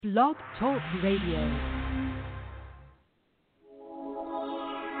Blog Talk Radio.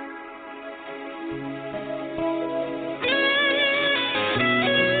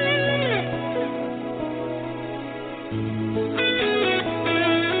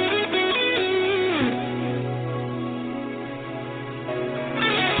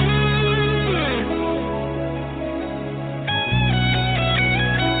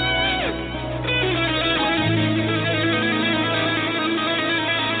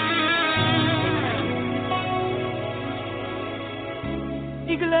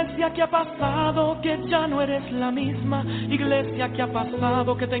 Iglesia, ¿qué ha pasado? Que ya no eres la misma. Iglesia, ¿qué ha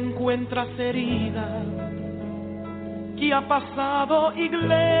pasado? Que te encuentras herida. ¿Qué ha pasado,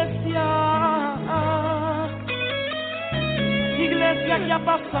 iglesia? Iglesia, ¿qué ha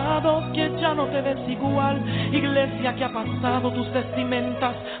pasado? Que ya no te ves igual. Iglesia, ¿qué ha pasado? Tus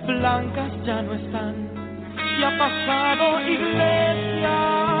vestimentas blancas ya no están. ¿Qué ha pasado, iglesia?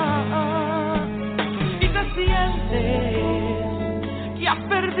 Y te sientes que has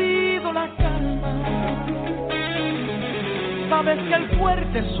perdido la calma. Sabes que el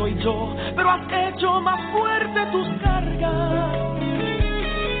fuerte soy yo, pero has hecho más fuerte tus cargas.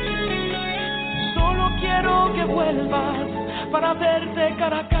 Solo quiero que vuelvas para verte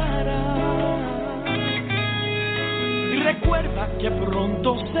cara a cara. Y recuerda que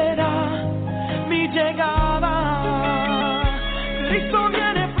pronto será mi llegada. Cristo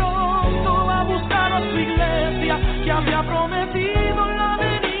viene pronto a buscar a su iglesia que había prometido la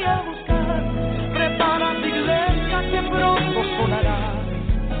venía a buscar. Prepara tu iglesia que pronto sonará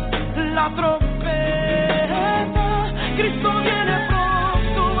la trompeta. Cristo viene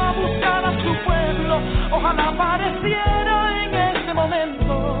pronto a buscar a su pueblo. Ojalá apareciera en este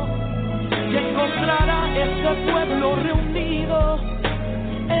momento y encontrará ese pueblo reunido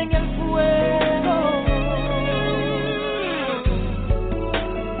en el fuego.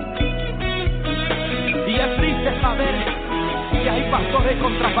 Y es triste saber que hay pastores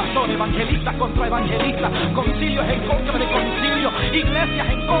contra pastores, evangelistas contra evangelistas, concilios en contra de concilios, iglesias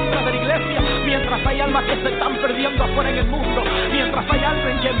en contra de la iglesia, mientras hay almas que se están perdiendo afuera en el mundo, mientras hay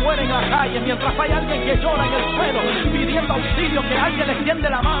alguien que muere en la calle, mientras hay alguien que llora en el suelo, pidiendo auxilio, que alguien le extiende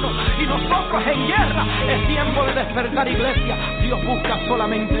la mano, y nosotros en guerra. Es tiempo de despertar, iglesia. Dios busca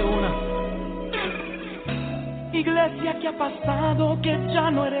solamente una. Iglesia, ¿qué ha pasado? Que ya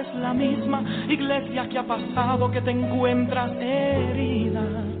no eres la misma. Iglesia, ¿qué ha pasado? Que te encuentras herida.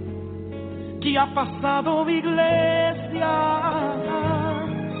 ¿Qué ha pasado, iglesia?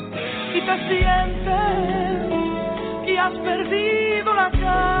 Y te sientes que has perdido la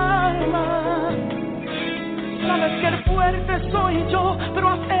calma. Sabes que el fuerte soy yo, pero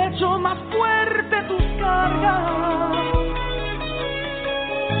has hecho más fuerte tus cargas.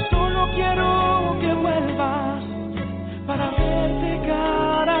 Solo quiero que vuelvas para verte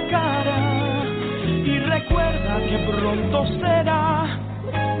cara a cara. Y recuerda que pronto será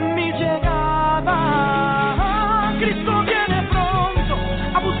mi llegada. Cristo viene pronto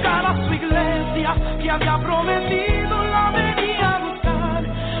a buscar a su iglesia que había prometido la venía a buscar.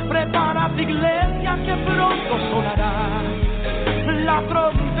 Prepara tu iglesia que pronto sonará la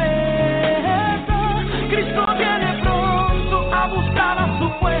trompeta. Cristo viene pronto a buscar a su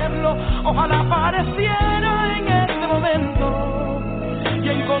pueblo. Ojalá apareciera en este momento y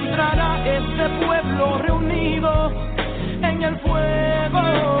encontrará este pueblo reunido en el fuego.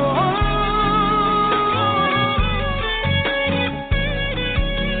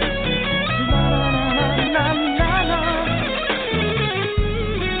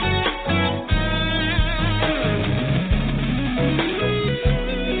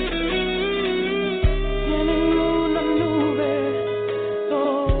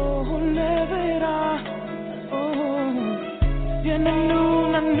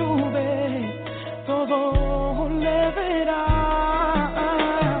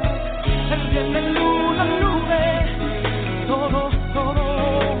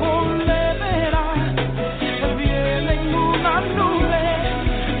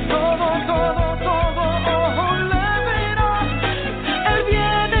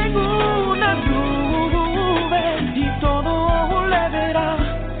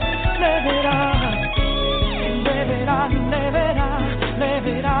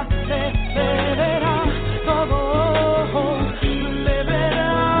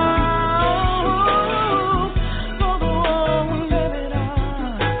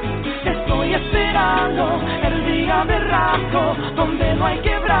 Donde no hay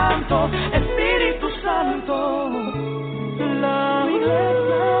quebranto, Espíritu Santo, la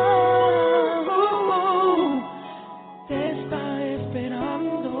iglesia te está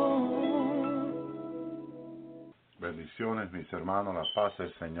esperando. Bendiciones, mis hermanos, la paz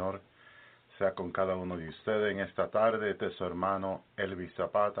del Señor sea con cada uno de ustedes en esta tarde. Este es su hermano Elvis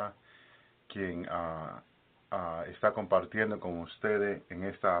Zapata, quien está compartiendo con ustedes en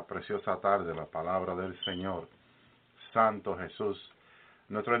esta preciosa tarde la palabra del Señor. Santo Jesús.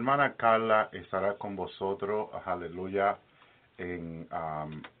 Nuestra hermana Karla estará con vosotros, aleluya, en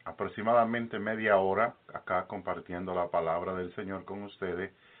aproximadamente media hora, acá compartiendo la palabra del Señor con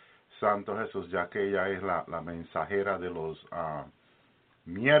ustedes. Santo Jesús, ya que ella es la mensajera de los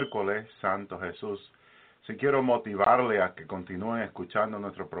miércoles. Santo Jesús, si quiero motivarle a que continúen escuchando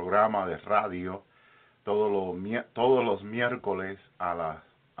nuestro programa de radio todos los miércoles a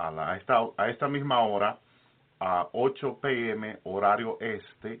esta misma hora, a 8 p.m. horario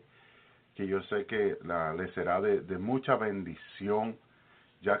este, que yo sé que le será de mucha bendición,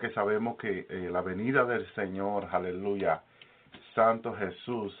 ya que sabemos que la venida del Señor, aleluya, Santo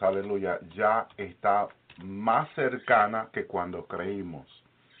Jesús, aleluya, ya está más cercana que cuando creímos.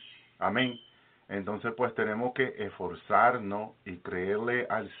 Amén. Entonces, pues tenemos que esforzarnos y creerle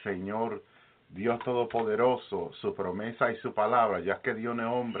al Señor, Dios Todopoderoso, su promesa y su palabra, ya que Dios no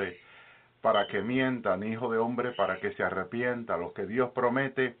es hombre para que mienta, ni hijo de hombre para que se arrepienta. Lo que Dios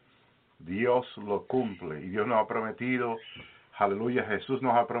promete, Dios lo cumple. Y Dios nos ha prometido, aleluya, Jesús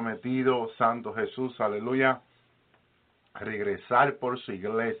nos ha prometido, Santo Jesús, aleluya, regresar por su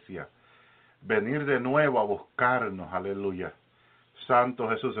iglesia, venir de nuevo a buscarnos, aleluya. Santo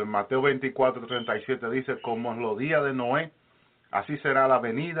Jesús, en Mateo 24:37 dice, como en los días de Noé, así será la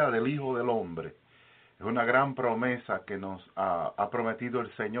venida del Hijo del Hombre. Es una gran promesa que nos ha prometido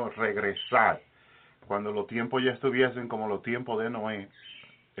el Señor, regresar. Cuando los tiempos ya estuviesen como los tiempos de Noé,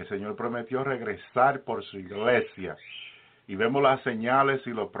 el Señor prometió regresar por su iglesia. Y vemos las señales y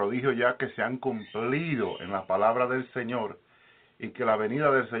los prodigios ya que se han cumplido en la palabra del Señor, y que la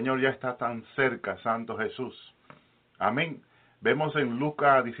venida del Señor ya está tan cerca, Santo Jesús. Amén. Vemos en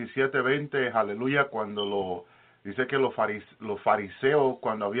Lucas 17:20, aleluya, cuando dice que los fariseos,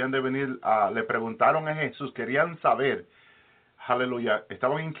 cuando habían de venir, le preguntaron a Jesús, querían saber, aleluya,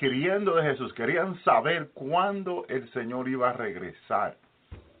 estaban inquiriendo de Jesús, querían saber cuándo el Señor iba a regresar,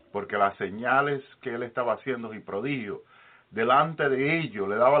 porque las señales que él estaba haciendo y prodigios delante de ellos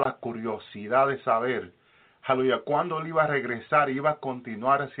le daba la curiosidad de saber, aleluya, cuándo él iba a regresar y iba a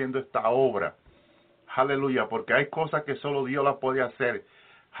continuar haciendo esta obra. Aleluya, porque hay cosas que solo Dios las puede hacer.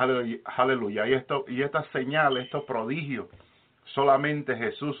 Aleluya, y estas señales, estos prodigios, solamente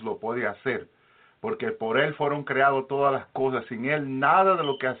Jesús lo puede hacer, porque por él fueron creadas todas las cosas. Sin él nada de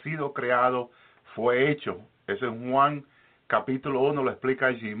lo que ha sido creado fue hecho. Eso en Juan capítulo 1 lo explica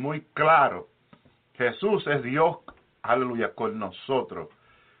allí muy claro. Jesús es Dios, aleluya, con nosotros.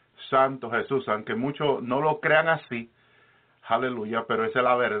 Santo Jesús, aunque muchos no lo crean así, aleluya, pero esa es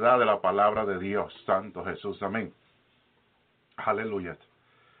la verdad de la palabra de Dios. Santo Jesús, amén. Aleluya.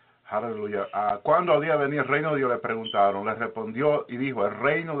 Aleluya. ¿Cuándo había venido el reino de Dios? Le preguntaron. Le respondió y dijo, el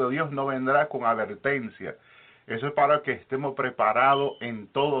reino de Dios no vendrá con advertencia. Eso es para que estemos preparados en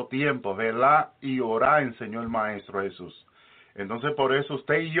todo tiempo. Velad y orad, enseñó el Maestro Jesús. Entonces por eso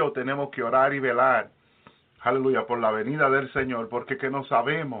usted y yo tenemos que orar y velar. Aleluya, por la venida del Señor, porque que no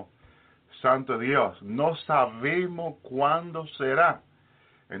sabemos, Santo Dios, no sabemos cuándo será.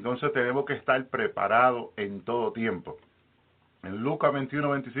 Entonces tenemos que estar preparados en todo tiempo. En Lucas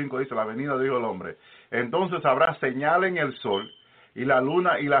 21:25 dice, la venida del Hijo del Hombre. Entonces habrá señal en el sol, y la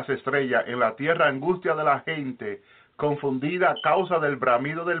luna y las estrellas, en la tierra angustia de la gente, confundida a causa del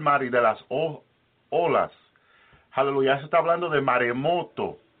bramido del mar y de las olas. Aleluya, eso está hablando de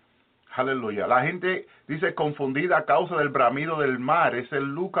maremoto. Aleluya. La gente dice confundida a causa del bramido del mar. Es el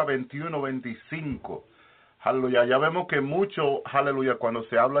Lucas 21:25. Aleluya. Ya vemos que mucho, aleluya, cuando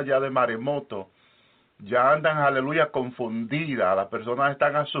se habla ya de maremoto, ya andan, aleluya, confundidas. Las personas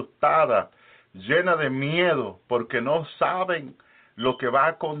están asustadas, llenas de miedo, porque no saben lo que va a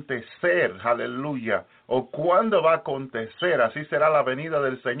acontecer, aleluya, o cuándo va a acontecer. Así será la venida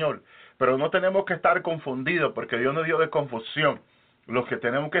del Señor. Pero no tenemos que estar confundidos, porque Dios nos dio de confusión. Lo que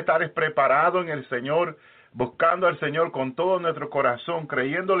tenemos que estar es preparados en el Señor, buscando al Señor con todo nuestro corazón,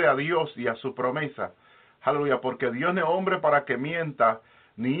 creyéndole a Dios y a su promesa. Aleluya, porque Dios no es hombre para que mienta,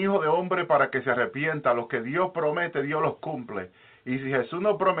 ni hijo de hombre para que se arrepienta. Lo que Dios promete, Dios los cumple. Y si Jesús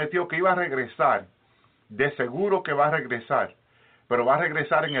nos prometió que iba a regresar, de seguro que va a regresar. Pero va a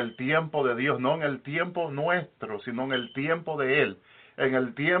regresar en el tiempo de Dios, no en el tiempo nuestro, sino en el tiempo de Él. En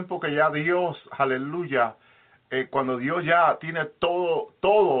el tiempo que ya Dios, aleluya, cuando Dios ya tiene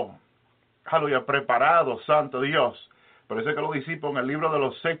todo, aleluya, preparado, Santo Dios. Por eso es que los discípulos en el libro de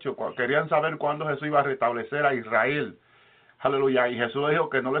los Hechos querían saber cuándo Jesús iba a restablecer a Israel. Aleluya. Y Jesús dijo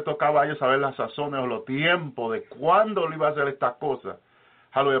que no le tocaba a ellos saber las sazones o los tiempos de cuándo le iba a hacer estas cosas.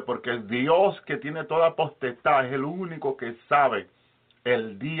 Aleluya, porque el Dios que tiene toda potestad es el único que sabe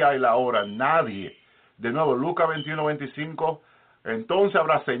el día y la hora. Nadie. De nuevo, Lucas 21:25. Entonces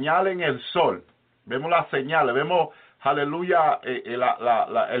habrá señales en el sol. Vemos las señales, vemos, aleluya,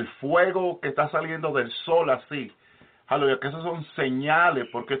 el fuego que está saliendo del sol así. Aleluya, que esas son señales,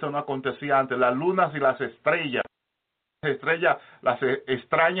 porque eso no acontecía antes. Las lunas y las estrellas, las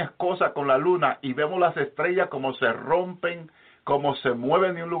extrañas cosas con la luna, y vemos las estrellas como se rompen, como se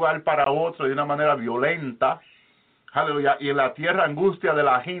mueven de un lugar para otro de una manera violenta. Aleluya, y en la tierra angustia de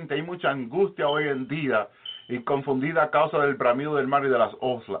la gente, hay mucha angustia hoy en día, y confundida a causa del bramido del mar y de las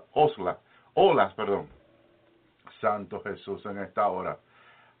olas. Santo Jesús en esta hora.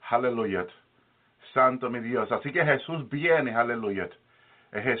 Aleluya. Santo mi Dios. Así que Jesús viene, aleluya.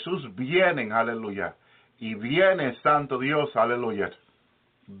 Jesús viene, aleluya. Y viene, Santo Dios, aleluya.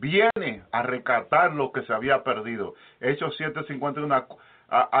 Viene a rescatar lo que se había perdido. Hechos 7:51.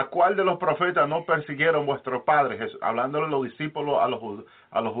 ¿A cuál de los profetas no persiguieron vuestros padres? Hablándole a los discípulos,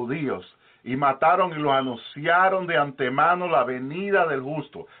 a los judíos. Y mataron y los anunciaron de antemano la venida del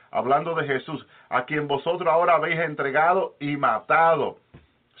justo. Hablando de Jesús, a quien vosotros ahora habéis entregado y matado.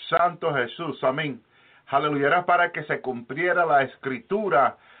 Santo Jesús, amén. Aleluya, era para que se cumpliera la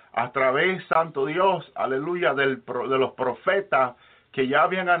escritura a través, Santo Dios, aleluya, de los profetas que ya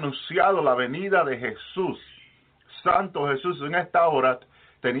habían anunciado la venida de Jesús. Santo Jesús, en esta hora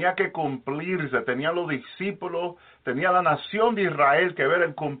tenía que cumplirse, tenía los discípulos, tenía la nación de Israel que ver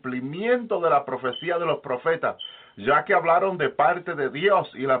el cumplimiento de la profecía de los profetas, ya que hablaron de parte de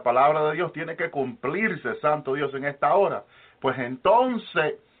Dios y la palabra de Dios tiene que cumplirse, Santo Dios, en esta hora. Pues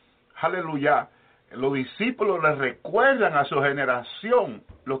entonces, aleluya, los discípulos les recuerdan a su generación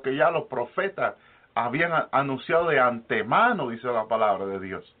lo que ya los profetas habían anunciado de antemano, dice la palabra de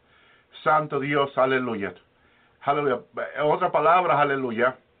Dios. Santo Dios, aleluya. Aleluya. Otra palabra,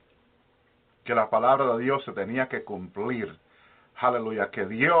 aleluya, que la palabra de Dios se tenía que cumplir. Aleluya, que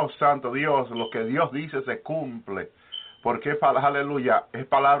Dios, Santo Dios, lo que Dios dice se cumple. Porque, aleluya, es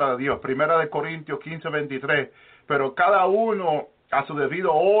palabra de Dios. Primera de Corintios 15:23. Pero cada uno a su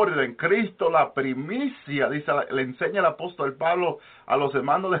debido orden, Cristo la primicia, dice, le enseña el apóstol Pablo a los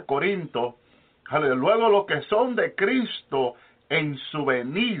hermanos de Corinto. Aleluya. Luego los que son de Cristo en su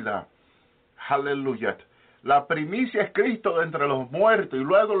venida. Aleluya. La primicia es Cristo de entre los muertos y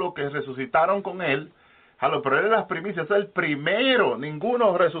luego los que resucitaron con él. Pero él es la primicia, es el primero.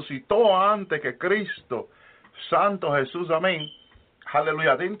 Ninguno resucitó antes que Cristo. Santo Jesús, amén.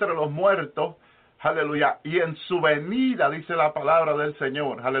 Aleluya, de entre los muertos. Aleluya. Y en su venida, dice la palabra del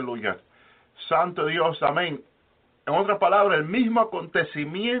Señor. Aleluya. Santo Dios, amén. En otras palabras, el mismo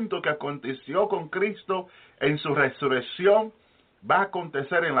acontecimiento que aconteció con Cristo en su resurrección va a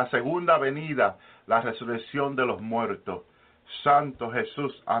acontecer en la segunda venida, la resurrección de los muertos. Santo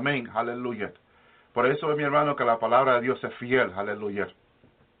Jesús, amén, aleluya. Por eso, mi hermano, que la palabra de Dios es fiel, aleluya.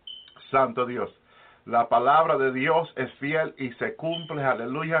 Santo Dios, la palabra de Dios es fiel y se cumple,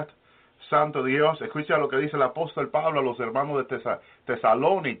 aleluya. Santo Dios, escucha lo que dice el apóstol Pablo a los hermanos de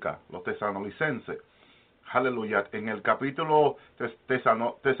Tesalónica, los tesalonicenses. Aleluya, en el capítulo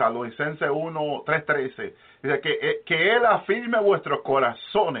Tesalonicenses 1:3-13, dice que Él afirme vuestros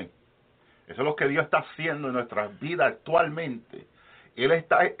corazones. Eso es lo que Dios está haciendo en nuestras vidas actualmente. Él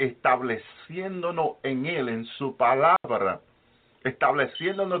está estableciéndonos en Él, en su palabra,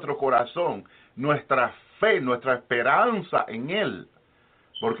 estableciendo en nuestro corazón nuestra fe, nuestra esperanza en Él.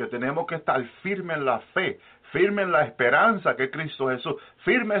 Porque tenemos que estar firmes en la fe, firmes en la esperanza que es Cristo Jesús,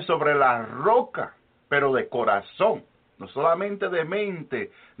 firmes sobre la roca, pero de corazón, no solamente de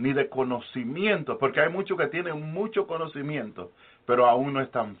mente ni de conocimiento, porque hay muchos que tienen mucho conocimiento, pero aún no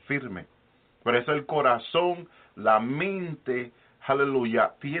están firmes. Por eso el corazón, la mente,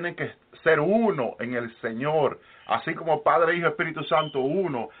 aleluya, tiene que ser uno en el Señor, así como Padre, Hijo, Espíritu Santo,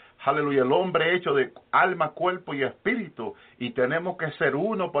 uno. Aleluya, el hombre hecho de alma, cuerpo y espíritu, y tenemos que ser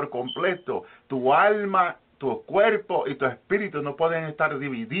uno por completo. Tu alma, tu cuerpo y tu espíritu no pueden estar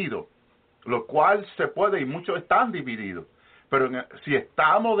divididos, lo cual se puede y muchos están divididos. Pero si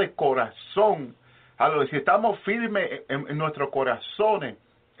estamos de corazón, aleluya, si estamos firmes en nuestros corazones,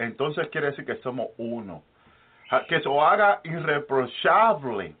 entonces quiere decir que somos uno. Que eso haga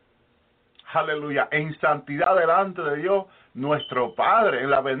irreprochable, aleluya, en santidad delante de Dios, nuestro Padre, en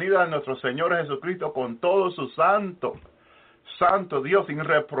la venida de nuestro Señor Jesucristo con todos sus santos. Santo Dios,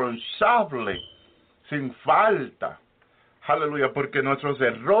 irreprochable, sin falta. Aleluya, porque nuestros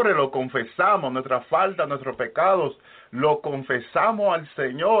errores los confesamos, nuestras faltas, nuestros pecados, los confesamos al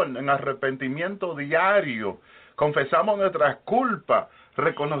Señor en arrepentimiento diario. confesamos nuestras culpas,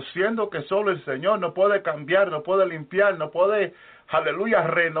 reconociendo que solo el Señor nos puede cambiar, nos puede limpiar, nos puede, aleluya,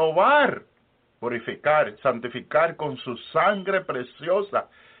 renovar, purificar, santificar con su sangre preciosa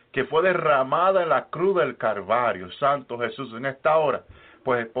que fue derramada en la cruz del Calvario. Santo Jesús, en esta hora,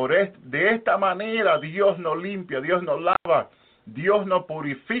 pues de esta manera Dios nos limpia, Dios nos lava, Dios nos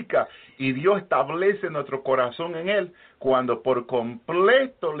purifica y Dios establece nuestro corazón en Él cuando por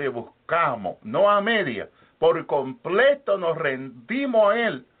completo le buscamos, no a media, por completo nos rendimos a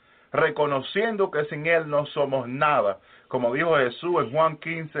Él, reconociendo que sin Él no somos nada. Como dijo Jesús en Juan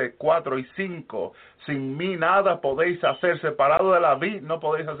 15, 4 y 5, sin mí nada podéis hacer, separado de la vid no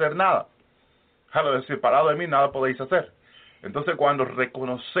podéis hacer nada. Separado de mí nada podéis hacer. Entonces cuando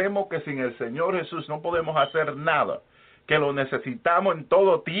reconocemos que sin el Señor Jesús no podemos hacer nada, que lo necesitamos en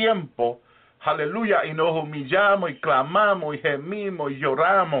todo tiempo, aleluya, y nos humillamos y clamamos y gemimos y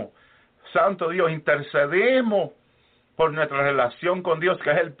lloramos, Santo Dios, intercedemos por nuestra relación con Dios,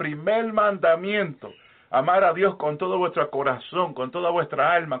 que es el primer mandamiento. Amar a Dios con todo vuestro corazón, con toda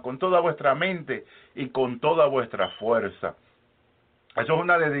vuestra alma, con toda vuestra mente y con toda vuestra fuerza. Eso es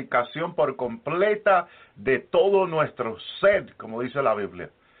una dedicación por completa de todo nuestro ser, como dice la Biblia.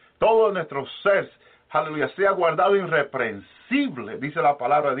 Todo nuestro ser, aleluya, sea guardado irreprensible, dice la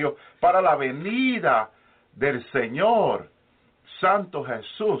palabra de Dios, para la venida del Señor. Santo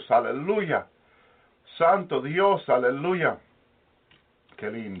Jesús, aleluya. Santo Dios, aleluya. Qué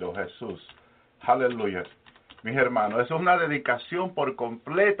lindo Jesús. Aleluya. Mis hermanos, eso es una dedicación por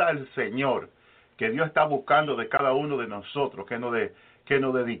completa al Señor que Dios está buscando de cada uno de nosotros, que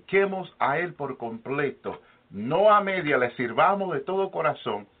nos dediquemos a Él por completo, no a media, le sirvamos de todo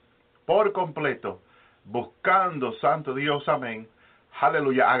corazón, por completo, buscando, Santo Dios, amén,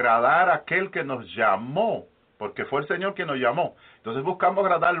 aleluya, agradar a aquel que nos llamó, porque fue el Señor quien nos llamó. Entonces buscamos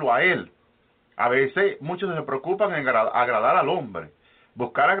agradarlo a Él. A veces muchos se preocupan en agradar al hombre,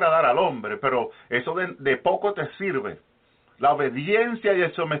 buscar agradar al hombre, pero eso de poco te sirve. La obediencia y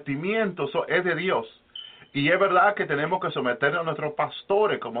el sometimiento es de Dios. Y es verdad que tenemos que someternos a nuestros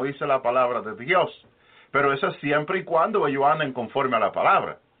pastores, como dice la palabra de Dios. Pero eso es siempre y cuando ellos anden conforme a la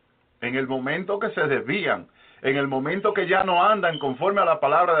palabra. En el momento que se desvían, en el momento que ya no andan conforme a la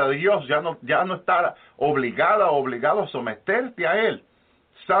palabra de Dios, ya no está obligado a someterte a Él.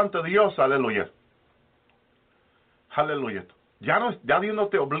 Santo Dios, aleluya. Aleluya. Ya Dios no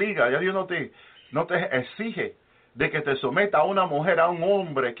te obliga, ya Dios no te exige de que te someta a una mujer, a un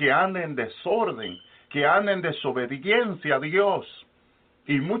hombre que ande en desorden, que ande en desobediencia a Dios.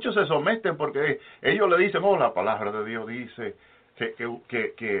 Y muchos se someten porque ellos le dicen, la palabra de Dios dice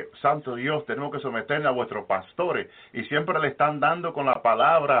que Santo Dios, tenemos que someternos a vuestros pastores. Y siempre le están dando con la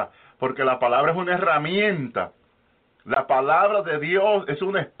palabra, porque la palabra es una herramienta. La palabra de Dios es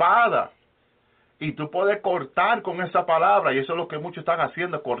una espada. Y tú puedes cortar con esa palabra, y eso es lo que muchos están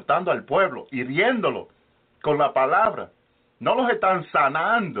haciendo, cortando al pueblo, hiriéndolo con la palabra. No los están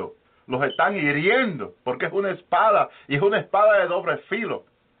sanando, los están hiriendo, porque es una espada, y es una espada de doble filo.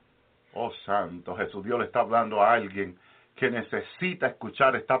 Oh, Santo Jesús, Dios le está hablando a alguien que necesita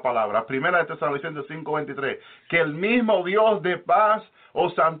escuchar esta palabra. Primera de Tesalonicenses 5:23, que el mismo Dios de paz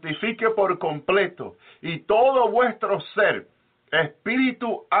os santifique por completo, y todo vuestro ser,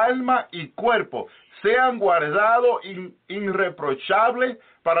 espíritu, alma y cuerpo, sean guardados irreprochables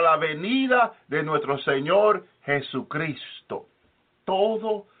para la venida de nuestro Señor Jesucristo.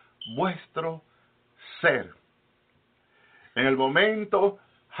 Todo vuestro ser. En el momento,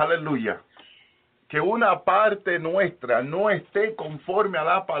 aleluya, que una parte nuestra no esté conforme a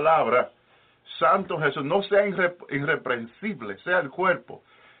la palabra, Santo Jesús, no sea irreprensible, sea el cuerpo,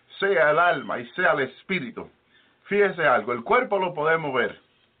 sea el alma y sea el espíritu. Fíjese algo, el cuerpo lo podemos ver,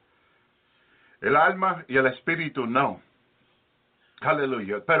 el alma y el espíritu no.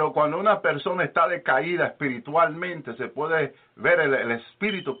 Aleluya. Pero cuando una persona está decaída espiritualmente, se puede ver el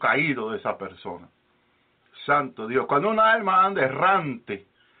espíritu caído de esa persona. Santo Dios. Cuando una alma anda errante,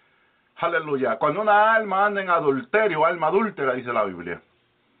 aleluya. Cuando una alma anda en adulterio, alma adúltera, dice la Biblia.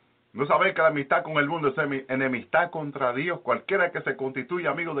 No sabéis que la amistad con el mundo es enemistad contra Dios. Cualquiera que se constituye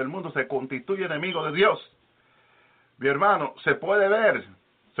amigo del mundo se constituye enemigo de Dios. Mi hermano, se puede ver,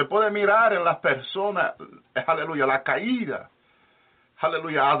 se puede mirar en las personas, aleluya, la caída.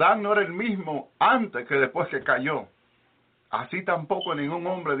 Aleluya, Adán no era el mismo antes que después que cayó. Así tampoco ningún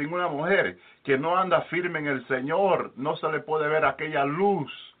hombre, ninguna mujer que no anda firme en el Señor, no se le puede ver aquella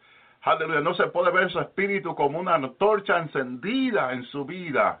luz. Aleluya, no se puede ver su espíritu como una antorcha encendida en su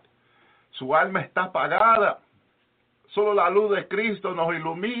vida. Su alma está apagada. Solo la luz de Cristo nos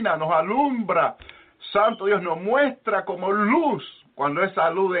ilumina, nos alumbra. Santo Dios nos muestra como luz cuando esa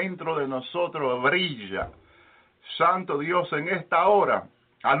luz dentro de nosotros brilla. Santo Dios, en esta hora,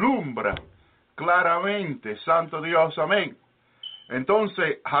 alumbra claramente, Santo Dios, amén.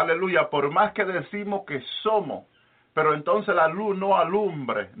 Entonces, aleluya, por más que decimos que somos, pero entonces la luz no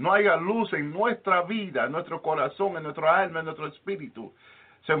alumbre, no haya luz en nuestra vida, en nuestro corazón, en nuestro alma, en nuestro espíritu,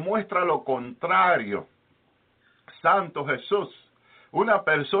 se muestra lo contrario. Santo Jesús, una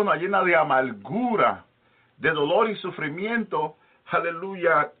persona llena de amargura, de dolor y sufrimiento,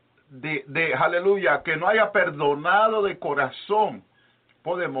 aleluya, aleluya, que no haya perdonado de corazón,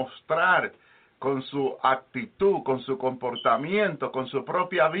 puede mostrar con su actitud, con su comportamiento, con su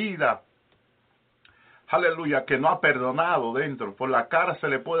propia vida, aleluya, que no ha perdonado dentro. Por la cara se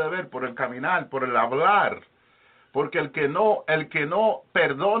le puede ver, por el caminar, por el hablar, porque el que no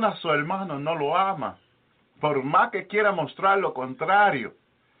perdona a su hermano no lo ama, por más que quiera mostrar lo contrario.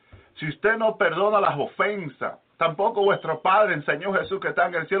 Si usted no perdona las ofensas, tampoco vuestro Padre, el Señor Jesús que está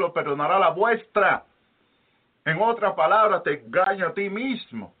en el cielo, perdonará la vuestra. En otras palabras, te engaña a ti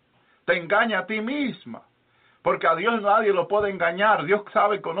mismo, te engaña a ti misma, porque a Dios nadie lo puede engañar. Dios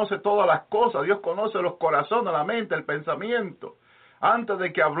sabe y conoce todas las cosas, Dios conoce los corazones, la mente, el pensamiento. Antes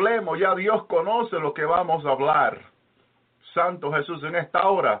de que hablemos, ya Dios conoce lo que vamos a hablar. Santo Jesús, en esta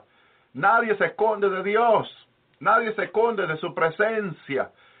hora, nadie se esconde de Dios, nadie se esconde de su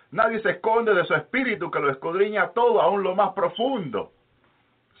presencia, nadie se esconde de su espíritu que lo escudriña todo, aún lo más profundo.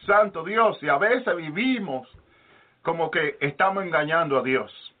 Santo Dios, y a veces vivimos como que estamos engañando a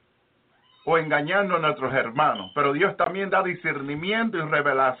Dios o engañando a nuestros hermanos, pero Dios también da discernimiento y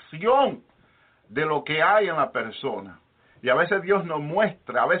revelación de lo que hay en la persona. Y a veces Dios nos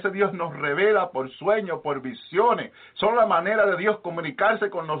muestra, a veces Dios nos revela por sueños, por visiones. Son la manera de Dios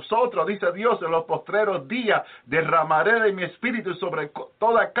comunicarse con nosotros. Dice Dios, en los postreros días derramaré de mi espíritu sobre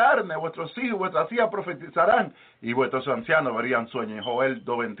toda carne. Vuestros hijos, vuestras hijas profetizarán y vuestros ancianos verían sueños. Joel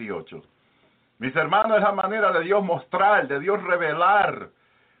 2:28. Mis hermanos, es la manera de Dios mostrar, de Dios revelar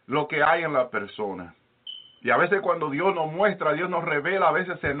lo que hay en la persona. Y a veces cuando Dios nos muestra, Dios nos revela, a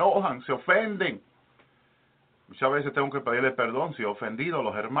veces se enojan, se ofenden. Muchas veces tengo que pedirle perdón si he ofendido a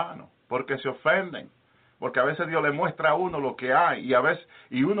los hermanos, porque se ofenden. Porque a veces Dios le muestra a uno lo que hay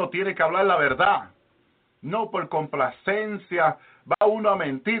y uno tiene que hablar la verdad. No por complacencia va uno a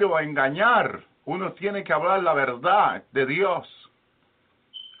mentir o a engañar. Uno tiene que hablar la verdad de Dios.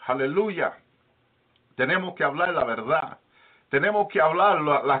 Aleluya. Tenemos que hablar la verdad. Tenemos que hablar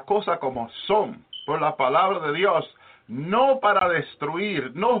las cosas como son, por la palabra de Dios. No para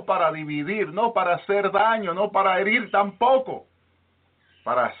destruir, no para dividir, no para hacer daño, no para herir tampoco.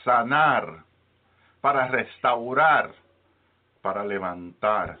 Para sanar, para restaurar, para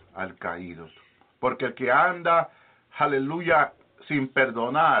levantar al caído. Porque el que anda, aleluya, sin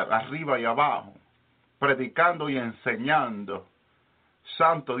perdonar, arriba y abajo, predicando y enseñando,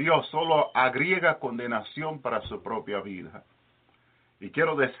 Santo Dios, solo agrega condenación para su propia vida. Y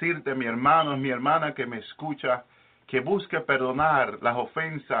quiero decirte, mi hermano, mi hermana que me escucha, que busque perdonar las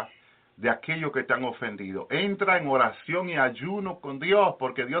ofensas de aquellos que te han ofendido. Entra en oración y ayuno con Dios,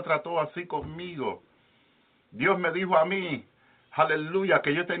 porque Dios trató así conmigo. Dios me dijo a mí, aleluya,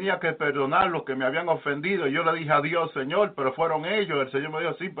 que yo tenía que perdonar los que me habían ofendido. Y yo le dije a Dios, Señor, pero fueron ellos. El Señor me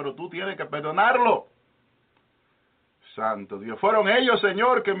dijo, sí, pero tú tienes que perdonarlo. Santo Dios, fueron ellos,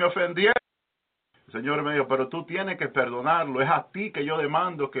 Señor, que me ofendieron. El Señor me dijo, pero tú tienes que perdonarlo. Es a ti que yo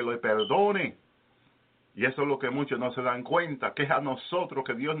demando que lo perdone. Y eso es lo que muchos no se dan cuenta, que es a nosotros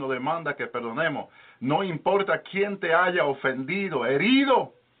que Dios nos demanda que perdonemos. No importa quién te haya ofendido,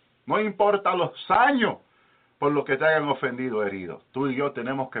 herido. No importa los años por los que te hayan ofendido, herido. Tú y yo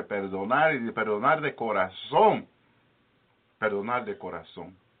tenemos que perdonar y perdonar de corazón. Perdonar de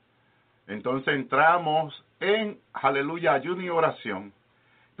corazón. Entonces entramos en, aleluya, ayuno y oración,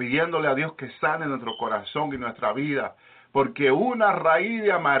 pidiéndole a Dios que sane nuestro corazón y nuestra vida. Porque una raíz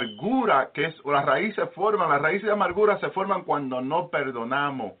de amargura, que es las raíces de amargura se forman cuando no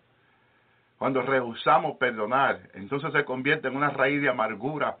perdonamos, cuando rehusamos perdonar. Entonces se convierte en una raíz de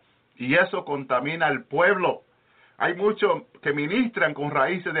amargura y eso contamina al pueblo. Hay muchos que ministran con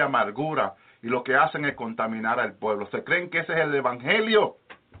raíces de amargura y lo que hacen es contaminar al pueblo. Se creen que ese es el evangelio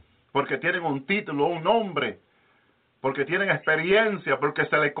porque tienen un título, un nombre, porque tienen experiencia, porque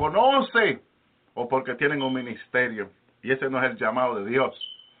se les conoce o porque tienen un ministerio. Y ese no es el llamado de Dios.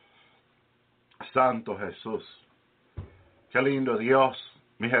 Santo Jesús. Qué lindo Dios.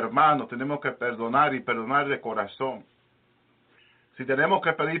 Mis hermanos, tenemos que perdonar y perdonar de corazón. Si tenemos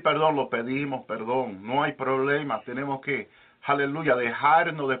que pedir perdón, lo pedimos perdón. No hay problema. Tenemos que, aleluya,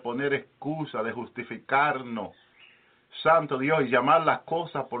 dejarnos de poner excusas, de justificarnos. Santo Dios, y llamar las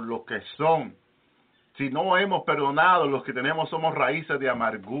cosas por lo que son. Si no hemos perdonado, los que tenemos somos raíces de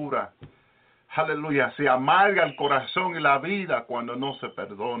amargura. aleluya, se amarga el corazón y la vida cuando no se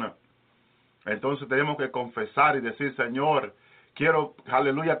perdona. Entonces tenemos que confesar y decir, Señor, quiero,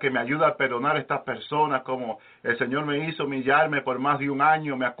 aleluya, que me ayude a perdonar a estas personas, como el Señor me hizo humillarme por más de un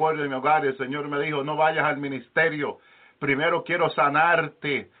año. Me acuerdo de mi hogar y el Señor me dijo, no vayas al ministerio, primero quiero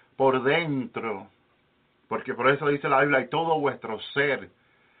sanarte por dentro, porque por eso dice la Biblia, y todo vuestro ser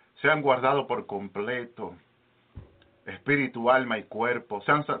sean guardados por completo, espíritu, alma y cuerpo,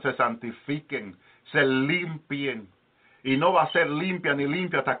 se santifiquen, se limpien, y no va a ser limpia ni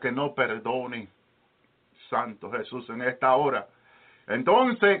limpia hasta que no perdone. Santo Jesús, en esta hora.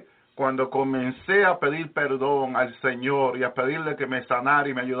 Entonces, cuando comencé a pedir perdón al Señor y a pedirle que me sanara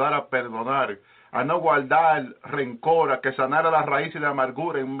y me ayudara a perdonar, a no guardar rencor, a que sanara las raíces de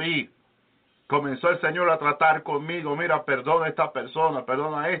amargura en mí, comenzó el Señor a tratar conmigo, mira, perdona a esta persona,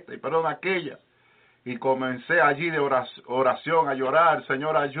 perdona a esta y perdona a aquella. Y comencé allí de oración a llorar,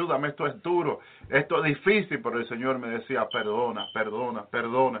 Señor, ayúdame, esto es duro, esto es difícil, pero el Señor me decía, perdona, perdona,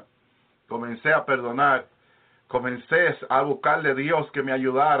 perdona. Comencé a perdonar. Comencé a buscarle de Dios que me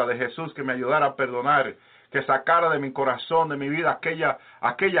ayudara, de Jesús que me ayudara a perdonar, que sacara de mi corazón, de mi vida,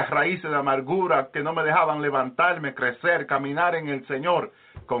 aquellas raíces de amargura que no me dejaban levantarme, crecer, caminar en el Señor,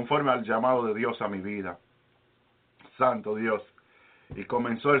 conforme al llamado de Dios a mi vida. Santo Dios. Y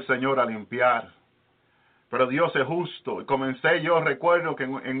comenzó el Señor a limpiar. Pero Dios es justo. Y comencé, yo recuerdo que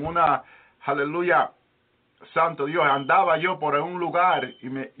en una, aleluya, Santo Dios, andaba yo por un lugar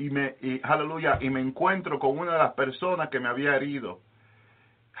aleluya, y me encuentro con una de las personas que me había herido.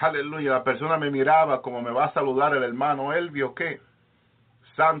 Aleluya, la persona me miraba como me va a saludar el hermano Elvio, ¿o qué?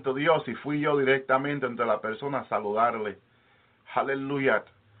 Santo Dios, y fui yo directamente entre la persona a saludarle. Aleluya,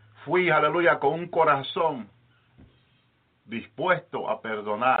 fui, aleluya, con un corazón dispuesto a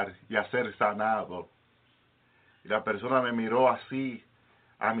perdonar y a ser sanado. Y la persona me miró así,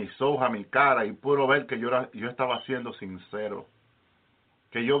 a mis ojos, a mi cara, y pudo ver que yo estaba siendo sincero,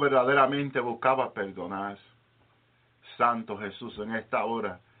 que yo verdaderamente buscaba perdonar. Santo Jesús, en esta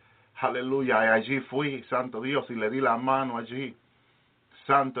hora, aleluya, y allí fui, Santo Dios, y le di la mano allí,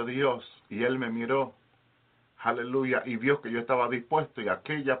 Santo Dios, y él me miró, aleluya, y vio que yo estaba dispuesto, y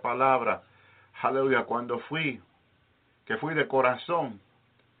aquella palabra, aleluya, cuando fui de corazón,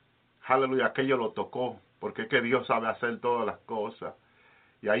 aleluya, aquello lo tocó, porque es que Dios sabe hacer todas las cosas.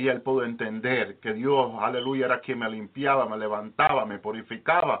 Y ahí él pudo entender que Dios, aleluya, era quien me limpiaba, me levantaba, me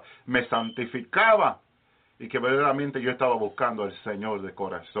purificaba, me santificaba. Y que verdaderamente yo estaba buscando al Señor de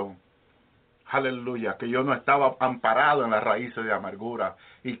corazón. Aleluya, que yo no estaba amparado en las raíces de amargura.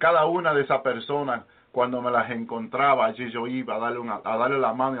 Y cada una de esas personas, cuando me las encontraba, allí yo iba a darle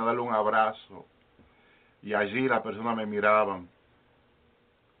la mano y a darle un abrazo. Y allí las personas me miraban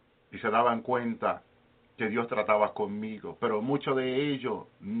y se daban cuenta que Dios trataba conmigo, pero muchos de ellos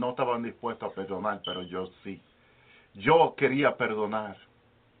no estaban dispuestos a perdonar, pero yo sí. Yo quería perdonar.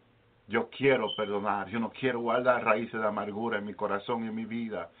 Yo quiero perdonar. Yo no quiero guardar raíces de amargura en mi corazón y en mi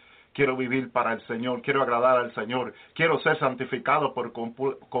vida. Quiero vivir para el Señor. Quiero agradar al Señor. Quiero ser santificado por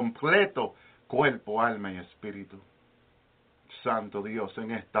completo, cuerpo, alma y espíritu. Santo Dios,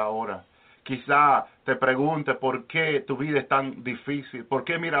 en esta hora. Quizá te pregunte por qué tu vida es tan difícil, por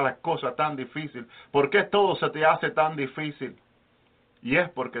qué mira las cosas tan difíciles, por qué todo se te hace tan difícil. Y es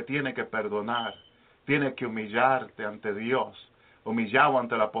porque tienes que perdonar, tienes que humillarte ante Dios, humillado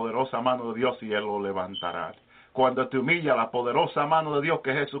ante la poderosa mano de Dios y Él lo levantará. Cuando te humilla la poderosa mano de Dios que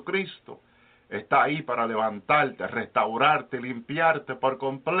es Jesucristo, está ahí para levantarte, restaurarte, limpiarte por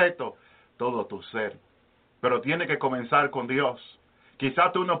completo todo tu ser. Pero tiene que comenzar con Dios.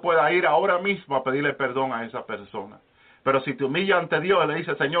 Quizá tú no puedas ir ahora mismo a pedirle perdón a esa persona. Pero si te humilla ante Dios y le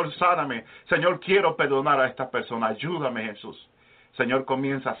dices, Señor, sáname. Señor, quiero perdonar a esta persona. Ayúdame, Jesús. Señor,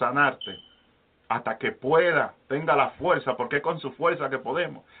 comienza a sanarte hasta que pueda, tenga la fuerza, porque es con su fuerza que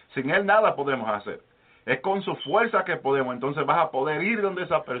podemos. Sin Él nada podemos hacer. Es con su fuerza que podemos. Entonces vas a poder ir donde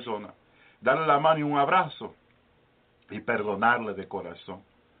esa persona, darle la mano y un abrazo y perdonarle de corazón.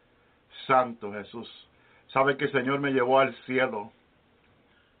 Santo Jesús. ¿Sabe que el Señor me llevó al cielo?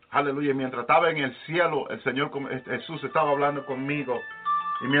 Aleluya, mientras estaba en el cielo, el Señor Jesús estaba hablando conmigo.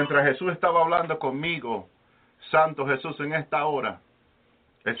 Y mientras Jesús estaba hablando conmigo, Santo Jesús, en esta hora,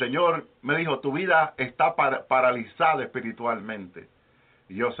 el Señor me dijo, tu vida está paralizada espiritualmente.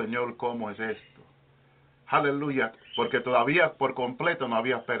 Y yo, Señor, ¿cómo es esto? Aleluya, porque todavía por completo no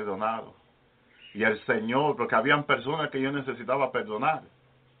había perdonado. Y el Señor, porque habían personas que yo necesitaba perdonar.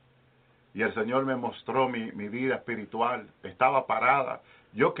 Y el Señor me mostró mi vida espiritual. Estaba parada.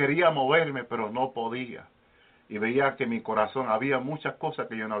 Yo quería moverme, pero no podía. Y veía que en mi corazón había muchas cosas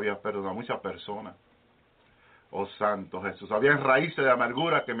que yo no había perdonado, muchas personas. Oh Santo Jesús, había raíces de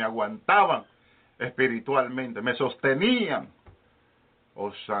amargura que me aguantaban espiritualmente, me sostenían.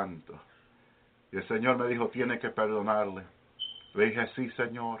 Oh, santo. Y el Señor me dijo, tiene que perdonarle. Le dije, sí,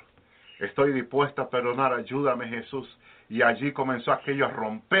 Señor, estoy dispuesta a perdonar, ayúdame, Jesús. Y allí comenzó aquello a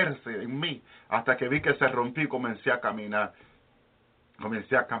romperse en mí, hasta que vi que se rompió y comencé a caminar.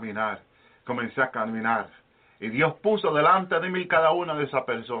 Comencé a caminar. Y Dios puso delante de mí cada una de esas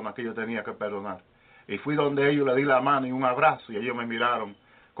personas que yo tenía que perdonar. Y fui donde ellos, le di la mano y un abrazo, y ellos me miraron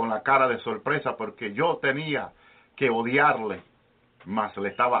con la cara de sorpresa, porque yo tenía que odiarle, mas le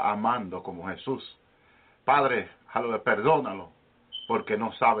estaba amando como Jesús. Padre, perdónalo, porque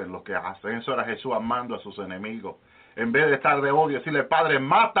no saben lo que hacen. Eso era Jesús amando a sus enemigos. En vez de estar de odio, decirle, Padre,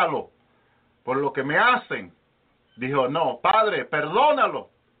 mátalo por lo que me hacen. Dijo, no, Padre, perdónalo,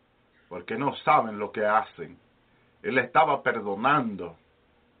 porque no saben lo que hacen. Él estaba perdonando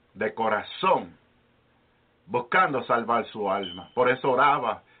de corazón, buscando salvar su alma. Por eso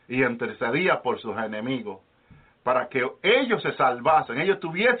oraba y intercedía por sus enemigos, para que ellos se salvasen, ellos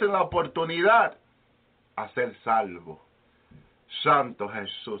tuviesen la oportunidad a ser salvos. Santo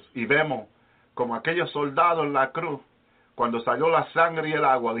Jesús. Y vemos como aquellos soldados en la cruz, cuando salió la sangre y el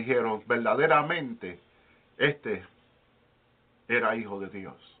agua, dijeron, verdaderamente, este era hijo de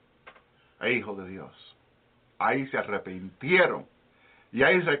Dios. Hijo de Dios. Ahí se arrepintieron. Y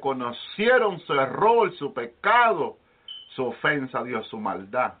ahí reconocieron su error, su pecado, su ofensa a Dios, su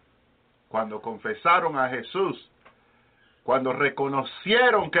maldad. Cuando confesaron a Jesús, cuando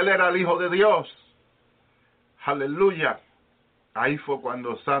reconocieron que Él era el Hijo de Dios, aleluya, ahí fue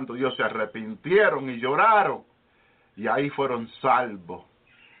cuando santo Dios se arrepintieron y lloraron, y ahí fueron salvos.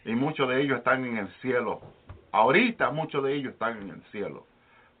 Y muchos de ellos están en el cielo. Ahorita muchos de ellos están en el cielo,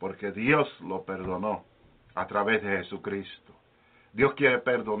 porque Dios lo perdonó a través de Jesucristo. Dios quiere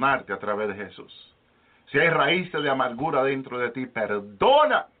perdonarte a través de Jesús. Si hay raíces de amargura dentro de ti,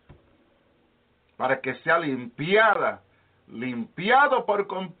 perdona, para que sea limpiado por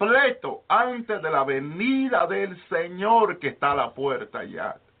completo antes de la venida del Señor, que está a la puerta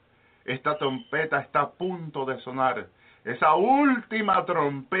ya. Esta trompeta está a punto de sonar. Esa última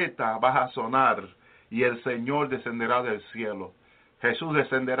trompeta va a sonar y el Señor descenderá del cielo. Jesús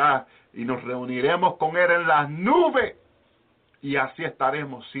descenderá y nos reuniremos con Él en las nubes, y así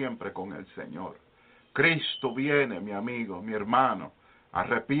estaremos siempre con el Señor. Cristo viene, mi amigo, mi hermano.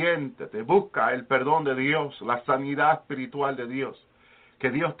 Arrepiéntete, busca el perdón de Dios, la sanidad espiritual de Dios. Que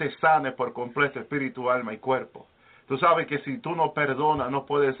Dios te sane por completo, espíritu, alma y cuerpo. Tú sabes que si tú no perdonas, no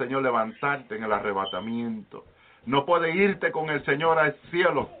puede el Señor levantarte en el arrebatamiento. No puede irte con el Señor al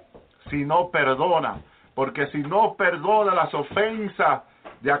cielo si no perdona. Porque si no perdona las ofensas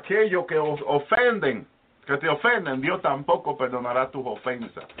de aquellos que os ofenden, que te ofenden, Dios tampoco perdonará tus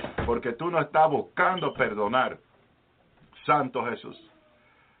ofensas, porque tú no estás buscando perdonar. Santo Jesús.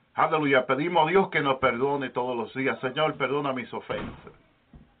 Aleluya. Pedimos a Dios que nos perdone todos los días. Señor, perdona mis ofensas.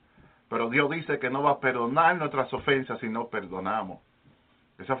 Pero Dios dice que no va a perdonar nuestras ofensas si no perdonamos.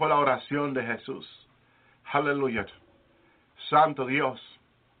 Esa fue la oración de Jesús. Aleluya. Santo Dios.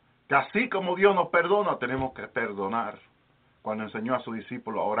 Que así como Dios nos perdona, tenemos que perdonar. Cuando enseñó a sus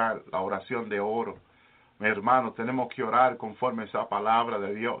discípulos a orar, la oración de oro. Mi hermano, tenemos que orar conforme a esa palabra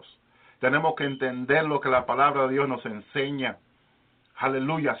de Dios. Tenemos que entender lo que la palabra de Dios nos enseña.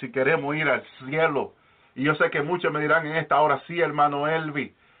 Aleluya, si queremos ir al cielo. Y yo sé que muchos me dirán en esta hora, sí, hermano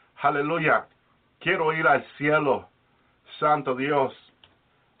Elvi. Aleluya, quiero ir al cielo. Santo Dios.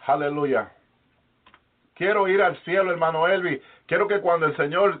 Aleluya. Quiero ir al cielo, hermano Elvi. Quiero que cuando el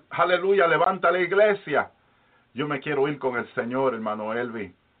Señor, aleluya, levanta la iglesia, yo me quiero ir con el Señor, hermano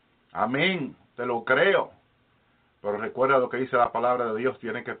Elvi. Amén, te lo creo. Pero recuerda lo que dice la palabra de Dios,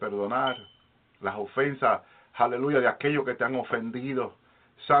 tienes que perdonar las ofensas, aleluya, de aquellos que te han ofendido.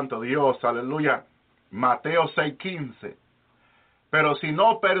 Santo Dios, aleluya. Mateo 6:15. Pero si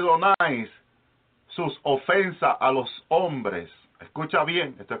no perdonáis sus ofensas a los hombres, escucha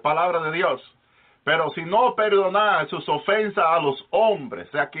bien, esta es palabra de Dios. Pero si no perdonáis sus ofensas a los hombres,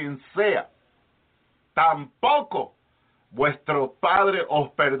 sea quien sea, tampoco vuestro Padre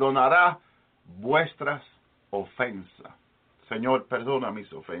os perdonará vuestras ofensas. Señor, perdona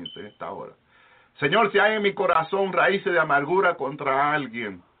mis ofensas en esta hora. Señor, si hay en mi corazón raíces de amargura contra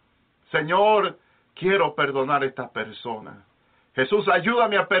alguien, Señor, quiero perdonar a esta persona. Jesús,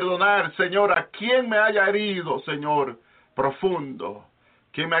 ayúdame a perdonar, Señor, a quien me haya herido, Señor, profundo.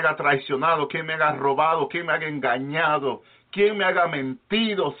 Quien me haya traicionado, quien me haya robado, quien me haya engañado, quien me haya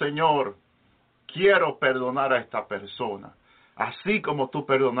mentido, Señor. Quiero perdonar a esta persona. Así como tú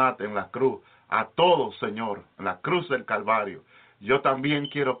perdonaste en la cruz a todos, Señor, en la cruz del Calvario. Yo también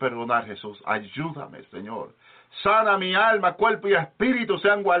quiero perdonar, Jesús. Ayúdame, Señor. Sana mi alma, cuerpo y espíritu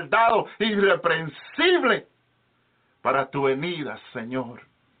sean guardados irreprensibles para tu venida, Señor.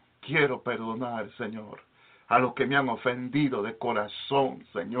 Quiero perdonar, Señor, a los que me han ofendido de corazón,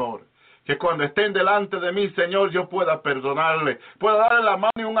 Señor. Que cuando estén delante de mí, Señor, yo pueda perdonarle. Pueda darle la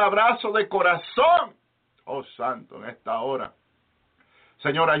mano y un abrazo de corazón. Oh, Santo, en esta hora.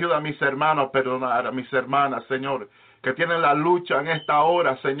 Señor, ayuda a mis hermanos a perdonar, a mis hermanas, Señor, que tienen la lucha en esta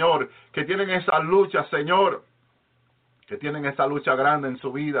hora, Señor. Que tienen esa lucha, Señor. Que tienen esa lucha grande en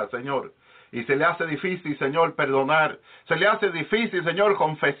su vida, Señor. Y se le hace difícil, Señor, perdonar. Se le hace difícil, Señor,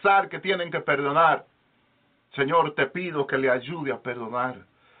 confesar que tienen que perdonar. Señor, te pido que le ayude a perdonar.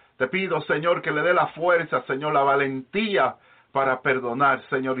 Te pido, Señor, que le dé la fuerza, Señor, la valentía para perdonar,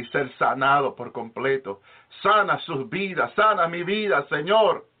 Señor, y ser sanado por completo. Sana sus vidas, sana mi vida,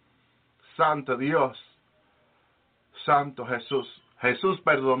 Señor. Santo Dios, Santo Jesús. Jesús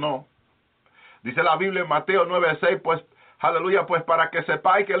perdonó. Dice la Biblia en Mateo 9:6, pues, aleluya, pues para que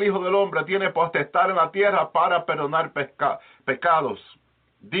sepáis que el Hijo del Hombre tiene potestad en la tierra para perdonar pecados.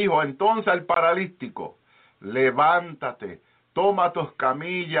 Dijo entonces al paralítico, levántate, toma tus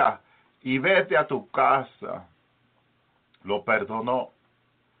camillas y vete a tu casa. Lo perdonó.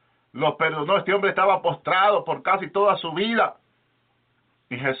 Lo perdonó. Este hombre estaba postrado por casi toda su vida.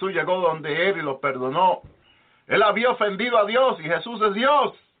 Y Jesús llegó donde él y lo perdonó. Él había ofendido a Dios y Jesús es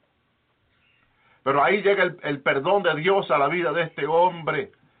Dios. Pero ahí llega el perdón de Dios a la vida de este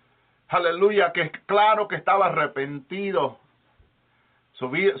hombre. Aleluya, que es claro que estaba arrepentido. Su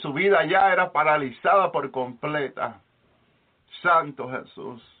vida ya era paralizada por completa. Santo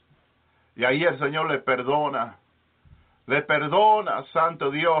Jesús. Y ahí el Señor le perdona. Le perdona,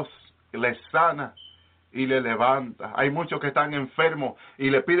 Santo Dios. Le sana y le levanta. Hay muchos que están enfermos y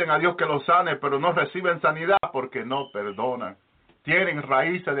le piden a Dios que los sane, pero no reciben sanidad porque no perdonan. Tienen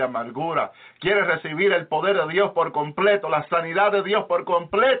raíces de amargura. Quieren recibir el poder de Dios por completo, la sanidad de Dios por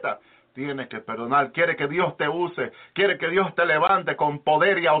completa. Tienes que perdonar. Quiere que Dios te use. Quiere que Dios te levante con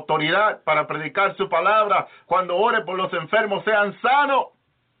poder y autoridad para predicar su palabra. Cuando ore por los enfermos sean sanos.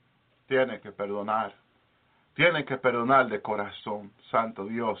 Tienes que perdonar. Tienes que perdonar de corazón. Santo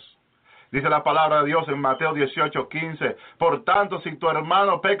Dios. Dice la palabra de Dios en Mateo 18:15. Por tanto, si tu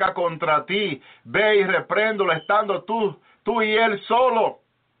hermano peca contra ti, ve y repréndolo estando tú y él solo.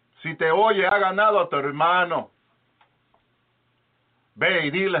 Si te oye, ha ganado a tu hermano. Ve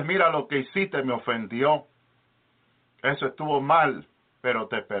y diles, mira lo que hiciste, me ofendió. Eso estuvo mal, pero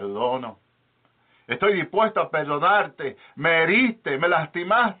te perdono. Estoy dispuesto a perdonarte. Me heriste, me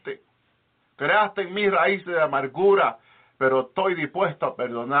lastimaste. Creaste en mí raíces de amargura, pero estoy dispuesto a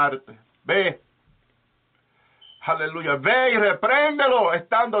perdonarte. Ve. Aleluya. Ve y repréndelo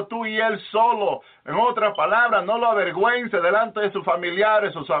estando tú y él solo. En otras palabras, no lo avergüence delante de sus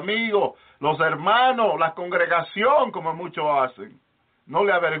familiares, sus amigos, los hermanos, la congregación, como muchos hacen. No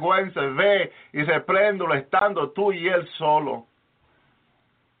le avergüences, ve y repréndelo estando tú y él solo.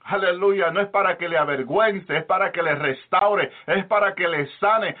 Aleluya, no es para que le avergüence, es para que le restaure, es para que le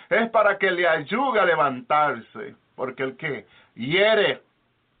sane, es para que le ayude a levantarse. Porque el que hiere,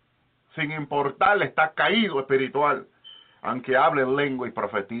 sin importarle, está caído espiritual, aunque hable en lengua y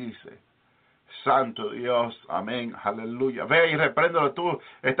profetice. Santo Dios, amén, aleluya. Ve y repréndelo tú,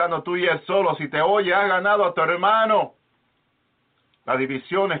 estando tú y él solo. Si te oye, has ganado a tu hermano. Las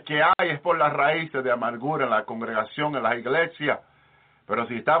divisiones que hay es por las raíces de amargura en la congregación, en las iglesias. Pero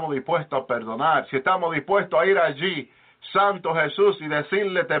si estamos dispuestos a perdonar, si estamos dispuestos a ir allí, Santo Jesús, y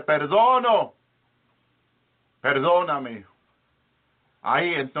decirle, te perdono, perdóname.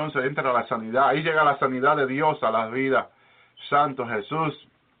 Ahí entonces entra la sanidad, ahí llega la sanidad de Dios a las vidas. Santo Jesús.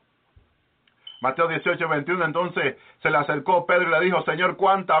 Mateo 18:21, entonces se le acercó Pedro y le dijo, Señor,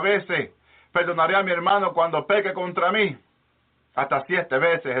 ¿cuántas veces perdonaré a mi hermano cuando peque contra mí? Hasta 7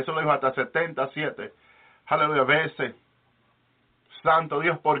 veces, Jesús le dijo hasta 77. Aleluya, veces. Santo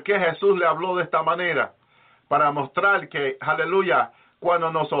Dios, ¿por qué Jesús le habló de esta manera? Para mostrar que, aleluya,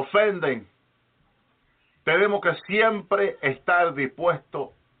 cuando nos ofenden, tenemos que siempre estar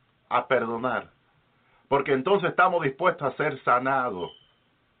dispuestos a perdonar. Porque entonces estamos dispuestos a ser sanados.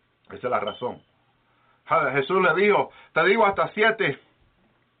 Esa es la razón. Jesús le dijo, te digo hasta 7,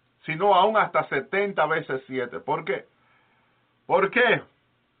 sino aún hasta 70 veces 7. ¿Por qué? ¿Por qué?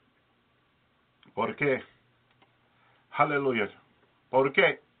 ¿Por qué? Aleluya. ¿Por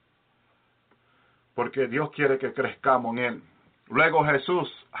qué? Porque Dios quiere que crezcamos en Él. Luego Jesús,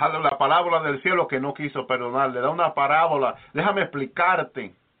 la parábola del cielo que no quiso perdonar, le da una parábola. Déjame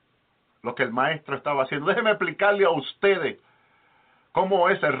explicarte lo que el maestro estaba haciendo. Déjame explicarle a ustedes cómo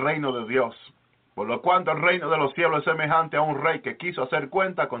es el reino de Dios. Por lo cuanto el reino de los cielos es semejante a un rey que quiso hacer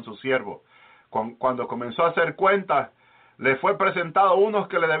cuenta con su siervo. Cuando comenzó a hacer cuentas, le fue presentado uno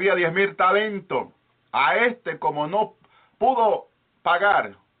que le debía 10,000 talentos. A como no pudo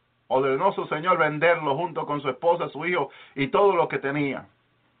pagar, ordenó su señor venderlo junto con su esposa, su hijo y todo lo que tenía,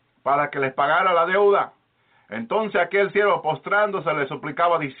 para que les pagara la deuda. Entonces aquel siervo, postrándose, le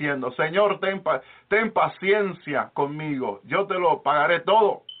suplicaba diciendo: Señor, ten paciencia conmigo, yo te lo pagaré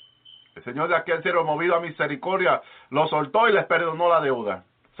todo. El señor de aquel siervo, movido a misericordia, lo soltó y les perdonó la deuda.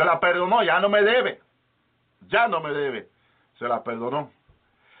 Se la perdonó, ya no me debe. Se la perdonó.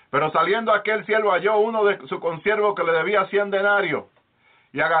 Pero saliendo aquel siervo, halló uno de su consiervo que le debía 100 denarios.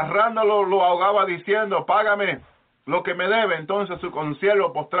 Y agarrándolo, lo ahogaba diciendo: págame lo que me debe. Entonces su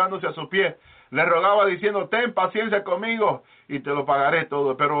consiervo, postrándose a sus pies, le rogaba diciendo: ten paciencia conmigo y te lo pagaré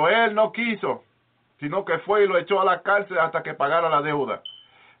todo. Pero él no quiso, sino que fue y lo echó a la cárcel hasta que pagara la deuda.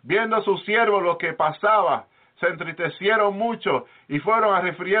 Viendo a sus siervos lo que pasaba, se entristecieron mucho y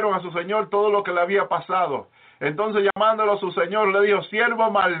refirieron a su señor todo lo que le había pasado. Entonces, llamándolo a su señor, le dijo: siervo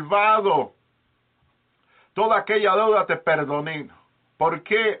malvado, toda aquella deuda te perdoné. ¿Por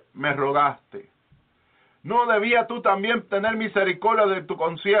qué me rogaste? ¿No debías tú también tener misericordia de tu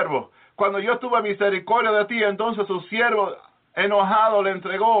consiervo? Cuando yo tuve misericordia de ti, entonces su siervo enojado le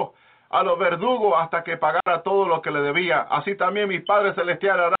entregó a los verdugos hasta que pagara todo lo que le debía. Así también mi Padre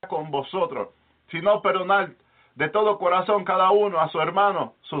Celestial hará con vosotros, si no perdonar de todo corazón cada uno a su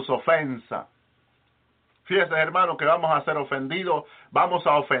hermano sus ofensas. Fíjese, hermano, que vamos a ser ofendidos, vamos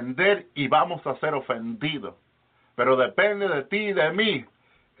a ofender y vamos a ser ofendidos. Pero depende de ti y de mí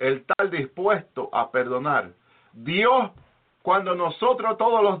el estar dispuesto a perdonar. Dios, cuando nosotros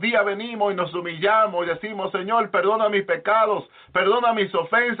todos los días venimos y nos humillamos y decimos: Señor, perdona mis pecados, perdona mis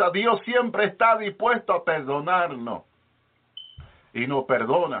ofensas, Dios siempre está dispuesto a perdonarnos. Y nos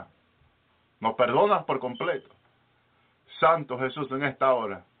perdona por completo. Santo Jesús, en esta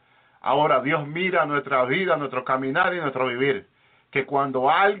hora. Ahora Dios mira nuestra vida, nuestro caminar y nuestro vivir. Que cuando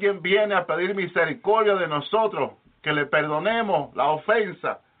alguien viene a pedir misericordia de nosotros, que le perdonemos la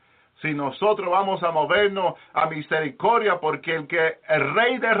ofensa. Si nosotros vamos a movernos a misericordia, porque el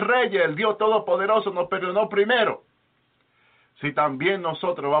Rey de Reyes, el Dios Todopoderoso, nos perdonó primero. Si también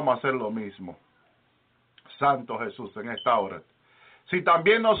nosotros vamos a hacer lo mismo. Santo Jesús, en esta hora. Si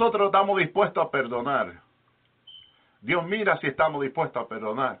también nosotros estamos dispuestos a perdonar. Dios mira si estamos dispuestos a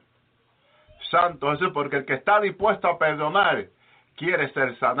perdonar. Santo Jesús, porque el que está dispuesto a perdonar quiere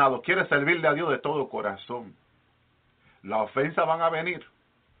ser sanado, quiere servirle a Dios de todo corazón. Las ofensas van a venir.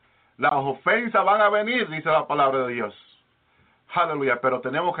 Las ofensas van a venir, dice la palabra de Dios. Aleluya, pero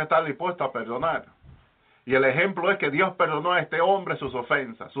tenemos que estar dispuestos a perdonar. Y el ejemplo es que Dios perdonó a este hombre sus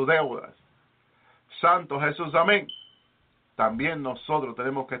ofensas, sus deudas. Santo Jesús, amén. También nosotros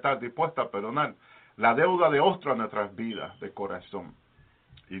tenemos que estar dispuestos a perdonar la deuda de otros en nuestras vidas de corazón.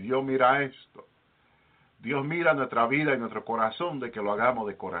 Y Dios mira esto. Dios mira nuestra vida y nuestro corazón de que lo hagamos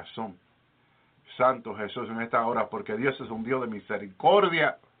de corazón. Santo Jesús, en esta hora, porque Dios es un Dios de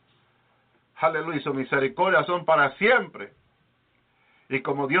misericordia. Aleluya, sus misericordias son para siempre. Y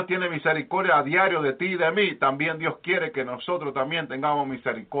como Dios tiene misericordia a diario de ti y de mí, también Dios quiere que nosotros también tengamos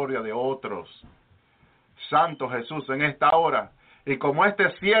misericordia de otros. Santo Jesús, en esta hora. Y como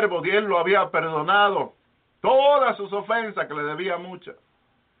este siervo, Dios lo había perdonado todas sus ofensas, que le debía muchas.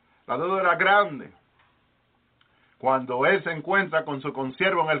 La deuda era grande. Cuando él se encuentra con su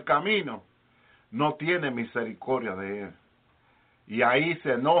consiervo en el camino, no tiene misericordia de él. Y ahí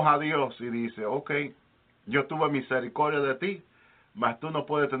se enoja Dios y dice: ok, yo tuve misericordia de ti, mas tú no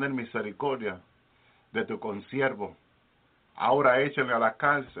puedes tener misericordia de tu consiervo. Ahora échenle a la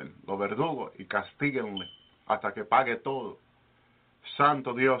cárcel los verdugos y castíguenle hasta que pague todo.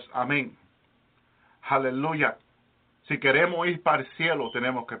 Santo Dios, amén. Aleluya. Si queremos ir para el cielo,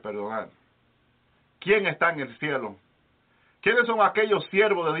 tenemos que perdonar. ¿Quién está en el cielo? ¿Quiénes son aquellos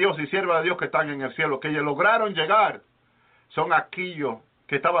siervos de Dios y siervas de Dios que están en el cielo, que lograron llegar? Son aquellos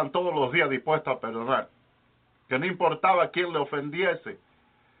que estaban todos los días dispuestos a perdonar. Que no importaba quién le ofendiese,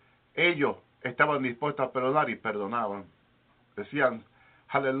 ellos estaban dispuestos a perdonar y perdonaban. Decían,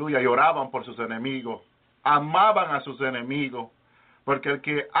 aleluya, y oraban por sus enemigos. Amaban a sus enemigos. Porque el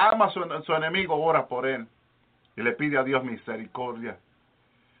que ama a su enemigo ora por él. Y le pide a Dios misericordia.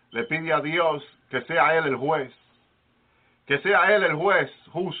 Le pide a Dios que sea Él el juez. Que sea Él el juez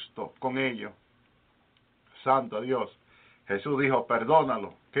justo con ellos. Santo Dios. Jesús dijo,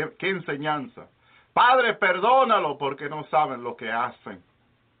 perdónalo. ¿Qué enseñanza? Padre, perdónalo porque no saben lo que hacen.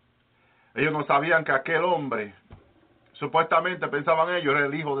 Ellos no sabían que aquel hombre, supuestamente pensaban ellos, era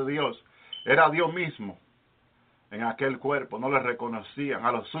el Hijo de Dios. Era Dios mismo. en aquel cuerpo, no le reconocían.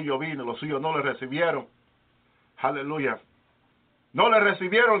 A los suyos vino, los suyos no le recibieron. Aleluya. No le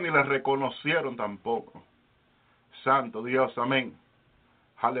recibieron ni le reconocieron tampoco. Santo Dios, amén.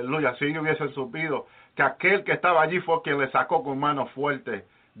 Aleluya. Si ellos hubiesen supido que aquel que estaba allí fue quien le sacó con mano fuerte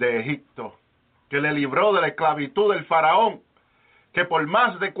de Egipto, que le libró de la esclavitud del faraón, que por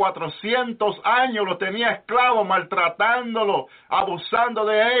más de 400 años lo tenía esclavo, maltratándolo, abusando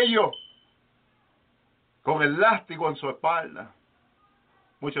de ellos, con el látigo en su espalda.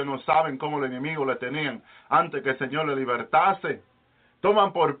 Muchos no saben cómo el enemigo le tenían antes que el Señor le libertase.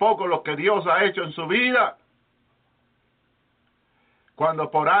 Toman por poco lo que Dios ha hecho en su vida.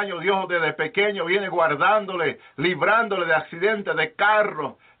 Cuando por años Dios desde pequeño viene guardándole, librándole de accidentes de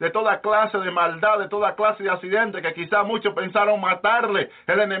carro, de toda clase de maldad, de toda clase de accidentes que quizás muchos pensaron matarle.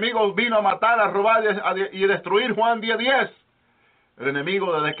 El enemigo vino a matar, a robar y destruir. Juan 10:10. El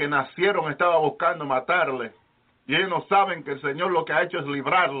enemigo desde que nacieron estaba buscando matarle. Y ellos no saben que el Señor lo que ha hecho es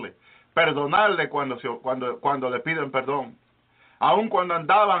librarle, perdonarle cuando le piden perdón. Aun cuando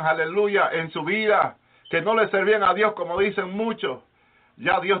andaban, aleluya, en su vida, que no le servían a Dios como dicen muchos,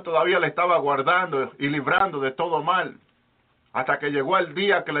 ya Dios todavía le estaba guardando y librando de todo mal. Hasta que llegó el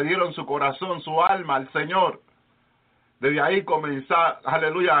día que le dieron su corazón, su alma al Señor. Desde ahí comenzó,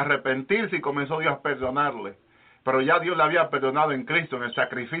 aleluya, a arrepentirse y comenzó Dios a perdonarle. Pero ya Dios le había perdonado en Cristo, en el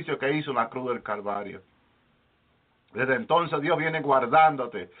sacrificio que hizo en la cruz del Calvario. Desde entonces Dios viene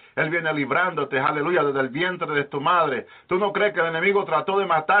guardándote. Él viene librándote, aleluya, desde el vientre de tu madre. ¿Tú no crees que el enemigo trató de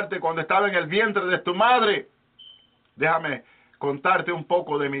matarte cuando estaba en el vientre de tu madre? Déjame contarte un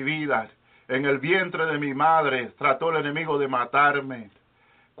poco de mi vida. En el vientre de mi madre trató el enemigo de matarme.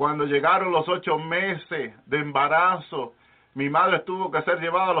 Cuando llegaron los 8 meses de embarazo, mi madre tuvo que ser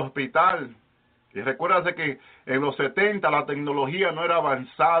llevada al hospital. Y recuérdate que en los 70 la tecnología no era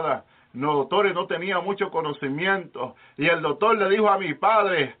avanzada. Los doctores no tenían mucho conocimiento. Y el doctor le dijo a mi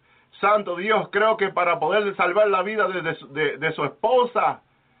padre, santo Dios, creo que para poder salvar la vida de su esposa,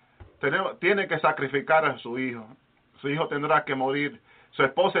 tiene que sacrificar a su hijo. Su hijo tendrá que morir. Su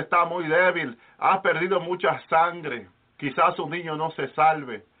esposa está muy débil. Ha perdido mucha sangre. Quizás su niño no se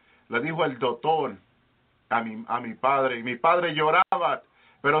salve. Le dijo el doctor a mi padre. Y mi padre lloraba.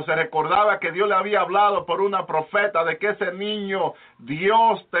 Pero se recordaba que Dios le había hablado por una profeta de que ese niño,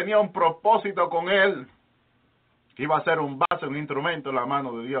 Dios tenía un propósito con él. Que iba a ser un vaso, un instrumento en la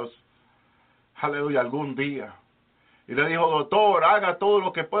mano de Dios. Aleluya, algún día. Y le dijo, doctor, haga todo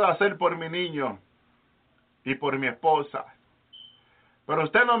lo que pueda hacer por mi niño y por mi esposa. Pero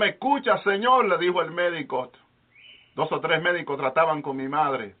usted no me escucha, señor, le dijo el médico. 2 o 3 médicos trataban con mi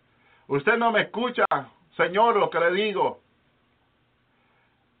madre. Usted no me escucha, señor, lo que le digo.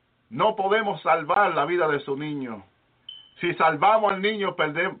 No podemos salvar la vida de su niño. Si salvamos al niño,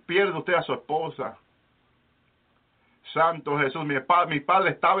 pierde usted a su esposa. Santo Jesús, mi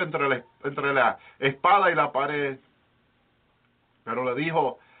padre estaba entre la espada y la pared. Pero le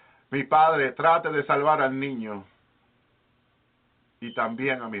dijo, mi padre, trate de salvar al niño y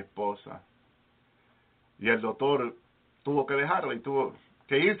también a mi esposa. Y el doctor tuvo que dejarla y tuvo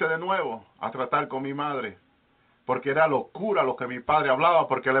que irse de nuevo a tratar con mi madre. Porque era locura lo que mi padre hablaba,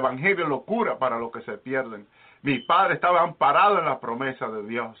 porque el evangelio es locura para los que se pierden. Mi padre estaba amparado en la promesa de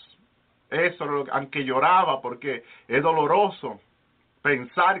Dios. Eso, aunque lloraba, porque es doloroso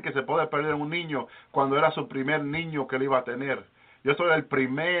pensar que se puede perder un niño cuando era su primer niño que él iba a tener. Yo soy el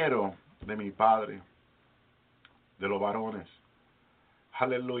primero de mi padre, de los varones.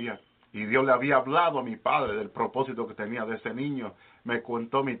 Aleluya. Y Dios le había hablado a mi padre del propósito que tenía de ese niño. Me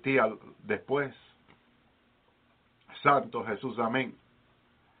contó mi tía después. Santo Jesús, amén.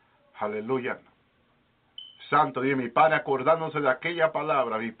 Aleluya. Santo Dios, mi padre acordándose de aquella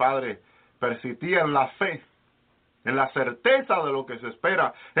palabra, mi padre persistía en la fe, en la certeza de lo que se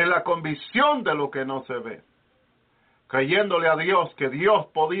espera, en la convicción de lo que no se ve, creyéndole a Dios que Dios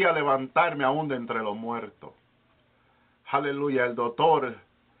podía levantarme aún de entre los muertos. Aleluya. El doctor,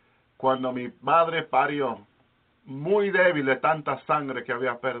 cuando mi madre parió, muy débil de tanta sangre que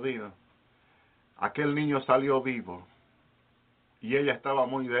había perdido, aquel niño salió vivo y ella estaba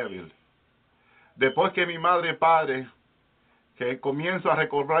muy débil. Después que mi madre pare, que comienzo a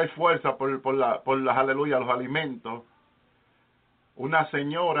recobrar fuerza por las aleluya, los alimentos, una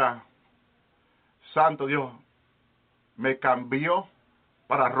señora, santo Dios, me cambió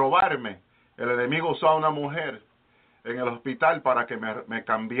para robarme. El enemigo usó a una mujer en el hospital para que me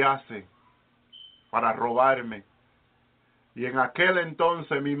cambiase, para robarme. Y en aquel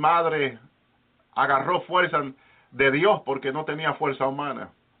entonces mi madre agarró fuerza de Dios porque no tenía fuerza humana.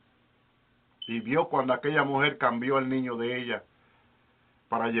 Y vio cuando aquella mujer cambió el niño de ella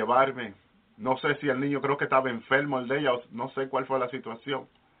para llevarme. No sé si el niño, creo que estaba enfermo el de ella, no sé cuál fue la situación.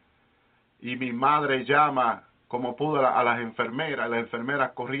 Y mi madre llama como pudo a las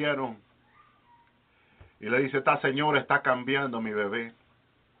enfermeras corrieron y le dice, esta señora está cambiando mi bebé.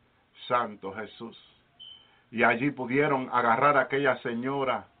 Santo Jesús. Y allí pudieron agarrar a aquella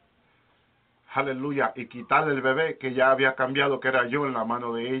señora, aleluya, y quitarle el bebé que ya había cambiado, que era yo, en la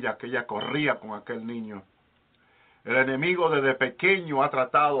mano de ella, que ella corría con aquel niño. El enemigo desde pequeño ha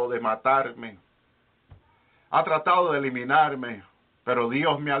tratado de matarme, ha tratado de eliminarme, pero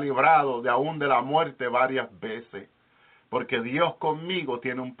Dios me ha librado de aún de la muerte varias veces, porque Dios conmigo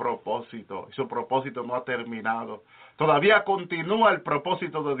tiene un propósito, y su propósito no ha terminado. Todavía continúa el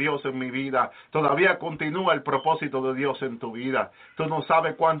propósito de Dios en mi vida, todavía continúa el propósito de Dios en tu vida. Tú no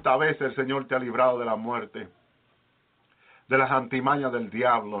sabes cuántas veces el Señor te ha librado de la muerte, de las antimañas del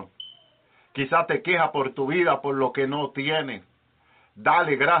diablo. Quizás te quejas por tu vida, por lo que no tienes.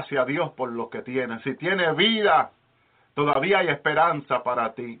 Dale gracias a Dios por lo que tienes. Si tienes vida, todavía hay esperanza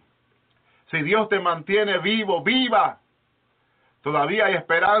para ti. Si Dios te mantiene vivo, viva. Todavía hay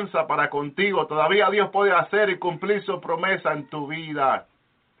esperanza para contigo. Todavía Dios puede hacer y cumplir su promesa en tu vida.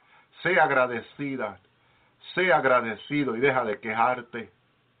 Sea agradecida. Sea agradecido y deja de quejarte.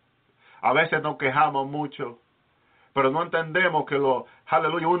 A veces nos quejamos mucho, pero no entendemos que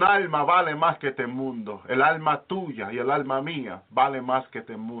aleluya, un alma vale más que este mundo. El alma tuya y el alma mía vale más que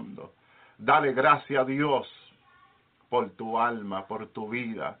este mundo. Dale gracias a Dios por tu alma, por tu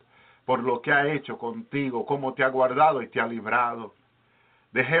vida, por lo que ha hecho contigo, cómo te ha guardado y te ha librado.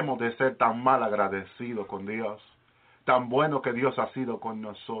 Dejemos de ser tan mal agradecidos con Dios, tan bueno que Dios ha sido con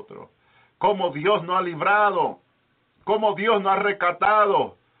nosotros. Cómo Dios nos ha librado, cómo Dios nos ha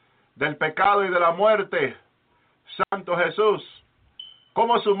rescatado del pecado y de la muerte. Santo Jesús,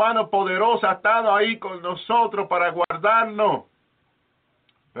 cómo su mano poderosa ha estado ahí con nosotros para guardarnos.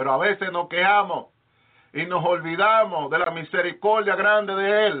 Pero a veces nos quejamos y nos olvidamos de la misericordia grande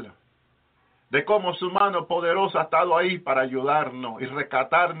de Él, de cómo su mano poderosa ha estado ahí para ayudarnos y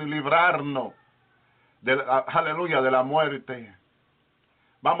rescatarnos y librarnos aleluya, de la muerte.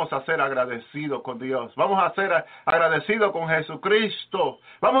 Vamos a ser agradecidos con Dios. Vamos a ser agradecidos con Jesucristo.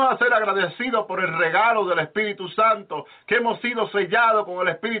 Vamos a ser agradecidos por el regalo del Espíritu Santo, que hemos sido sellados con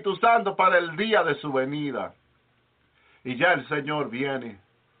el Espíritu Santo para el día de su venida. Y ya el Señor viene.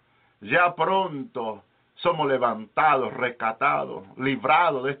 Ya pronto somos levantados, rescatados,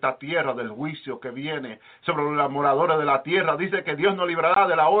 librados de esta tierra, del juicio que viene sobre los moradores de la tierra. Dice que Dios nos librará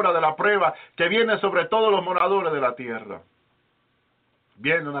de la hora de la prueba que viene sobre todos los moradores de la tierra.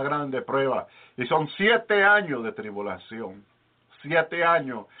 Viene una grande prueba y son 7 años de tribulación. 7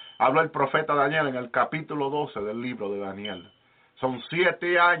 años, habló el profeta Daniel en el capítulo 12 del libro de Daniel. Son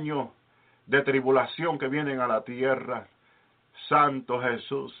 7 años de tribulación que vienen a la tierra. Santo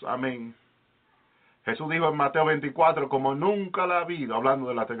Jesús, amén. Jesús dijo en Mateo 24, como nunca la ha habido, hablando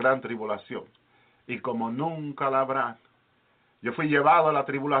de la gran tribulación, y como nunca la habrá. Yo fui llevado a la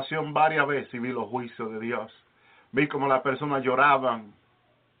tribulación varias veces y vi los juicios de Dios. Vi como las personas lloraban.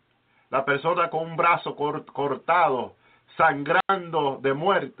 La persona con un brazo cortado, sangrando de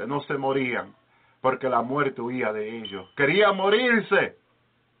muerte, no se morían, porque la muerte huía de ellos. Querían morirse.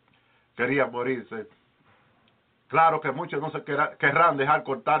 Claro que muchos no se querrán dejar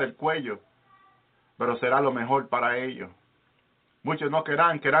cortar el cuello, pero será lo mejor para ellos. Muchos no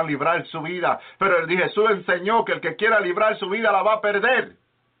querrán librar su vida, pero Jesús enseñó que el que quiera librar su vida la va a perder.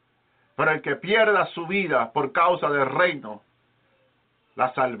 Pero el que pierda su vida por causa del reino,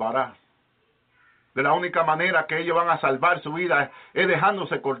 la salvará. De la única manera que ellos van a salvar su vida es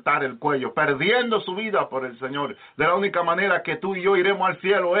dejándose cortar el cuello, perdiendo su vida por el Señor. De la única manera que tú y yo iremos al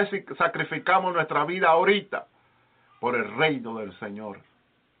cielo es si sacrificamos nuestra vida ahorita por el reino del Señor.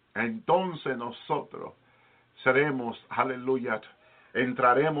 Entonces nosotros seremos, aleluya,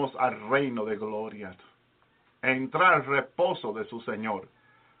 entraremos al reino de gloria. Entrar al reposo de su Señor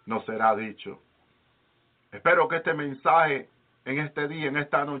nos será dicho. Espero que este mensaje en este día, en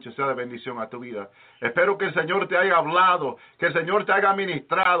esta noche, sea de bendición a tu vida. Espero que el Señor te haya hablado, que el Señor te haya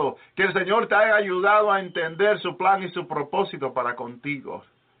ministrado, que el Señor te haya ayudado a entender su plan y su propósito para contigo.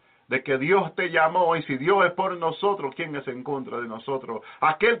 De que Dios te llamó, y si Dios es por nosotros, ¿quién es en contra de nosotros?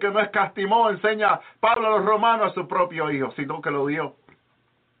 Aquel que no escatimó, enseña Pablo a los romanos, a su propio Hijo, sino que lo dio.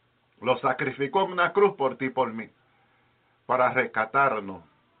 Lo sacrificó en una cruz por ti y por mí, para rescatarnos.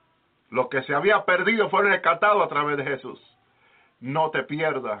 Lo que se había perdido fue rescatado a través de Jesús. No te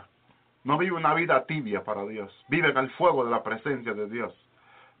pierdas. No vive una vida tibia para Dios. Vive en el fuego de la presencia de Dios.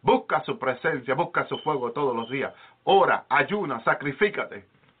 Busca su presencia, busca su fuego todos los días. Ora, ayuna, sacrifícate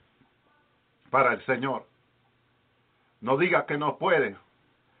para el Señor. No digas que no puedes.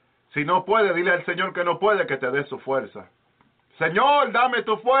 Si no puede, dile al Señor que no puede, que te dé su fuerza. Señor, dame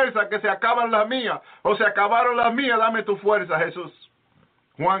tu fuerza, que se acaban las mías. O se acabaron las mías, dame tu fuerza, Jesús.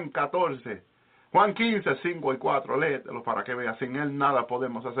 Juan 14, Juan 15, 5 y 4. Léetelo para que veas. Sin Él nada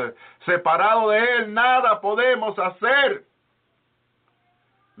podemos hacer. Separado de Él, nada podemos hacer.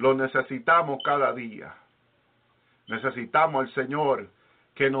 Lo necesitamos cada día. Necesitamos al Señor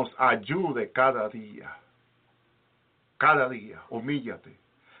que nos ayude cada día. Cada día, humíllate.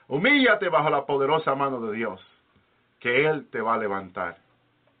 Humíllate bajo la poderosa mano de Dios, que Él te va a levantar.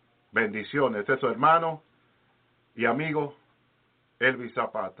 Bendiciones. Este es su hermano y amigo, Elvis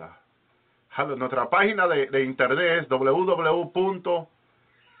Zapata. Nuestra página de internet es www.the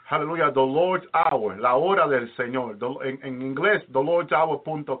Lord's Hour, la hora del Señor. En inglés,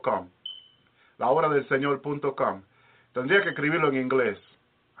 thelordshour.com. La hora del Señor.com. Tendría que escribirlo en inglés.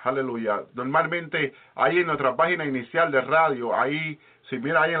 Aleluya. Normalmente ahí en nuestra página inicial de radio, ahí, si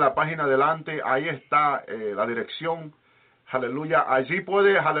mira ahí en la página adelante, ahí está la dirección. Aleluya. Allí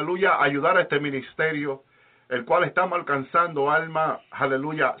puede, aleluya, ayudar a este ministerio, el cual estamos alcanzando alma,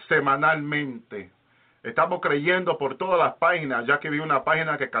 aleluya, semanalmente. Estamos creyendo por todas las páginas, ya que vi una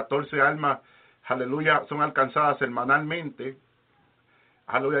página que 14 almas, aleluya, son alcanzadas semanalmente.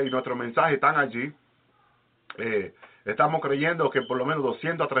 Aleluya, y nuestros mensajes están allí. Estamos creyendo que por lo menos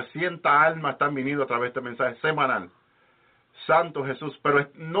 200 a 300 almas están viniendo a través de este mensaje semanal. Santo Jesús, pero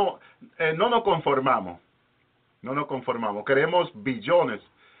no nos conformamos. No nos conformamos. Queremos billones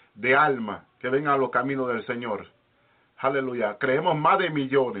de almas que vengan a los caminos del Señor. Aleluya. Creemos más de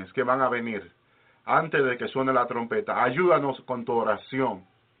millones que van a venir antes de que suene la trompeta. Ayúdanos con tu oración.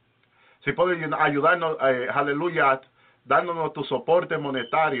 Si puedes ayudarnos, aleluya, dándonos tu soporte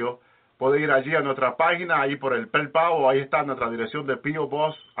monetario, puede ir allí a nuestra página, ahí por el PayPal, ahí está nuestra dirección de P.O.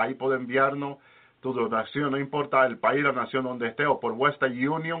 Box, ahí puede enviarnos tu donación, no importa el país, la nación donde esté, o por Western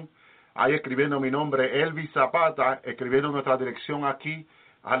Union, ahí escribiendo mi nombre, Elvis Zapata, escribiendo nuestra dirección aquí,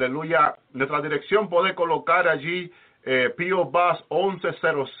 aleluya. Nuestra dirección puede colocar allí P.O. Box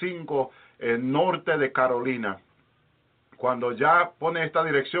 1105, norte de Carolina. Cuando ya pone esta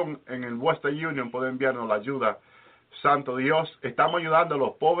dirección en el Western Union, puede enviarnos la ayuda. Santo Dios, estamos ayudando a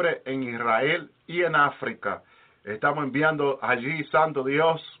los pobres en Israel y en África. Estamos enviando allí, Santo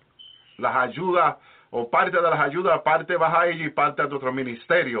Dios, las ayudas, o parte de las ayudas, parte va a ella y parte a nuestro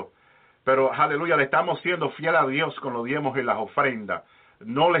ministerio. Pero, aleluya, le estamos siendo fiel a Dios con los diezmos y las ofrendas.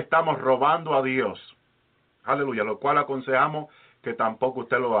 No le estamos robando a Dios. Aleluya, lo cual aconsejamos que tampoco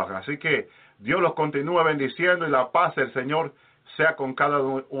usted lo haga. Así que Dios los continúe bendiciendo y la paz del Señor sea con cada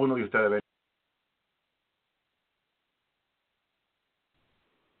uno de ustedes.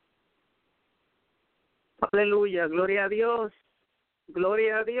 Aleluya, gloria a Dios,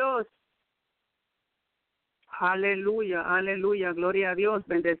 gloria a Dios. Aleluya, aleluya, gloria a Dios.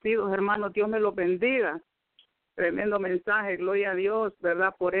 Bendecidos hermanos, Dios me los bendiga. Tremendo mensaje, gloria a Dios,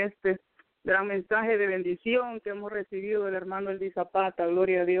 ¿verdad? Por este gran mensaje de bendición que hemos recibido del hermano Elvis Zapata,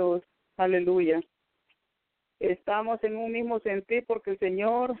 gloria a Dios, aleluya. Estamos en un mismo sentir porque el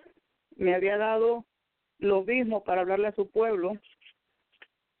Señor me había dado lo mismo para hablarle a su pueblo.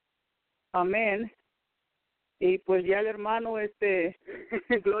 Amén. Y pues ya el hermano,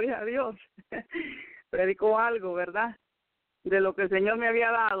 gloria a Dios, predicó algo, ¿verdad? De lo que el Señor me había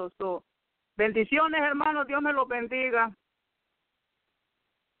dado. Bendiciones, hermanos, Dios me los bendiga.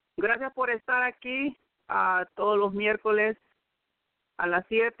 Gracias por estar aquí todos los miércoles a las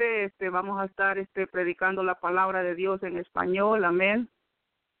 7. Vamos a estar predicando la palabra de Dios en español, amén.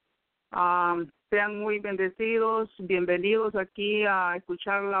 Sean muy bendecidos, bienvenidos aquí a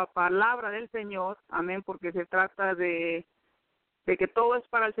escuchar la palabra del Señor, amén, porque se trata de que todo es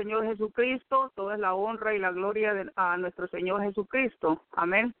para el Señor Jesucristo, todo es la honra y la gloria a nuestro Señor Jesucristo,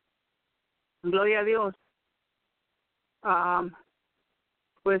 amén. Gloria a Dios.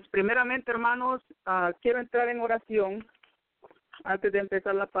 Pues primeramente, hermanos, quiero entrar en oración antes de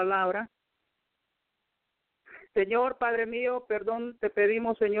empezar la palabra. Señor, Padre mío, perdón te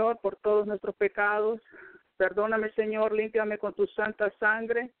pedimos, Señor, por todos nuestros pecados. Perdóname, Señor, límpiame con tu santa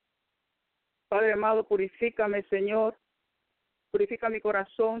sangre. Padre amado, purifícame, Señor. Purifica mi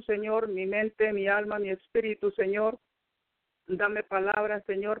corazón, Señor, mi mente, mi alma, mi espíritu, Señor. Dame palabras,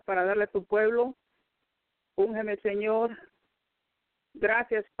 Señor, para darle a tu pueblo. Úngeme, Señor.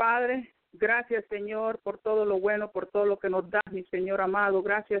 Gracias, Padre. Gracias, Señor, por todo lo bueno, por todo lo que nos das, mi Señor amado.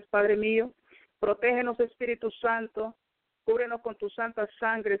 Gracias, Padre mío. Protégenos, Espíritu Santo. Cúbrenos con tu santa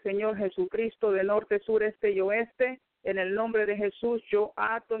sangre, Señor Jesucristo, de norte, sur, este y oeste. En el nombre de Jesús, yo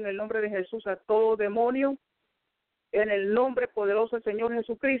ato en el nombre de Jesús a todo demonio. En el nombre poderoso del Señor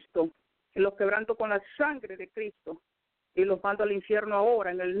Jesucristo, los quebranto con la sangre de Cristo. y los mando al infierno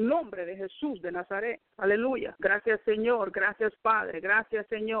ahora en el nombre de Jesús de Nazaret. Aleluya. Gracias, Señor. Gracias, Padre. Gracias,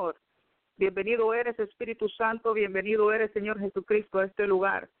 Señor. Bienvenido eres, Espíritu Santo. Bienvenido eres, Señor Jesucristo, a este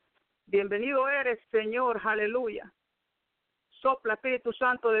lugar. Bienvenido eres, Señor. Aleluya. Sopla, Espíritu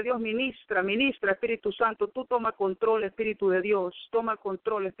Santo de Dios, ministra, Espíritu Santo. Tú toma control, Espíritu de Dios. Toma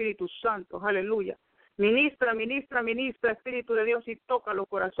control, Espíritu Santo. Aleluya. Ministra, Espíritu de Dios, y toca los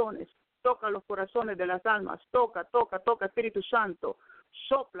corazones. Toca los corazones de las almas. Toca, Espíritu Santo.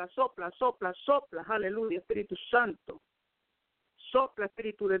 Sopla. Aleluya, Espíritu Santo. Sopla,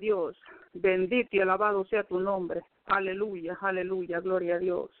 Espíritu de Dios. Bendito y alabado sea tu nombre. Aleluya, gloria a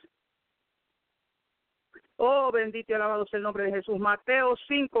Dios. Oh, bendito y alabado sea el nombre de Jesús. Mateo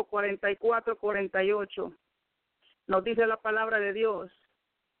 5, 44, 48. Nos dice la palabra de Dios.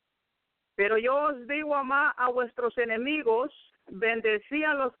 Pero yo os digo, amad a vuestros enemigos, bendecid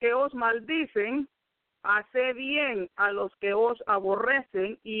a los que os maldicen, haced bien a los que os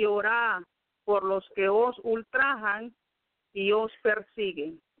aborrecen y orad por los que os ultrajan y os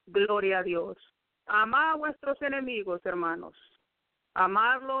persiguen. Gloria a Dios. Amad a vuestros enemigos, hermanos.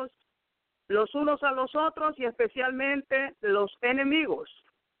 Amarlos los unos a los otros y especialmente los enemigos.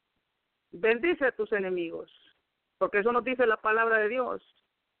 Bendice a tus enemigos, porque eso nos dice la palabra de Dios.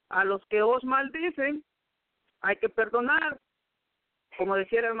 A los que os maldicen hay que perdonar. Como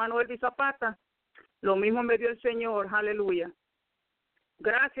decía el hermano Elvis Zapata, lo mismo me dio el Señor, aleluya.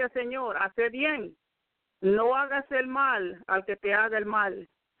 Gracias, Señor, hace bien. No hagas el mal al que te haga el mal,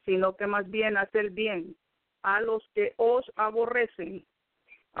 sino que más bien haz el bien a los que os aborrecen,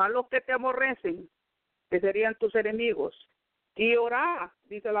 a los que te aborrecen, que serían tus enemigos. Y orá,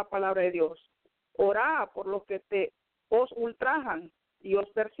 dice la palabra de Dios, orá por los que os ultrajan y os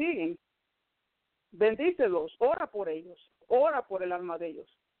persiguen. Bendícelos, ora por ellos, ora por el alma de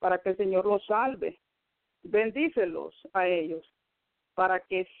ellos, para que el Señor los salve. Bendícelos a ellos, para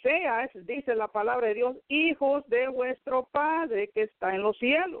que seas, dice la palabra de Dios, hijos de vuestro Padre que está en los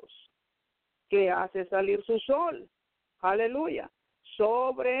cielos, que hace salir su sol, aleluya,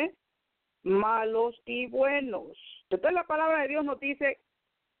 sobre malos y buenos. Entonces la palabra de Dios nos dice,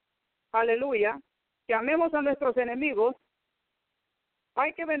 aleluya, que amemos a nuestros enemigos,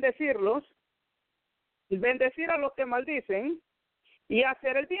 hay que bendecirlos, bendecir a los que maldicen y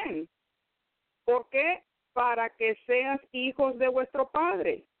hacer el bien. ¿Por qué? Para que seas hijos de vuestro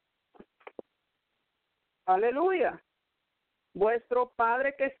Padre. Aleluya. Vuestro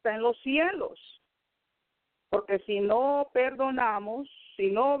Padre que está en los cielos. Porque si no perdonamos, si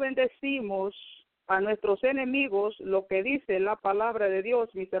no bendecimos a nuestros enemigos, lo que dice la palabra de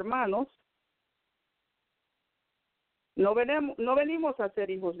Dios, mis hermanos, no venimos a ser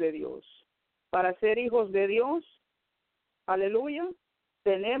hijos de Dios. Para ser hijos de Dios, aleluya,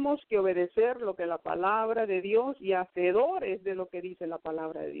 tenemos que obedecer lo que la palabra de Dios y hacedores de lo que dice la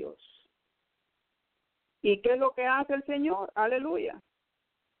palabra de Dios. ¿Y qué es lo que hace el Señor? Aleluya.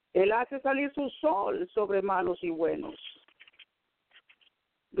 Él hace salir su sol sobre malos y buenos.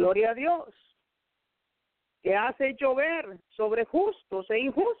 Gloria a Dios. Que hace llover sobre justos e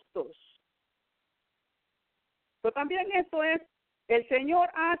injustos. Pero también esto es, el Señor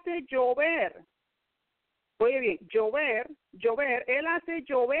hace llover. Oye bien, llover, Él hace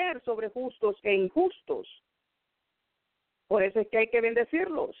llover sobre justos e injustos. Por eso es que hay que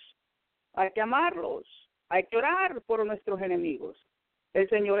bendecirlos, hay que amarlos, hay que orar por nuestros enemigos. El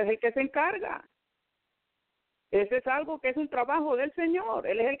Señor es el que se encarga. Ese es algo que es un trabajo del Señor.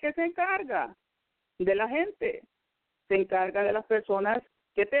 Él es el que se encarga de la gente. Se encarga de las personas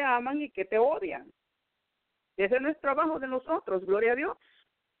que te aman y que te odian. Ese no es trabajo de nosotros, gloria a Dios.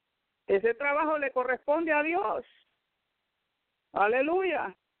 Ese trabajo le corresponde a Dios.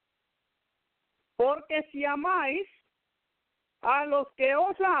 Aleluya. Porque si amáis a los que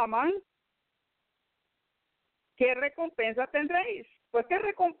os aman, ¿qué recompensa tendréis? Pues, ¿qué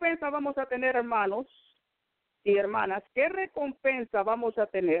recompensa vamos a tener, hermanos y hermanas? ¿Qué recompensa vamos a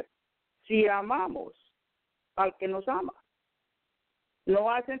tener si amamos al que nos ama?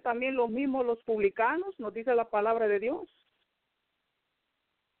 ¿No hacen también lo mismo los publicanos? Nos dice la palabra de Dios.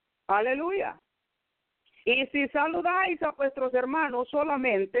 Aleluya. Y si saludáis a vuestros hermanos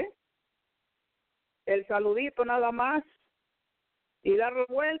solamente, el saludito nada más, y dar la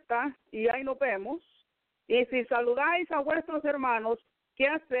vuelta, y ahí nos vemos. Y si saludáis a vuestros hermanos, ¿qué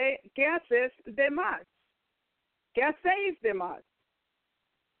haces de más? ¿Qué hacéis de más?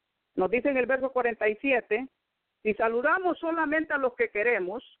 Nos dice en el verso 47, si saludamos solamente a los que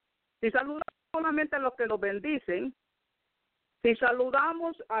queremos, si saludamos solamente a los que nos bendicen, si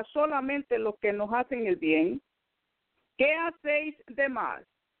saludamos a solamente los que nos hacen el bien, ¿qué hacéis de más?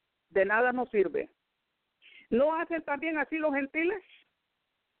 De nada nos sirve. ¿No hacen también así los gentiles?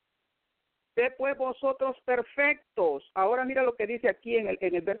 Sé pues vosotros perfectos. Ahora mira lo que dice aquí en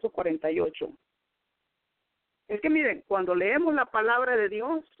el verso 48. Es que miren, cuando leemos la palabra de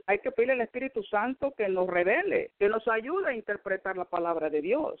Dios, hay que pedirle al Espíritu Santo que nos revele, que nos ayude a interpretar la palabra de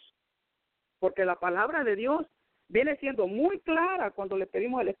Dios. Porque la palabra de Dios viene siendo muy clara cuando le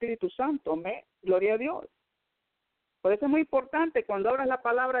pedimos al Espíritu Santo. Amén. Gloria a Dios. Por eso es muy importante, cuando abras la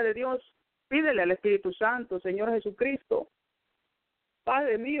palabra de Dios, pídele al Espíritu Santo, Señor Jesucristo.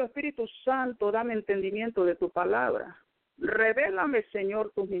 Padre mío, Espíritu Santo, dame entendimiento de tu palabra. Revélame,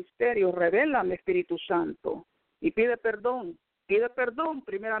 Señor, tus misterios. Revélame, Espíritu Santo. Y pide perdón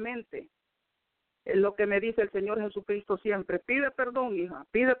primeramente. Es lo que me dice el Señor Jesucristo siempre. Pide perdón, hija,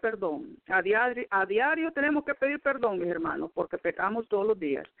 pide perdón. A diario tenemos que pedir perdón, mis hermanos, porque pecamos todos los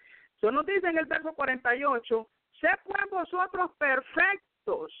días. Eso nos dice en el verso 48, sé pues vosotros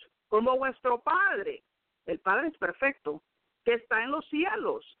perfectos, como vuestro Padre. El Padre es perfecto, que está en los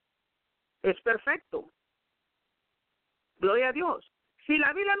cielos. Es perfecto. Gloria a Dios. Si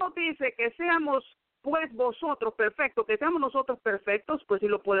la Biblia nos dice que seamos pues vosotros perfectos, que seamos nosotros perfectos, pues sí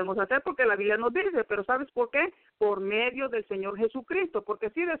lo podemos hacer porque la Biblia nos dice, pero ¿sabes por qué? Por medio del Señor Jesucristo, porque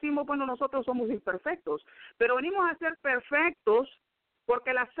si decimos, bueno, nosotros somos imperfectos, pero venimos a ser perfectos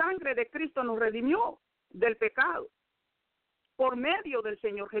porque la sangre de Cristo nos redimió del pecado, por medio del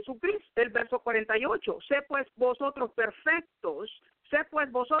Señor Jesucristo. El verso 48, sé pues vosotros perfectos,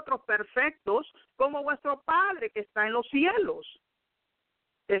 como vuestro Padre que está en los cielos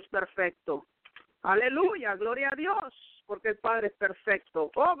es perfecto. Aleluya, gloria a Dios, porque el Padre es perfecto.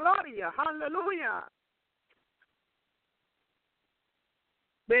 Oh, gloria, aleluya.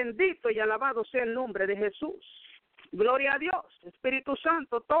 Bendito y alabado sea el nombre de Jesús. Gloria a Dios. Espíritu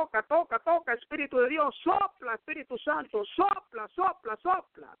Santo, toca, Espíritu de Dios, sopla, Espíritu Santo, sopla.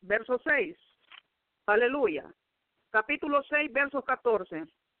 Verso 6. Aleluya. Capítulo 6, verso 14.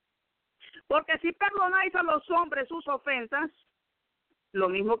 Porque si perdonáis a los hombres sus ofensas, lo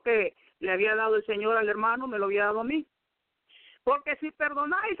mismo que le había dado el Señor al hermano, me lo había dado a mí. Porque si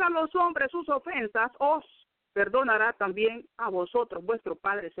perdonáis a los hombres sus ofensas, os perdonará también a vosotros vuestro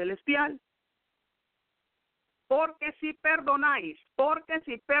Padre Celestial. Porque si perdonáis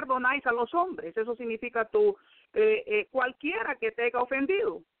a los hombres, eso significa cualquiera que te haya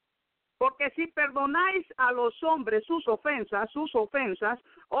ofendido. Porque si perdonáis a los hombres sus ofensas,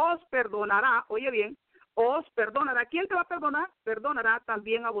 os perdonará, oye bien, os perdonará. ¿Quién te va a perdonar? Perdonará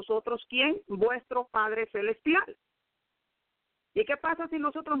también a vosotros. ¿Quién? Vuestro Padre Celestial. ¿Y qué pasa si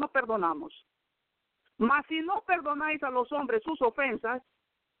nosotros no perdonamos? Mas si no perdonáis a los hombres sus ofensas,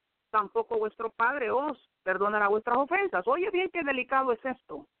 tampoco vuestro Padre os perdonará vuestras ofensas. Oye bien qué delicado es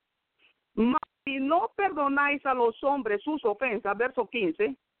esto. Mas si no perdonáis a los hombres sus ofensas, verso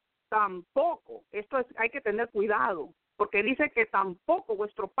 15, tampoco, hay que tener cuidado, porque dice que tampoco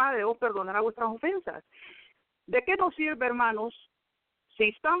vuestro Padre os perdonará vuestras ofensas. ¿De qué nos sirve, hermanos, si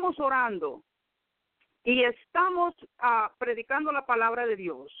estamos orando y estamos predicando la palabra de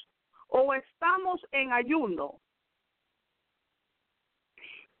Dios, o estamos en ayuno,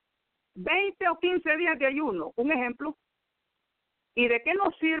 20 o 15 días de ayuno, un ejemplo, y de qué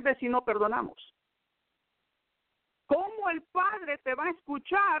nos sirve si no perdonamos? ¿Cómo el Padre te va a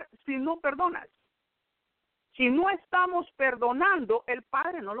escuchar si no perdonas? Si no estamos perdonando, el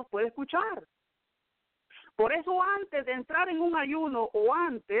Padre no lo puede escuchar. Por eso antes de entrar en un ayuno o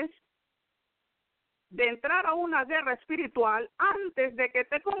antes de entrar a una guerra espiritual, antes de que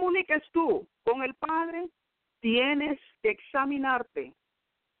te comuniques tú con el Padre, tienes que examinarte.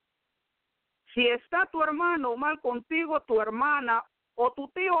 Si está tu hermano mal contigo, tu hermana, o tu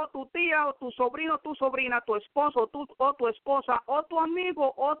tío o tu tía, o tu sobrino o tu sobrina, tu esposo o tu esposa, o tu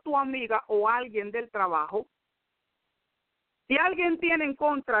amigo o tu amiga, o alguien del trabajo, si alguien tiene en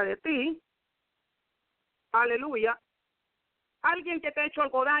contra de ti, aleluya, alguien que te ha hecho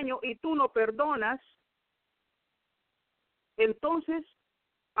algo daño y tú no perdonas, entonces,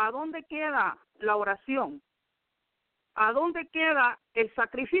 ¿a dónde queda la oración? ¿A dónde queda el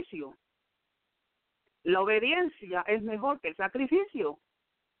sacrificio? La obediencia es mejor que el sacrificio.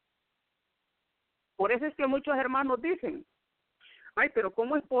 Por eso es que muchos hermanos dicen, ay, pero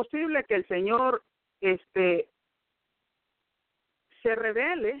 ¿cómo es posible que el Señor se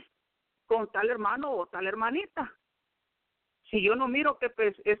revele con tal hermano o tal hermanita? Si yo no miro que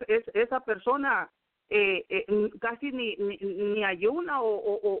pues, esa persona casi ni ayuna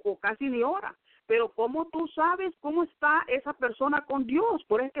o casi ni ora. Pero ¿cómo tú sabes cómo está esa persona con Dios?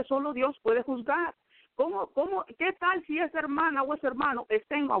 Por eso es que solo Dios puede juzgar. ¿Qué tal si esa hermana o ese hermano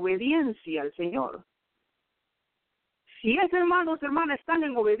está en obediencia al Señor? Si ese hermano o esa hermana están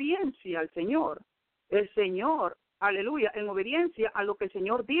en obediencia al Señor, el Señor, aleluya, en obediencia a lo que el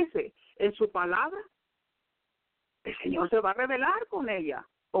Señor dice en su palabra, el Señor se va a revelar con ella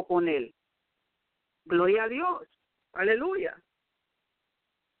o con él. Gloria a Dios. Aleluya.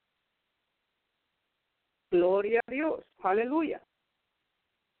 Gloria a Dios. Aleluya.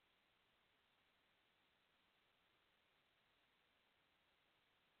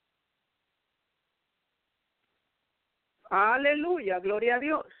 Aleluya. Gloria a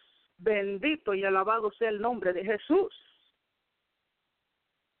Dios. Bendito y alabado sea el nombre de Jesús.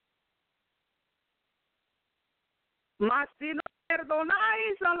 Mas si no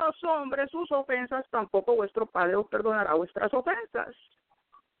perdonáis a los hombres sus ofensas, tampoco vuestro Padre os perdonará vuestras ofensas.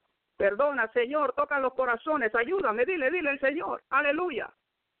 Perdona, Señor, toca los corazones, ayúdame, dile al Señor, aleluya.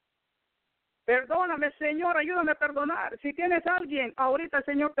 Perdóname, Señor, ayúdame a perdonar. Si tienes a alguien, ahorita el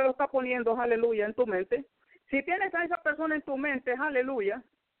Señor te lo está poniendo, aleluya, en tu mente. Si tienes a esa persona en tu mente, aleluya,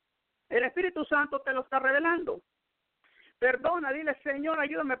 el Espíritu Santo te lo está revelando. Perdona, dile, Señor,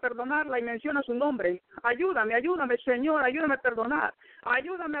 ayúdame a perdonarla y menciona su nombre. Ayúdame, Señor, ayúdame a perdonar.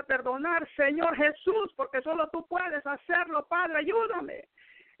 Ayúdame a perdonar, Señor Jesús, porque solo tú puedes hacerlo, Padre, ayúdame.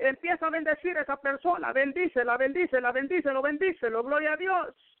 Empieza a bendecir a esa persona, bendícelo, gloria a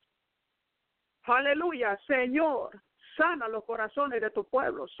Dios. Aleluya, Señor, sana los corazones de tu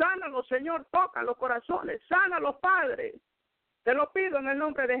pueblo, sánalos, Señor, toca los corazones, sánalos, Padre. Te lo pido en el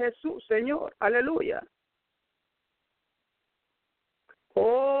nombre de Jesús, Señor, aleluya.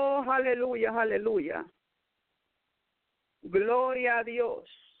 Oh, aleluya, aleluya. Gloria a Dios.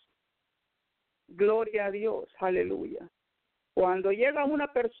 Gloria a Dios, aleluya. Cuando llega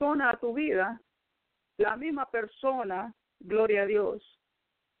una persona a tu vida, la misma persona, gloria a Dios,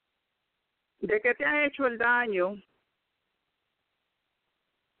 de que te ha hecho el daño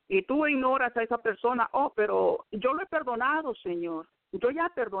y tú ignoras a esa persona, oh, pero yo lo he perdonado, Señor. Yo ya he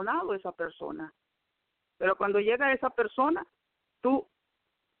perdonado a esa persona. Pero cuando llega esa persona, tú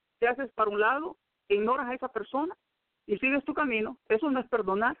te haces para un lado, ignoras a esa persona y sigues tu camino. Eso no es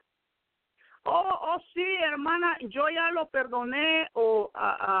perdonar. Oh, sí, hermana, yo ya lo perdoné o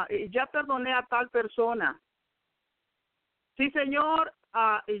ya perdoné a tal persona. Sí, Señor,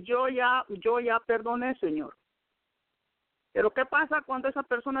 yo ya perdoné, Señor. Pero ¿qué pasa cuando esa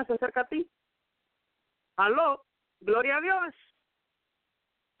persona se acerca a ti? Aló, gloria a Dios.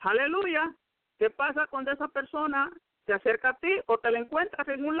 Aleluya. ¿Qué pasa cuando esa persona se acerca a ti o te la encuentras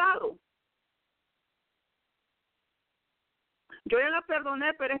en un lado? Yo ya la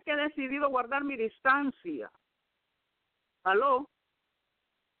perdoné, pero es que he decidido guardar mi distancia. ¿Aló?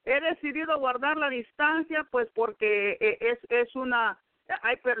 He decidido guardar la distancia, pues porque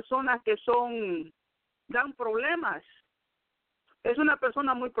hay personas que dan problemas. Es una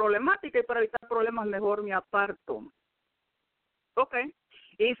persona muy problemática y para evitar problemas mejor me aparto. Ok.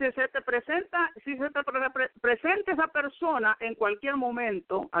 Y si se te presenta esa persona en cualquier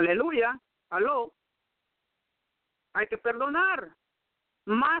momento, aleluya, aló, hay que perdonar.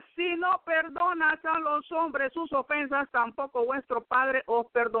 Mas si no perdonas a los hombres sus ofensas, tampoco vuestro Padre os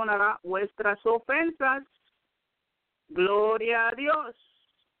perdonará vuestras ofensas. Gloria a Dios.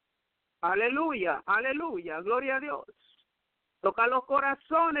 Aleluya, aleluya, gloria a Dios. Toca los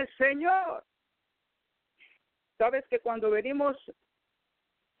corazones, Señor. Sabes que cuando venimos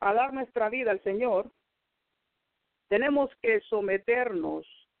a dar nuestra vida al Señor, tenemos que someternos,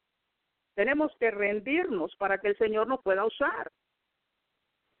 tenemos que rendirnos para que el Señor nos pueda usar.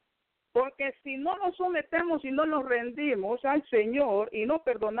 Porque si no nos sometemos y no nos rendimos al Señor y no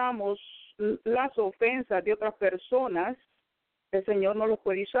perdonamos las ofensas de otras personas, el Señor no los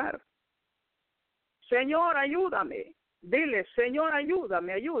puede usar. Señor, ayúdame. Dile, Señor,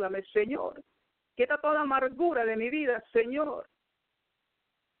 ayúdame, Señor. Quita toda amargura de mi vida, Señor.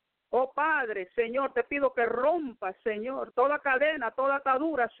 Oh Padre, Señor, te pido que rompas, Señor, toda cadena, toda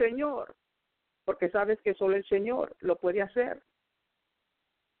atadura, Señor. Porque sabes que solo el Señor lo puede hacer.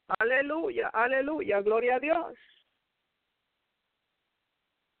 Aleluya, aleluya, gloria a Dios.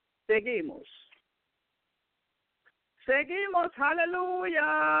 Seguimos,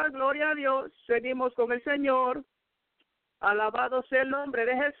 aleluya, gloria a Dios. Seguimos con el Señor. Alabado sea el nombre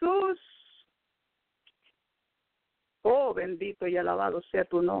de Jesús. Oh, bendito y alabado sea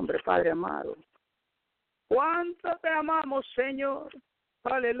tu nombre, Padre amado. Cuánto te amamos, Señor.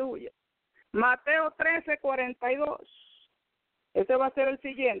 Aleluya. Mateo 13:42. Ese va a ser el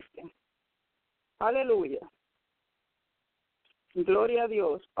siguiente. Aleluya. Gloria a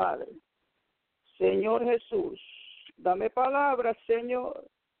Dios, Padre. Señor Jesús, dame palabras, Señor.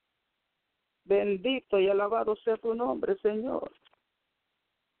 Bendito y alabado sea tu nombre, Señor.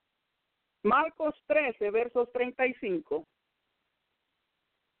 Marcos 13, versos 35.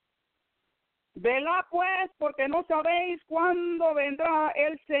 Velad pues, porque no sabéis cuándo vendrá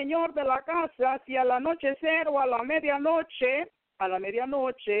el Señor de la casa, si al anochecer o a la medianoche,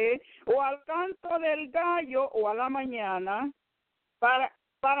 o al canto del gallo o a la mañana,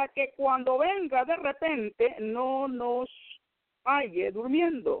 para que cuando venga de repente no nos halle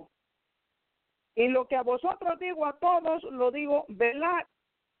durmiendo. Y lo que a vosotros digo a todos, lo digo, velad,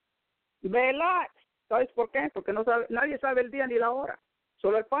 velad. ¿Sabes por qué? Porque nadie sabe el día ni la hora,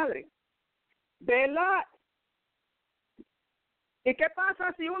 solo el Padre. Velad. ¿Y qué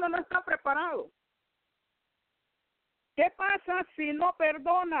pasa si uno no está preparado? ¿Qué pasa si no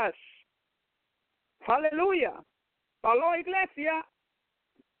perdonas? Aleluya. Aló, iglesia.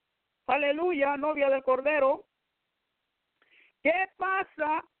 Aleluya, novia del Cordero. ¿Qué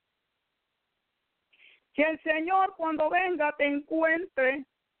pasa si el Señor cuando venga te encuentre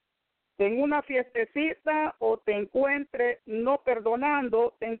en una fiestecita o te encuentre no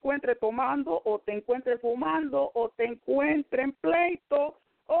perdonando, te encuentre tomando o te encuentre fumando o te encuentre en pleito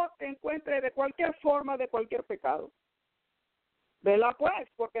o te encuentre de cualquier forma, de cualquier pecado? Vela pues,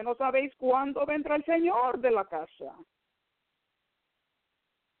 porque no sabéis cuándo vendrá el Señor de la casa.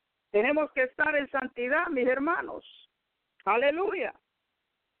 Tenemos que estar en santidad, mis hermanos. Aleluya.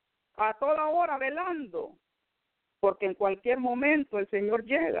 A toda hora velando, porque en cualquier momento el Señor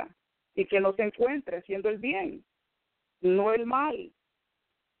llega y que nos encuentre haciendo el bien, no el mal.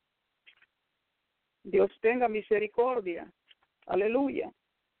 Dios tenga misericordia. Aleluya.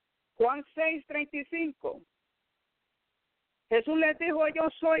 Juan 6:35. Jesús les dijo, yo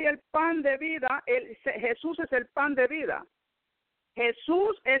soy el pan de vida. Jesús es el pan de vida.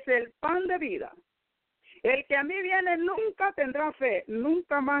 Jesús es el pan de vida. El que a mí viene nunca tendrá fe,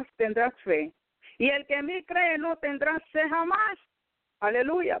 nunca más tendrá fe. Y el que en mí cree no tendrá sed jamás.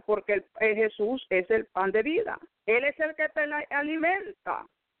 Aleluya, porque Jesús es el pan de vida. Él es el que te alimenta.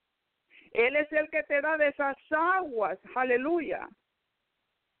 Él es el que te da de esas aguas. Aleluya.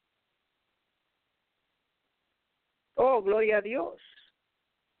 Oh, gloria a Dios.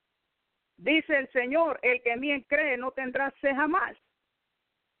 Dice el Señor, el que en mí cree no tendrá sed jamás.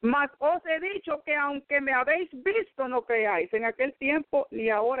 Mas os he dicho que aunque me habéis visto, no creáis. En aquel tiempo, ni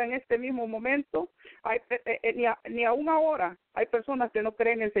ahora, en este mismo momento, ni aún ahora, hay personas que no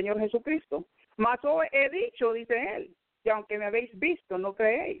creen en el Señor Jesucristo. Mas os he dicho, dice Él, que aunque me habéis visto, no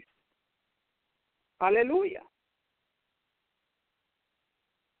creéis. Aleluya.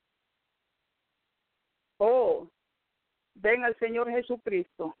 Oh, ven al Señor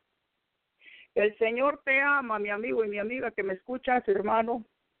Jesucristo. El Señor te ama, mi amigo y mi amiga que me escuchas, hermano.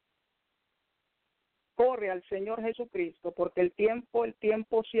 Corre al Señor Jesucristo, porque el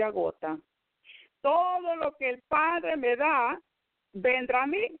tiempo se agota. Todo lo que el Padre me da, vendrá a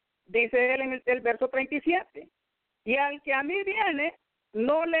mí, dice Él en el verso 37. Y al que a mí viene,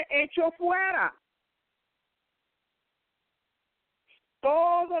 no le echo fuera.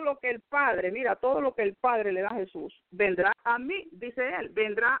 Todo lo que el Padre, mira, todo lo que el Padre le da a Jesús, vendrá a mí, dice Él,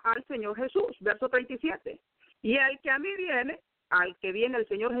 vendrá al Señor Jesús, verso 37. Y al que a mí viene, al que viene el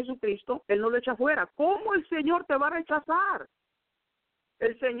Señor Jesucristo, Él no lo echa fuera. ¿Cómo el Señor te va a rechazar?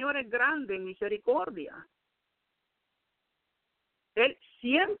 El Señor es grande en misericordia. Él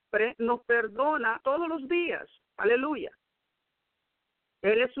siempre nos perdona todos los días. Aleluya.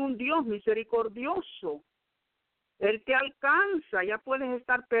 Él es un Dios misericordioso. Él te alcanza, ya puedes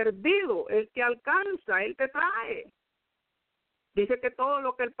estar perdido. Él te alcanza, Él te trae. Dice que todo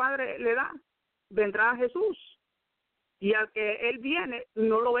lo que el Padre le da, vendrá a Jesús. Y al que Él viene,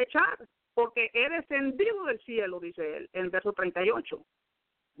 no lo va a echar, porque he descendido del cielo, dice Él, en verso 38.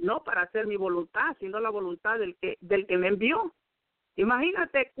 No para hacer mi voluntad, sino la voluntad del que me envió.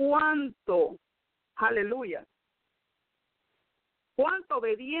 Imagínate cuánto, aleluya, cuánta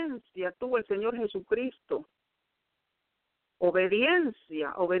obediencia tuvo el Señor Jesucristo.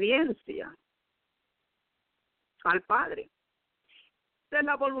 Obediencia al Padre. Esa es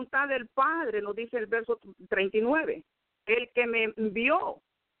la voluntad del Padre, nos dice el verso 39. El que me envió,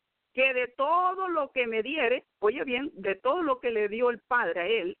 que de todo lo que me diere, oye bien, de todo lo que le dio el Padre a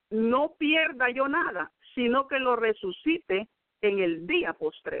Él, no pierda yo nada, sino que lo resucite en el día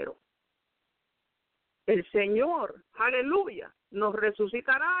postrero. El Señor, aleluya, nos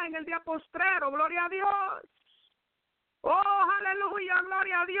resucitará en el día postrero, gloria a Dios. Oh, aleluya,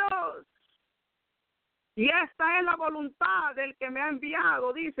 gloria a Dios. Y esta es la voluntad del que me ha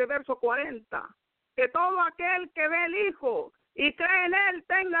enviado, dice verso 40, que todo aquel que ve el Hijo y cree en Él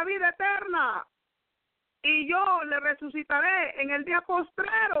tenga vida eterna, y yo le resucitaré en el día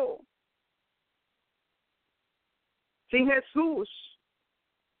postrero. Sin Jesús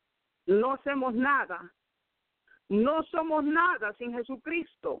no hacemos nada, no somos nada sin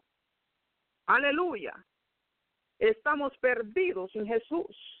Jesucristo. Aleluya. Estamos perdidos sin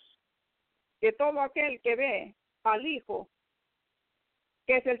Jesús. Que todo aquel que ve al Hijo,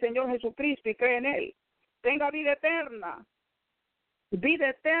 que es el Señor Jesucristo, y cree en Él, tenga vida eterna. Vida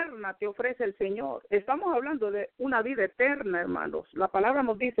eterna te ofrece el Señor. Estamos hablando de una vida eterna, hermanos. La palabra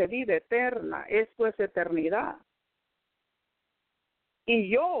nos dice vida eterna. Esto es eternidad. Y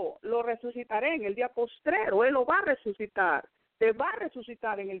yo lo resucitaré en el día postrero. Él lo va a resucitar. Te va a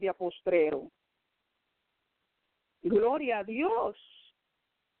resucitar en el día postrero. Gloria a Dios.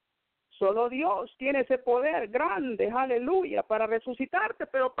 Solo Dios tiene ese poder grande, aleluya, para resucitarte,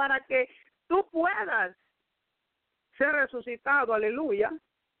 pero para que tú puedas ser resucitado, aleluya,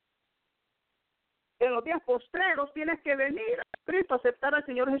 en los días postreros tienes que venir a Cristo, aceptar al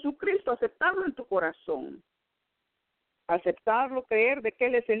Señor Jesucristo, aceptarlo en tu corazón, aceptarlo, creer de que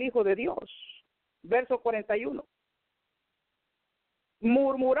Él es el Hijo de Dios. Verso 41.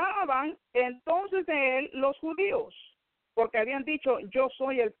 Murmuraban entonces de Él los judíos, porque habían dicho, yo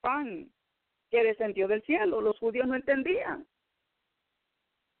soy el pan que descendió del cielo. Los judíos no entendían.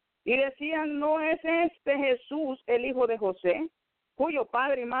 Y decían, ¿no es este Jesús el hijo de José, cuyo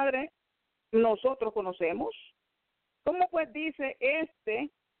padre y madre nosotros conocemos? ¿Cómo pues dice,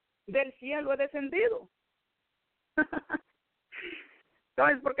 este del cielo he descendido?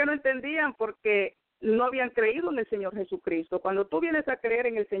 ¿Sabes por qué no entendían? Porque no habían creído en el Señor Jesucristo. Cuando tú vienes a creer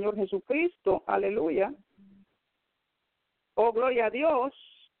en el Señor Jesucristo, aleluya, oh gloria a Dios,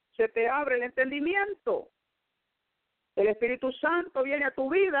 se te abre el entendimiento. El Espíritu Santo viene a tu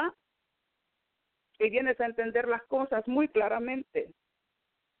vida y vienes a entender las cosas muy claramente.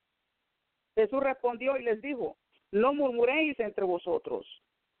 Jesús respondió y les dijo, no murmuréis entre vosotros.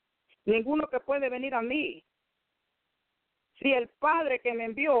 Ninguno que puede venir a mí, si el Padre que me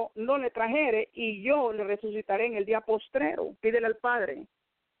envió no le trajere, y yo le resucitaré en el día postrero. Pídele al Padre.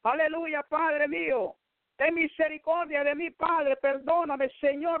 Aleluya, Padre mío. Ten misericordia de mí, Padre, perdóname,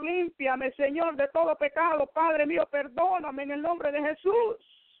 Señor, límpiame, Señor, de todo pecado, Padre mío, perdóname en el nombre de Jesús.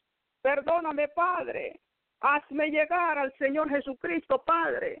 Perdóname, Padre. Hazme llegar al Señor Jesucristo,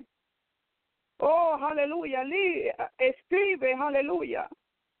 Padre. Oh, aleluya, escribe, aleluya,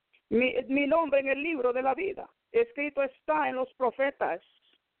 mi nombre en el libro de la vida. Escrito está en los profetas.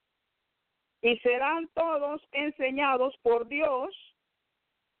 Y serán todos enseñados por Dios.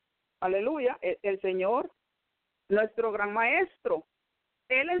 Aleluya, el Señor, nuestro gran maestro.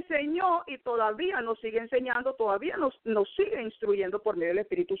 Él enseñó y todavía nos sigue enseñando, todavía nos sigue instruyendo por medio del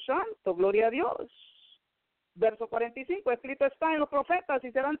Espíritu Santo. Gloria a Dios. Verso 45, escrito está en los profetas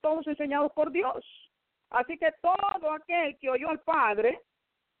y serán todos enseñados por Dios. Así que todo aquel que oyó al Padre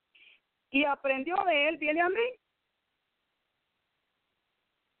y aprendió de Él, viene a mí.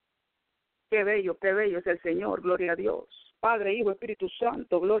 Qué bello es el Señor, gloria a Dios. Padre, Hijo, Espíritu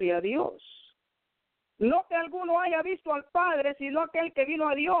Santo, gloria a Dios. No que alguno haya visto al Padre, sino aquel que vino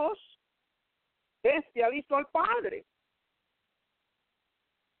a Dios, este ha visto al Padre.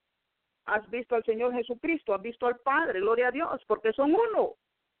 Has visto al Señor Jesucristo, has visto al Padre, gloria a Dios, porque son uno.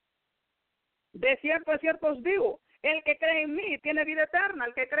 De cierto os digo, el que cree en mí tiene vida eterna,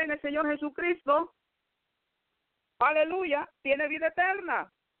 el que cree en el Señor Jesucristo, aleluya, tiene vida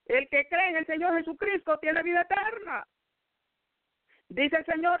eterna. El que cree en el Señor Jesucristo tiene vida eterna. Dice el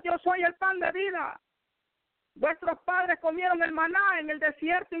Señor, yo soy el pan de vida. Vuestros padres comieron el maná en el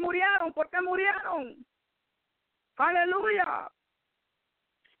desierto y murieron. ¿Por qué murieron? Aleluya.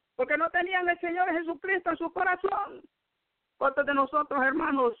 Porque no tenían el Señor Jesucristo en su corazón. ¿Cuántos de nosotros,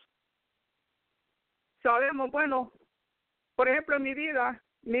 hermanos, sabemos, bueno, por ejemplo, en mi vida,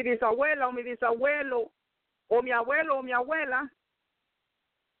 mi bisabuela o mi bisabuelo, o mi abuelo o mi abuela,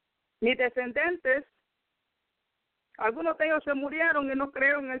 mis descendientes, algunos de ellos se murieron y no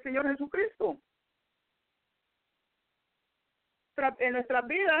creyeron en el Señor Jesucristo. En nuestras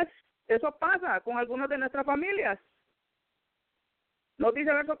vidas, eso pasa con algunas de nuestras familias. Nos dice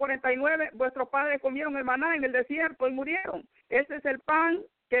el verso 49, vuestros padres comieron el maná en el desierto y murieron. Ese es el pan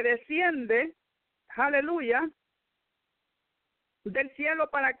que desciende, aleluya, del cielo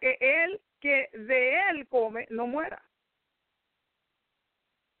para que el que de él come no muera.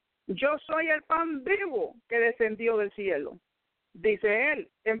 Yo soy el pan vivo que descendió del cielo, dice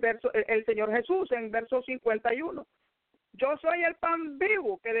él, el Señor Jesús en verso 51. Yo soy el pan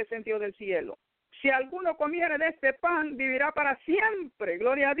vivo que descendió del cielo. Si alguno comiere de este pan, vivirá para siempre.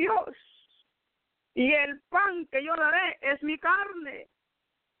 Gloria a Dios. Y el pan que yo daré es mi carne,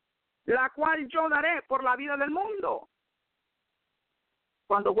 la cual yo daré por la vida del mundo.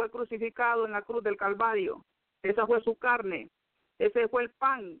 Cuando fue crucificado en la cruz del Calvario, esa fue su carne. Ese fue el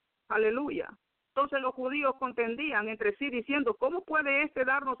pan. Aleluya. Entonces los judíos contendían entre sí diciendo, ¿cómo puede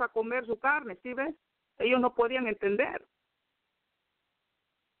darnos a comer su carne? ¿Sí ves? Ellos no podían entender.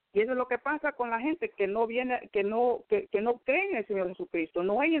 Y eso es lo que pasa con la gente que no viene, que no cree en el Señor Jesucristo.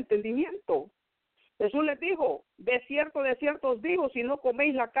 No hay entendimiento. Jesús les dijo, de cierto os digo, si no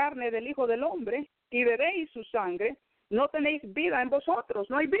coméis la carne del Hijo del Hombre y bebéis su sangre, no tenéis vida en vosotros.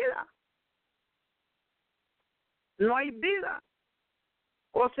 No hay vida. No hay vida.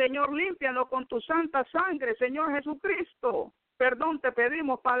 Oh Señor, límpianos con tu santa sangre, Señor Jesucristo. Perdón te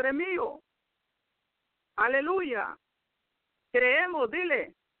pedimos, Padre mío. Aleluya. Creemos,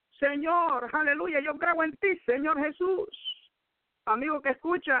 dile, Señor, aleluya, yo creo en ti, Señor Jesús. Amigo que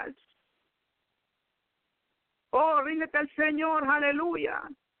escuchas. Oh, ríndete al Señor, aleluya.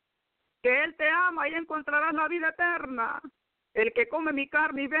 Que Él te ama y encontrarás la vida eterna. El que come mi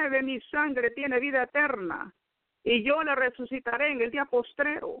carne y bebe mi sangre tiene vida eterna. Y yo le resucitaré en el día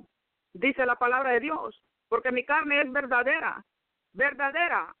postrero, dice la palabra de Dios, porque mi carne es verdadera,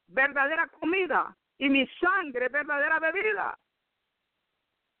 verdadera comida, y mi sangre es verdadera bebida.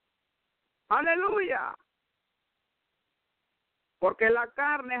 Aleluya. Porque la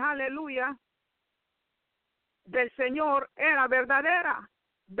carne, aleluya, del Señor era verdadera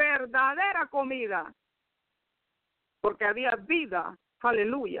comida, porque había vida,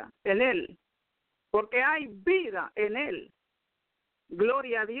 aleluya, en Él. Porque hay vida en Él.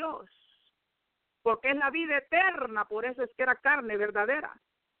 Gloria a Dios. Porque es la vida eterna, por eso es que era carne verdadera.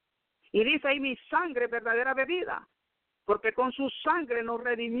 Y dice ahí, mi sangre verdadera bebida. Porque con su sangre nos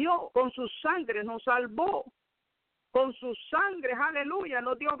redimió, con su sangre nos salvó. Con su sangre, aleluya,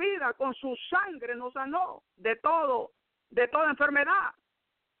 nos dio vida. Con su sangre nos sanó de toda enfermedad.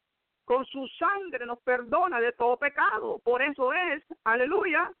 Con su sangre nos perdona de todo pecado. Por eso es,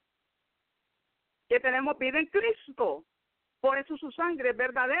 aleluya, que tenemos vida en Cristo. Por eso su sangre es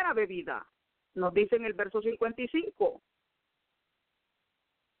verdadera bebida. Nos dice en el verso 55.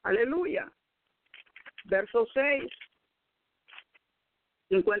 Aleluya. Verso 6.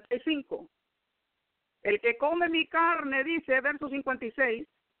 55. El que come mi carne, dice, verso 56,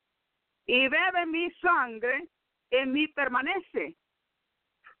 y bebe mi sangre, en mí permanece,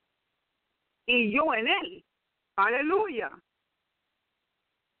 y yo en él. Aleluya.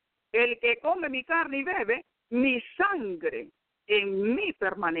 El que come mi carne y bebe, mi sangre en mí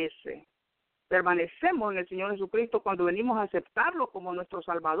permanece. Permanecemos en el Señor Jesucristo cuando venimos a aceptarlo como nuestro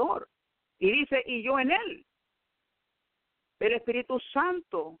Salvador. Y dice, y yo en Él. El Espíritu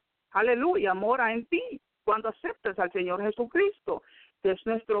Santo, aleluya, mora en ti cuando aceptas al Señor Jesucristo, que es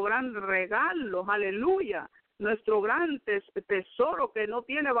nuestro gran regalo, aleluya, nuestro gran tesoro que no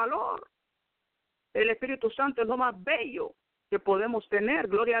tiene valor. El Espíritu Santo es lo más bello que podemos tener,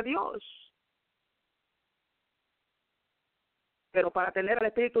 gloria a Dios. Pero para tener al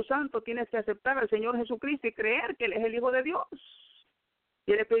Espíritu Santo tienes que aceptar al Señor Jesucristo y creer que Él es el Hijo de Dios.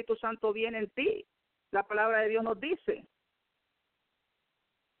 Y el Espíritu Santo viene en ti. La palabra de Dios nos dice,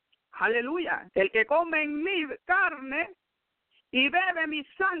 aleluya, el que come en mi carne y bebe mi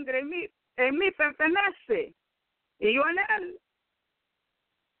sangre, en mí pertenece, y yo en Él.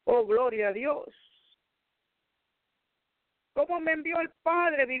 Oh, gloria a Dios. Como me envió el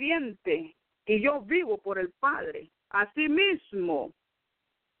Padre viviente, y yo vivo por el Padre. Asimismo,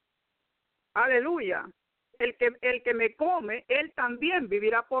 aleluya, el que me come, Él también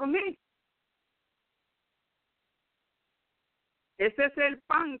vivirá por mí. Ese es el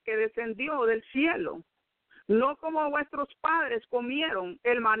pan que descendió del cielo. No como vuestros padres comieron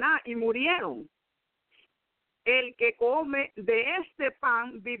el maná y murieron. El que come de este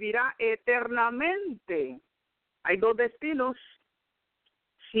pan vivirá eternamente. Hay dos destinos,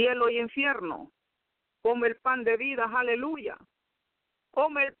 cielo y infierno. Come el pan de vida, aleluya.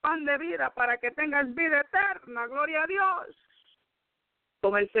 Come el pan de vida para que tengas vida eterna, gloria a Dios.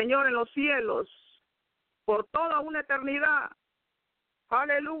 Con el Señor en los cielos, por toda una eternidad.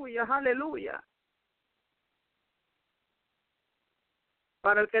 Aleluya, aleluya.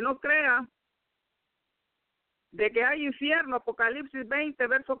 Para el que no crea de que hay infierno, Apocalipsis 20,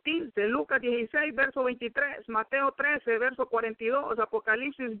 verso 15, Lucas 16, verso 23, Mateo 13, verso 42,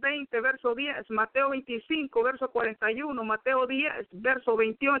 Apocalipsis 20, verso 10, Mateo 25, verso 41, Mateo 10, verso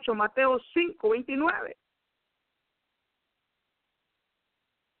 28, Mateo 5, 29.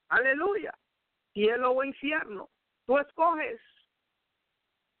 Aleluya. Cielo o infierno. Tú escoges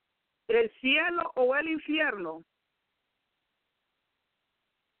el cielo o el infierno.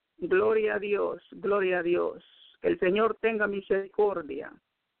 Gloria a Dios, gloria a Dios. Que el Señor tenga misericordia.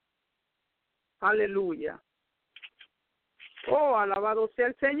 Aleluya. Oh, alabado sea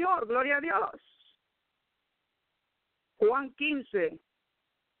el Señor, gloria a Dios. Juan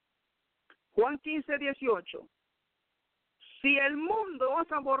Juan 15:18. Si el mundo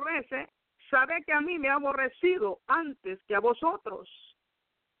os aborrece, sabed que a mí me ha aborrecido antes que a vosotros.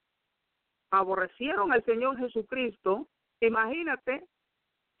 Aborrecieron al Señor Jesucristo. Imagínate,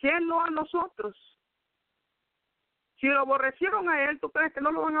 ¿quién no a nosotros? Si lo aborrecieron a él, ¿tú crees que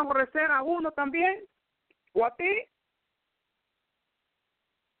no lo van a aborrecer a uno también? ¿O a ti?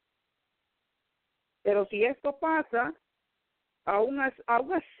 Pero si esto pasa, aún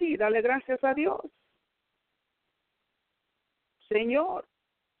así, dale gracias a Dios. Señor,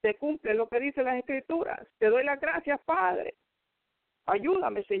 se cumple lo que dice las Escrituras. Te doy las gracias, Padre.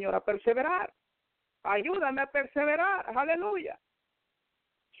 Ayúdame, Señor, a perseverar. Ayúdame a perseverar. Aleluya.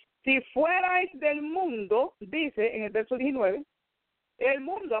 Si fuerais del mundo, dice en el verso 19, el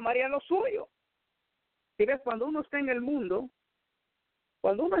mundo amaría lo suyo. Si ves, cuando uno está en el mundo,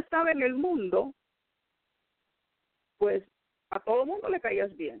 cuando uno estaba en el mundo, pues a todo mundo le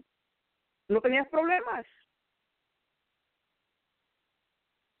caías bien. No tenías problemas.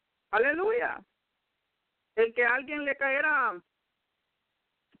 Aleluya. El que a alguien le caera,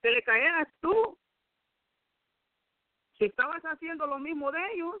 que le caeras tú. Si estabas haciendo lo mismo de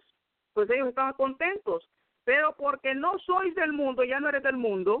ellos, pues ellos estaban contentos. Pero porque no sois del mundo, ya no eres del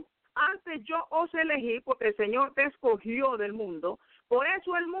mundo, antes yo os elegí porque el Señor te escogió del mundo. Por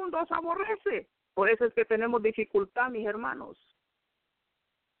eso el mundo os aborrece. Por eso es que tenemos dificultad, mis hermanos,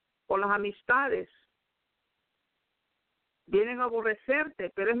 con las amistades. Vienen a aborrecerte,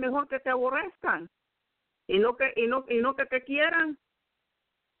 pero es mejor que te aborrezcan y no que te quieran.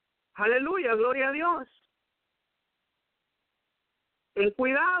 Aleluya, gloria a Dios. Ten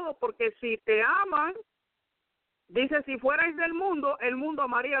cuidado, porque si te aman, dice, si fuerais del mundo, el mundo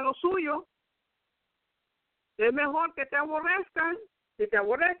amaría lo suyo. Es mejor que te aborrezcan. Si te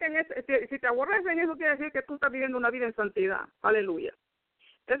aborrecen, eso quiere decir que tú estás viviendo una vida en santidad. Aleluya.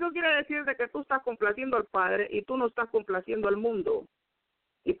 Eso quiere decir de que tú estás complaciendo al Padre y tú no estás complaciendo al mundo.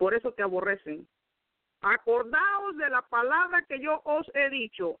 Y por eso te aborrecen. Acordaos de la palabra que yo os he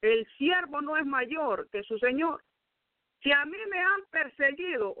dicho. El siervo no es mayor que su Señor. Si a mí me han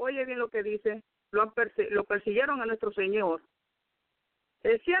perseguido, oye bien lo que dice, lo persiguieron a nuestro Señor.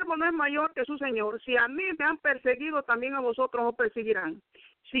 El siervo no es mayor que su Señor. Si a mí me han perseguido, también a vosotros os perseguirán.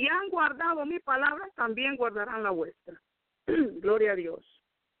 Si han guardado mi palabra, también guardarán la vuestra. Gloria a Dios.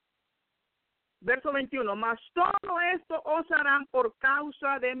 Verso 21. Mas todo esto os harán por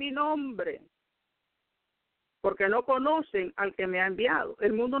causa de mi nombre, porque no conocen al que me ha enviado.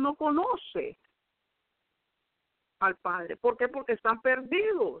 El mundo no conoce al Padre. ¿Por qué? Porque están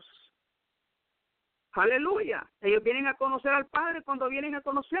perdidos. Aleluya. Ellos vienen a conocer al Padre cuando vienen a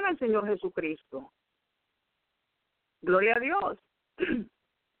conocer al Señor Jesucristo. Gloria a Dios.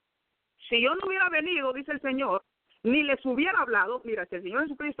 Si yo no hubiera venido, dice el Señor, ni les hubiera hablado, mira, si el Señor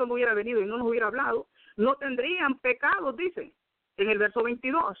Jesucristo no hubiera venido y no nos hubiera hablado, no tendrían pecados, dice, en el verso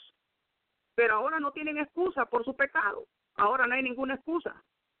 22. Pero ahora no tienen excusa por su pecado. Ahora no hay ninguna excusa,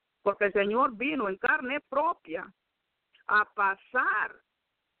 porque el Señor vino en carne propia a pasar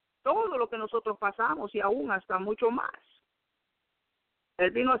todo lo que nosotros pasamos y aún hasta mucho más. Él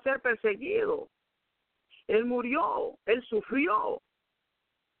vino a ser perseguido. Él murió. Él sufrió.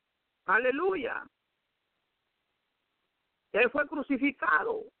 Aleluya. Él fue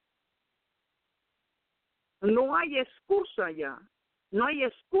crucificado. No hay excusa ya. No hay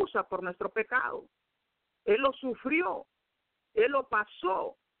excusa por nuestro pecado. Él lo sufrió. Él lo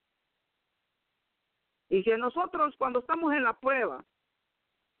pasó. Y que nosotros cuando estamos en la prueba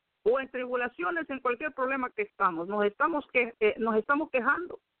o en tribulaciones, en cualquier problema que estamos, nos estamos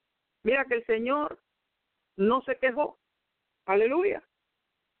quejando. Mira que el Señor no se quejó. Aleluya.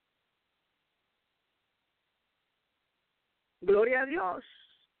 Gloria a Dios.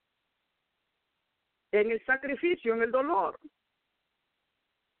 En el sacrificio, en el dolor.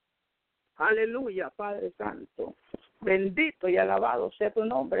 Aleluya, Padre Santo. Bendito y alabado sea tu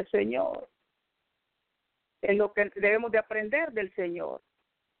nombre, Señor. Es lo que debemos de aprender del Señor.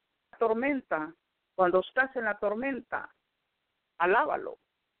 La tormenta, cuando estás en la tormenta, alábalo.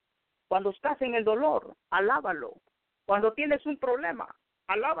 Cuando estás en el dolor, alábalo. Cuando tienes un problema,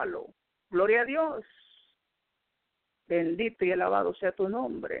 alábalo. Gloria a Dios. Bendito y alabado sea tu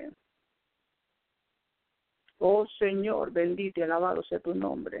nombre. Oh Señor, bendito y alabado sea tu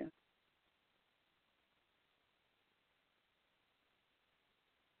nombre.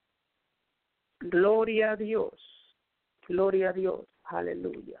 Gloria a Dios. Gloria a Dios.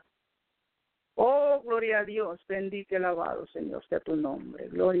 Aleluya. Oh, gloria a Dios. Bendito y alabado, Señor, sea tu nombre.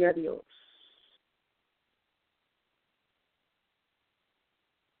 Gloria a Dios.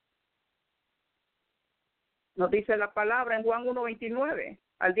 Nos dice la palabra en Juan 1:29.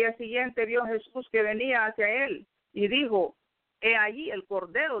 Al día siguiente vio a Jesús que venía hacia él y dijo, he allí el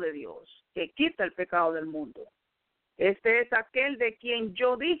Cordero de Dios que quita el pecado del mundo. Este es aquel de quien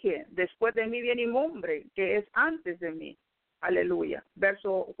yo dije, después de mí viene un hombre que es antes de mí. Aleluya.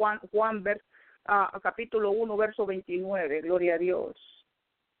 Capítulo 1, verso 29. Gloria a Dios.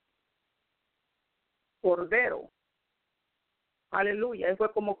 Cordero. Aleluya. Él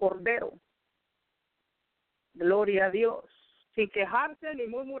fue como cordero. Gloria a Dios. Sin quejarse ni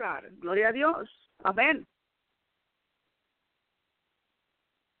murmurar. Gloria a Dios. Amén.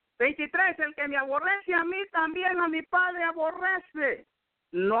 23. El que me aborrece a mí, también a mi Padre aborrece.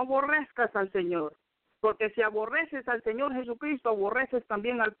 No aborrezcas al Señor. Porque si aborreces al Señor Jesucristo, aborreces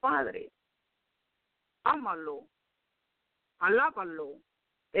también al Padre. Ámalo. Alábalo.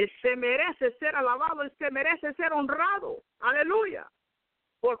 Él se merece ser alabado. Él se merece ser honrado. Aleluya.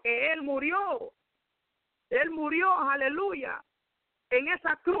 Porque Él murió. Él murió, aleluya, en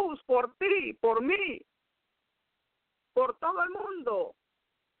esa cruz por ti, por mí, por todo el mundo.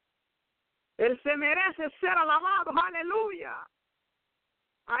 Él se merece ser alabado, aleluya.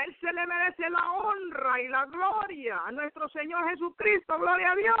 A Él se le merece la honra y la gloria. A nuestro Señor Jesucristo,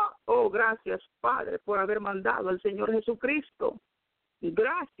 gloria a Dios. Oh, gracias, Padre, por haber mandado al Señor Jesucristo.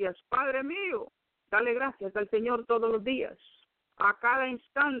 Gracias, Padre mío. Dale gracias al Señor todos los días, a cada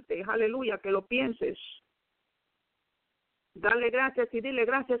instante, aleluya, que lo pienses. Dale gracias y dile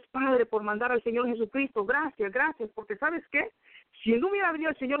gracias, Padre, por mandar al Señor Jesucristo. Gracias, gracias, porque ¿sabes qué? Si no hubiera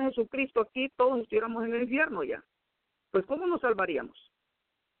venido el Señor Jesucristo aquí, todos estuviéramos en el infierno ya. Pues ¿cómo nos salvaríamos?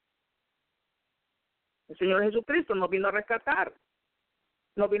 El Señor Jesucristo nos vino a rescatar.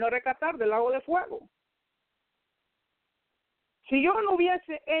 Nos vino a rescatar del lago de fuego. Si yo no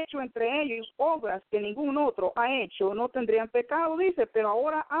hubiese hecho entre ellos obras que ningún otro ha hecho, no tendrían pecado, dice, pero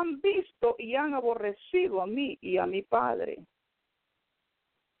ahora han visto y han aborrecido a mí y a mi Padre.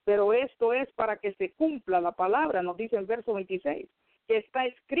 Pero esto es para que se cumpla la palabra, nos dice el verso 26, que está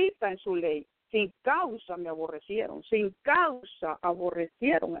escrita en su ley. Sin causa me aborrecieron, sin causa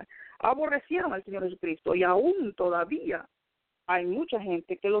aborrecieron al Señor Jesucristo. Y aún todavía hay mucha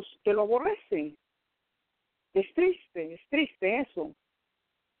gente que lo aborrecen. Es triste eso,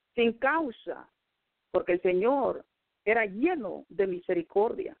 sin causa, porque el Señor era lleno de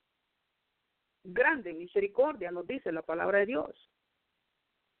misericordia, grande misericordia, nos dice la palabra de Dios,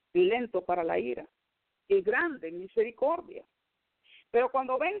 lento para la ira y grande misericordia. Pero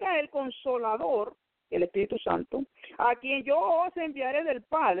cuando venga el Consolador, el Espíritu Santo, a quien yo os enviaré del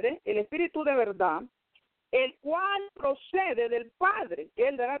Padre, el Espíritu de verdad, el cual procede del Padre,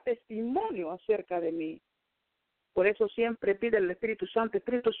 Él dará testimonio acerca de mí. Por eso siempre pide el Espíritu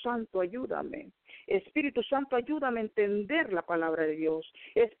Santo, ayúdame. Espíritu Santo, ayúdame a entender la palabra de Dios.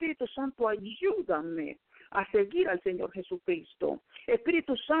 Espíritu Santo, ayúdame a seguir al Señor Jesucristo.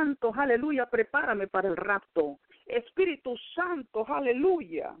 Espíritu Santo, aleluya, prepárame para el rapto. Espíritu Santo,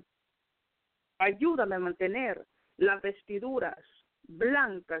 aleluya, ayúdame a mantener las vestiduras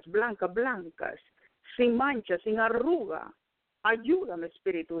blancas, sin mancha, sin arruga. Ayúdame,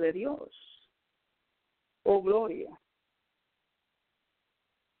 Espíritu de Dios. Oh, gloria.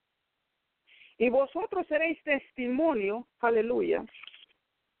 Y vosotros seréis testimonio, aleluya,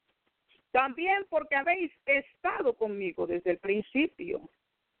 también porque habéis estado conmigo desde el principio.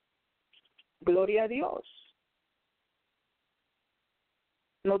 Gloria a Dios.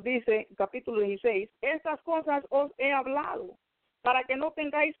 Nos dice, capítulo 16, estas cosas os he hablado, para que no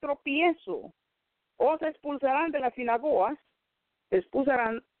tengáis tropiezo. Os expulsarán de las sinagogas,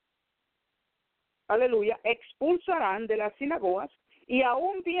 expulsarán de las sinagogas, y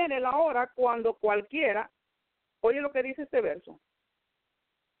aún viene la hora cuando cualquiera, oye lo que dice este verso,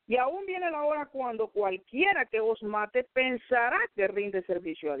 y aún viene la hora cuando cualquiera que os mate pensará que rinde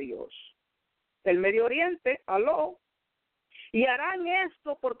servicio a Dios. El Medio Oriente, aló, y harán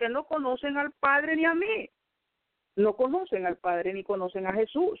esto porque no conocen al Padre ni a mí. No conocen al Padre ni conocen a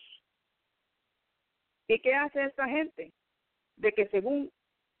Jesús. ¿Y qué hace esta gente? De que según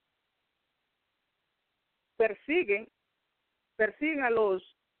persiguen a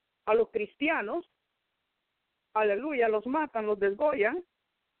los cristianos, aleluya, los matan, los desgollan,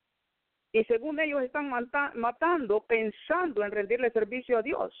 y según ellos están matando, pensando en rendirle servicio a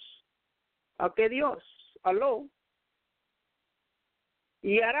Dios. ¿A qué Dios? Aló.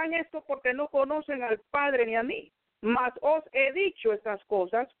 Y harán esto porque no conocen al Padre ni a mí. Mas os he dicho estas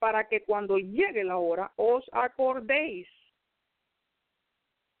cosas para que cuando llegue la hora os acordéis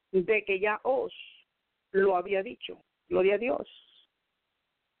de que ya os lo había dicho. Gloria a Dios.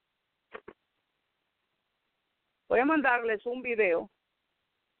 Voy a mandarles un video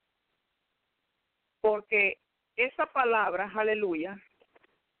porque esa palabra, aleluya,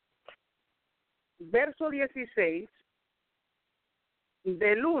 verso 16,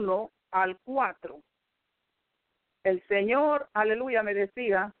 del 1 al 4. El Señor, aleluya, me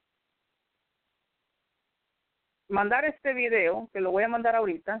decía mandar este video, que lo voy a mandar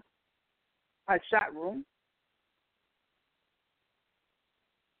ahorita, al chat room.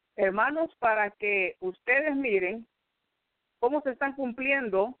 Hermanos, para que ustedes miren cómo se están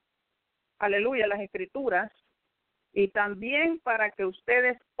cumpliendo, aleluya, las escrituras, y también para que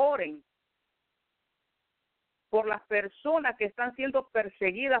ustedes oren por las personas que están siendo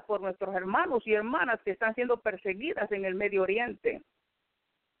perseguidas, por nuestros hermanos y hermanas que están siendo perseguidas en el Medio Oriente,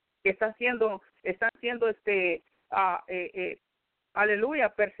 que están siendo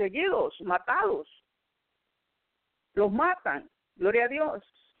aleluya, perseguidos, matados. Los matan. Gloria a Dios.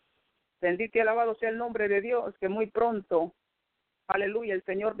 Bendito y alabado sea el nombre de Dios, que muy pronto, aleluya, el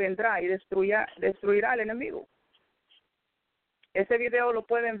Señor vendrá y destruirá al enemigo. Ese video lo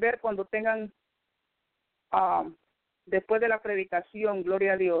pueden ver cuando tengan, después de la predicación,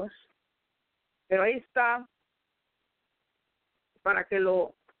 gloria a Dios. Pero ahí está, para que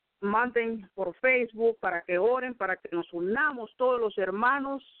lo manden por Facebook, para que oren, para que nos unamos todos los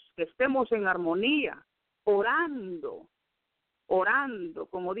hermanos, que estemos en armonía, orando,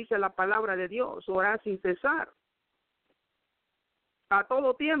 como dice la palabra de Dios, orar sin cesar, a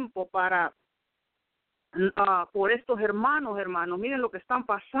todo tiempo, por estos hermanos, miren lo que están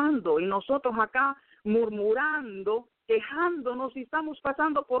pasando, y nosotros acá murmurando, quejándonos, y estamos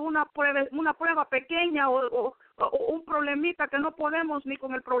pasando por una prueba pequeña o un problemita que no podemos ni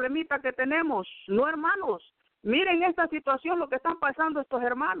con el problemita que tenemos. No, hermanos, miren esta situación, lo que están pasando estos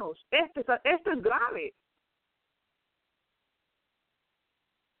hermanos. Esto es grave.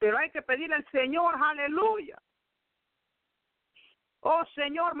 Pero hay que pedirle al Señor, aleluya. Oh,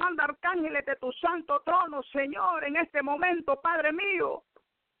 Señor, manda arcángeles de tu santo trono, Señor, en este momento, Padre mío,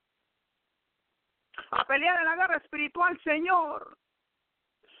 a pelear en la guerra espiritual, Señor.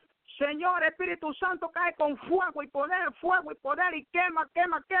 Señor, Espíritu Santo, cae con fuego y poder, y quema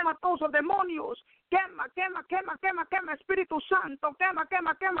todos los demonios. Quema, Espíritu Santo,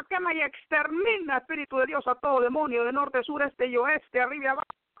 quema y extermina, Espíritu de Dios, a todo demonio de norte, sur, este y oeste, arriba y abajo.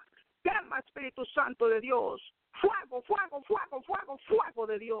 Quema, Espíritu Santo de Dios. Fuego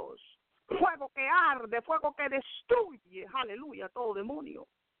de Dios. Fuego que arde, fuego que destruye, aleluya, todo demonio.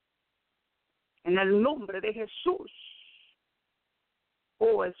 En el nombre de Jesús.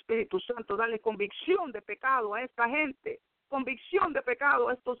 Oh, Espíritu Santo, dale convicción de pecado a esta gente, convicción de pecado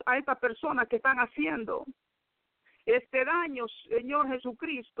a estas personas que están haciendo este daño, Señor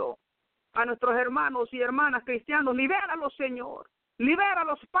Jesucristo, a nuestros hermanos y hermanas cristianos. Libéralos, Señor.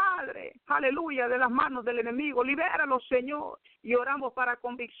 Libéralos, Padre, aleluya, de las manos del enemigo. Libéralos, Señor. Y oramos para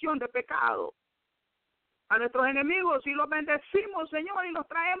convicción de pecado a nuestros enemigos y los bendecimos, Señor, y los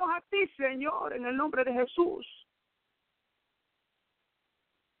traemos a ti, Señor, en el nombre de Jesús.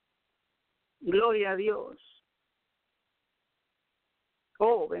 Gloria a Dios.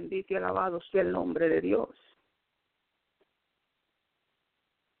 Oh, bendito y alabado sea el nombre de Dios.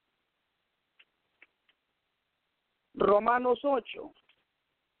 Romanos 8.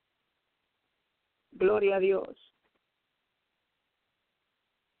 Gloria a Dios.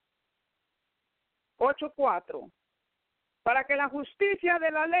 8:4. Para que la justicia de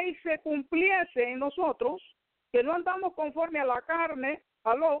la ley se cumpliese en nosotros, que no andamos conforme a la carne,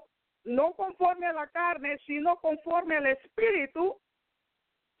 no conforme a la carne, sino conforme al Espíritu,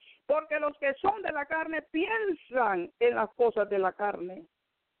 porque los que son de la carne piensan en las cosas de la carne.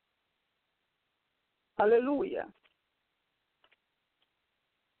 Aleluya.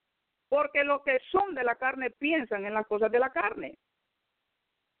 Porque los que son de la carne piensan en las cosas de la carne.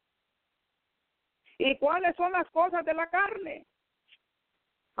 ¿Y cuáles son las cosas de la carne?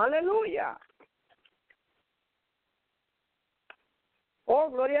 Aleluya. Oh,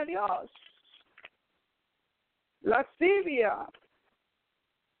 gloria a Dios. Lascivia,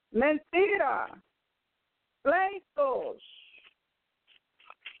 mentira, pleitos.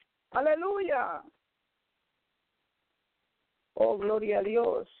 Aleluya. Oh, gloria a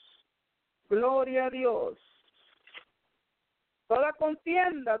Dios. Gloria a Dios. Toda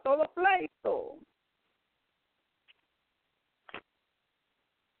contienda, todo pleito.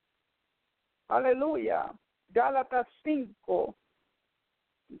 Aleluya. Gálatas 5.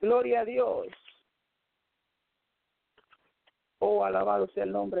 Gloria a Dios. Oh, alabado sea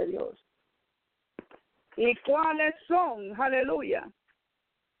el nombre de Dios. ¿Y cuáles son, aleluya,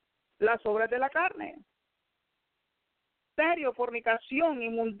 las obras de la carne? Adulterio, fornicación,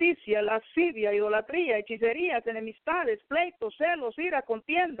 inmundicia, lascivia, idolatría, hechicerías, enemistades, pleitos, celos, ira,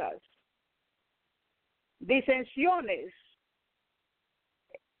 contiendas, disensiones,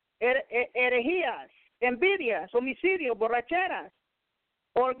 herejías, envidias, homicidios, borracheras,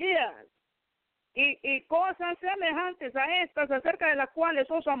 orgías y cosas semejantes a estas, acerca de las cuales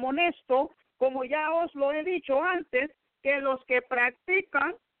os amonesto, como ya os lo he dicho antes, que los que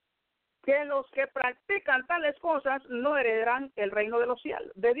practican tales cosas no heredarán el reino de los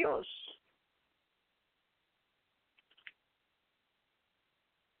cielos, de Dios.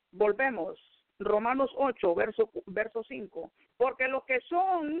 Volvemos, Romanos 8, verso 5. Porque los que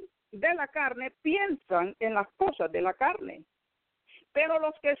son de la carne piensan en las cosas de la carne, pero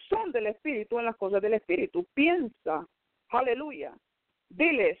los que son del Espíritu en las cosas del Espíritu. Piensa, aleluya.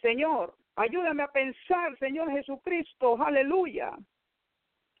 Dile, Señor, ayúdame a pensar, Señor Jesucristo, aleluya.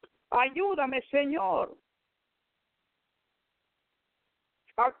 Ayúdame, Señor,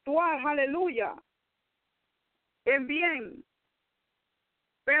 a actuar, aleluya, en bien.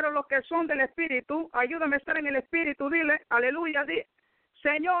 Pero los que son del Espíritu, ayúdame a estar en el Espíritu, dile, aleluya,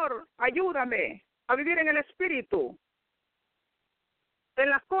 Señor, ayúdame a vivir en el Espíritu, en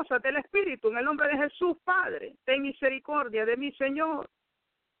las cosas del Espíritu, en el nombre de Jesús, Padre, ten misericordia de mí, Señor,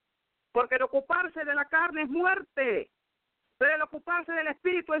 porque el ocuparse de la carne es muerte, pero el ocuparse del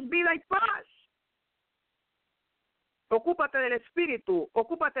Espíritu es vida y paz. Ocúpate del Espíritu,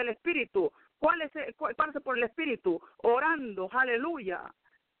 ocúpate del Espíritu. ¿Cuál es por el Espíritu? Orando, aleluya,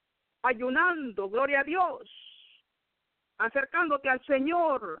 ayunando, gloria a Dios, acercándote al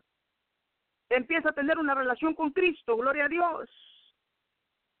Señor. Empieza a tener una relación con Cristo, gloria a Dios.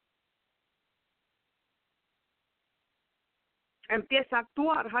 Empieza a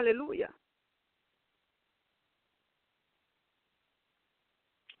actuar, aleluya.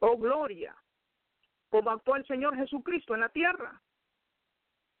 Oh, gloria, como actuó el Señor Jesucristo en la tierra.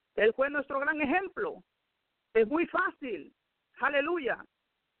 Él fue nuestro gran ejemplo. Es muy fácil, aleluya,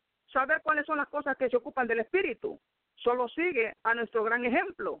 saber cuáles son las cosas que se ocupan del Espíritu. Solo sigue a nuestro gran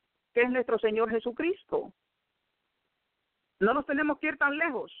ejemplo, que es nuestro Señor Jesucristo. No nos tenemos que ir tan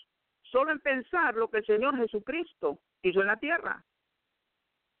lejos, solo en pensar lo que el Señor Jesucristo hizo en la tierra.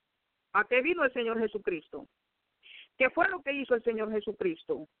 ¿A qué vino el Señor Jesucristo? ¿Qué fue lo que hizo el Señor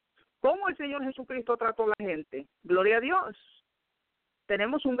Jesucristo? ¿Cómo el Señor Jesucristo trató a la gente? Gloria a Dios.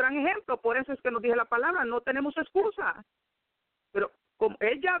 Tenemos un gran ejemplo, por eso es que nos dice la palabra, no tenemos excusa. Pero como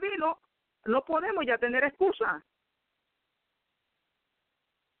Él ya vino, no podemos ya tener excusa.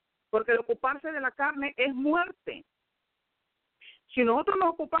 Porque el ocuparse de la carne es muerte. Si nosotros nos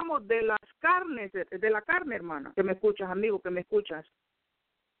ocupamos de las carnes, de la carne, hermana, que me escuchas, amigo, que me escuchas,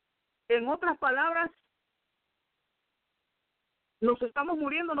 en otras palabras, nos estamos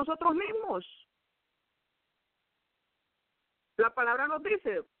muriendo nosotros mismos. La palabra nos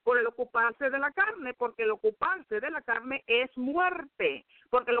dice, por el ocuparse de la carne, porque el ocuparse de la carne es muerte.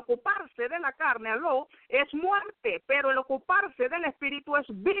 Porque el ocuparse de la carne, es muerte. Pero el ocuparse del Espíritu es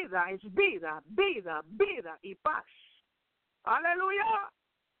vida, vida y paz. Aleluya.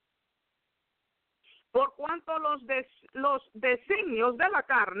 Por cuanto los designios de la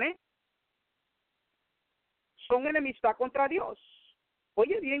carne son enemistad contra Dios.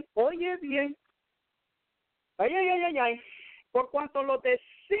 Oye bien. Ay. Por cuanto los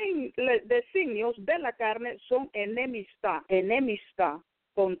designios de la carne son enemistad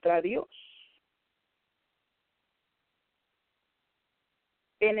contra Dios.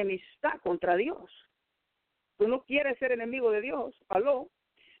 Enemistad contra Dios. Tú no quieres ser enemigo de Dios,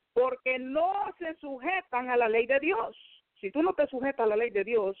 porque no se sujetan a la ley de Dios. Si tú no te sujetas a la ley de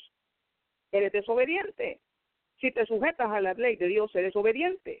Dios, eres desobediente. Si te sujetas a la ley de Dios, eres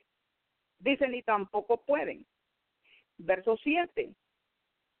obediente. Dice, ni tampoco pueden. Verso 7.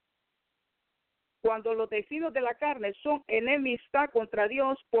 Cuando los designios de la carne son enemistad contra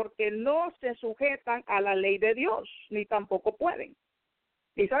Dios, porque no se sujetan a la ley de Dios, ni tampoco pueden.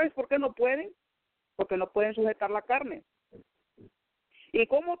 ¿Y sabes por qué no pueden? Porque no pueden sujetar la carne. ¿Y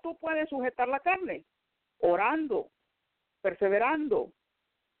cómo tú puedes sujetar la carne? Orando, perseverando,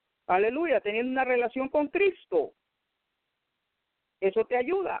 aleluya, teniendo una relación con Cristo. Eso te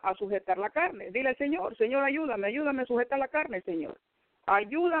ayuda a sujetar la carne. Dile al Señor, Señor, ayúdame a sujetar la carne, Señor.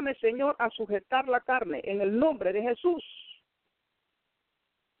 Ayúdame, Señor, a sujetar la carne en el nombre de Jesús.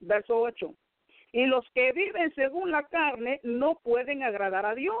 Verso 8. Y los que viven según la carne no pueden agradar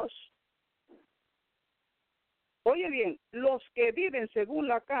a Dios. Oye bien, los que viven según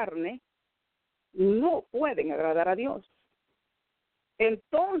la carne no pueden agradar a Dios.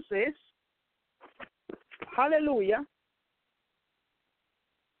 Entonces, aleluya,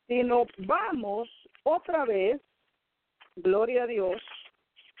 si nos vamos otra vez, gloria a Dios,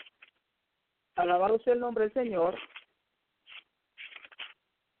 alabado sea el nombre del Señor,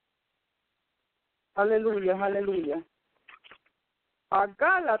 aleluya. a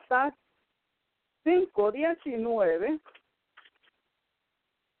Gálatas 5:19.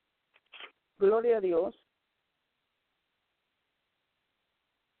 Gloria a Dios.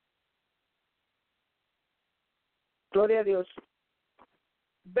 Gloria a Dios.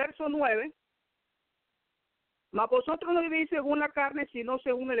 Verso 9. Mas vosotros no vivís según la carne, sino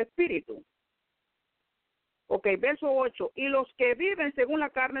según el Espíritu. Ok, verso 8. Y los que viven según la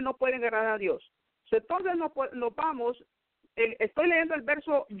carne no pueden agradar a Dios. Entonces nos vamos, estoy leyendo el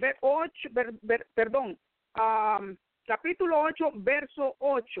verso 8, capítulo 8, verso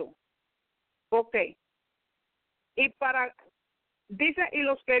 8. Ok. Dice, y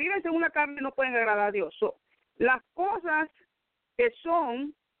los que viven según la carne no pueden agradar a Dios. Las cosas que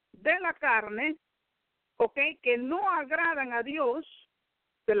son de la carne, ok, que no agradan a Dios,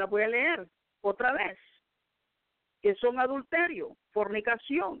 te las voy a leer otra vez, que son adulterio,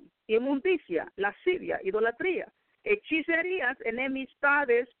 fornicación, inmundicia, lascivia, idolatría, hechicerías,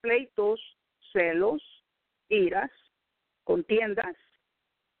 enemistades, pleitos, celos, iras, contiendas,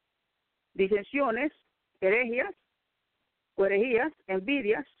 disensiones, herejías,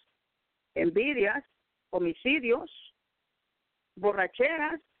 envidias, homicidios,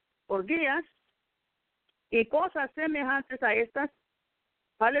 borracheras, orgías y cosas semejantes a estas.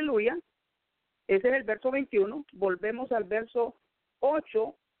 Aleluya. Ese es el verso 21. Volvemos al verso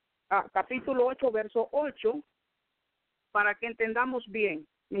 8, capítulo 8, verso 8, para que entendamos bien,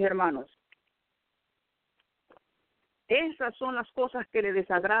 mis hermanos. Esas son las cosas que le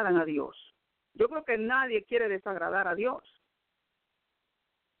desagradan a Dios. Yo creo que nadie quiere desagradar a Dios.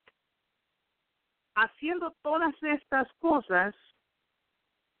 Haciendo todas estas cosas,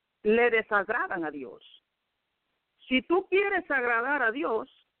 le desagradan a Dios. Si tú quieres agradar a Dios,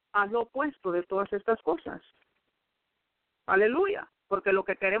 haz lo opuesto de todas estas cosas. Aleluya. Porque lo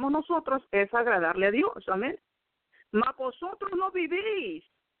que queremos nosotros es agradarle a Dios. Amén. Mas vosotros no vivís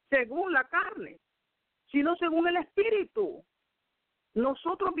según la carne, sino según el Espíritu.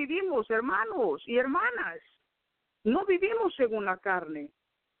 Nosotros vivimos, hermanos y hermanas, no vivimos según la carne,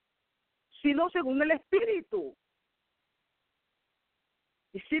 sino según el Espíritu.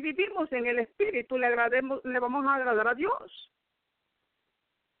 Y si vivimos en el Espíritu, le vamos a agradar a Dios.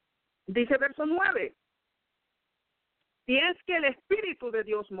 Dice verso 9. Si es que el Espíritu de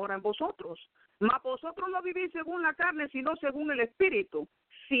Dios mora en vosotros, mas vosotros no vivís según la carne, sino según el Espíritu.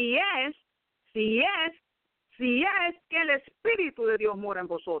 Si es que el Espíritu de Dios mora en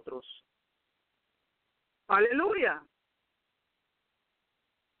vosotros. Aleluya.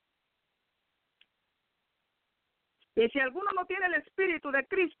 Y si alguno no tiene el Espíritu de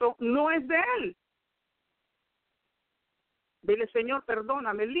Cristo, no es de él. Dile, Señor,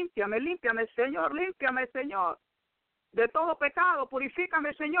 perdóname, límpiame, Señor, límpiame, Señor. De todo pecado,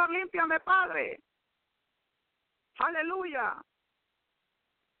 purifícame, Señor, límpiame, Padre. Aleluya.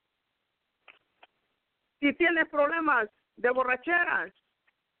 Si tienes problemas de borracheras,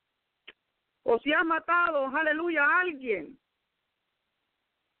 o si has matado, aleluya, a alguien,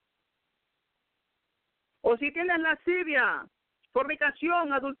 o si tienes lascivia,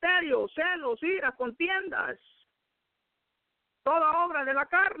 fornicación, adulterio, celos, iras, contiendas, toda obra de la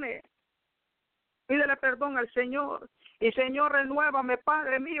carne, pídele perdón al Señor. Y Señor, renuévame,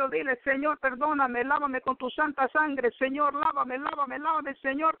 Padre mío, dile, Señor, perdóname, lávame con tu santa sangre, Señor, lávame,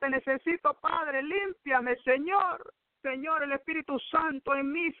 Señor, te necesito, Padre, límpiame, Señor, el Espíritu Santo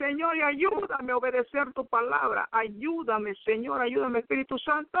en mí, Señor, y ayúdame a obedecer tu palabra, ayúdame, Señor, ayúdame, Espíritu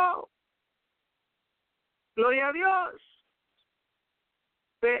Santo. Gloria a Dios.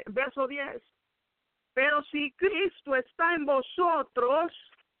 Verso 10. Pero si Cristo está en vosotros,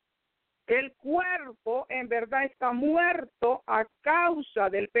 el cuerpo en verdad está muerto a causa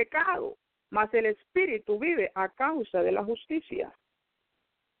del pecado, mas el Espíritu vive a causa de la justicia.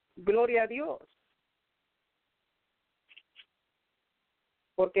 Gloria a Dios.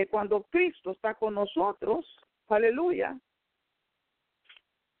 Porque cuando Cristo está con nosotros, aleluya,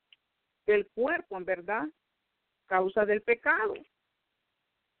 el cuerpo en verdad causa del pecado.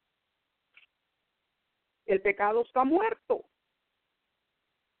 El pecado está muerto,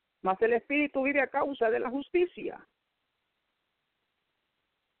 mas el Espíritu vive a causa de la justicia.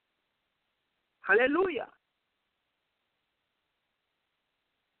 Aleluya.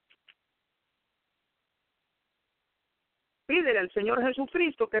 Pídele al Señor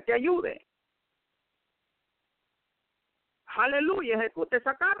Jesucristo que te ayude. Aleluya, ejecute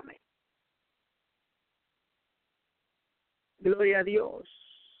esa carne. Gloria a Dios.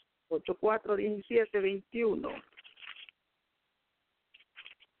 8:4, 17, 21.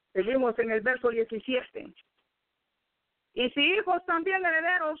 Seguimos en el verso 17. Y si hijos también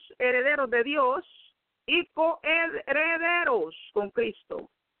herederos de Dios, y coherederos con Cristo,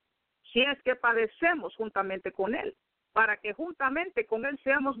 si es que padecemos juntamente con Él, para que juntamente con Él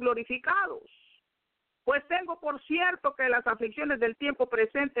seamos glorificados. Pues tengo por cierto que las aflicciones del tiempo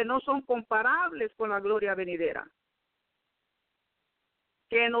presente no son comparables con la gloria venidera,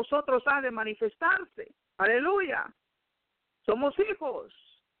 que en nosotros ha de manifestarse. Aleluya. Somos hijos,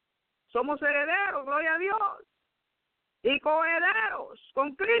 somos herederos, gloria a Dios, y coherederos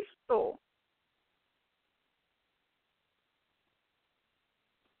con Cristo.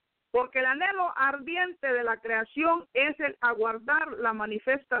 Porque el anhelo ardiente de la creación es el aguardar la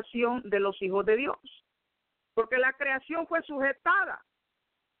manifestación de los hijos de Dios. Porque la creación fue sujetada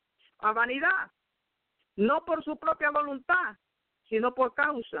a vanidad, no por su propia voluntad, sino por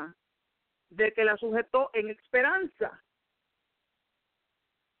causa de que la sujetó en esperanza.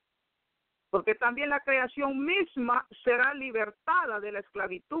 Porque también la creación misma será libertada de la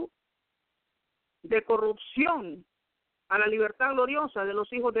esclavitud, de corrupción, a la libertad gloriosa de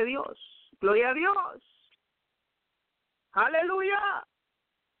los hijos de Dios. Gloria a Dios. Aleluya.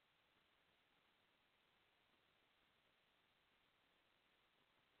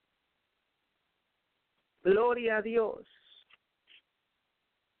 Gloria a Dios.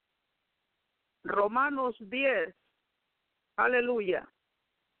 Romanos 10. Aleluya.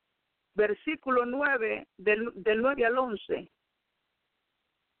 Versículo 9, del 9 al 11.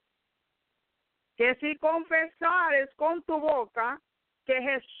 Que si confesares con tu boca que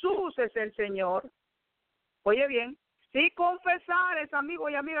Jesús es el Señor, oye bien, si confesares, amigo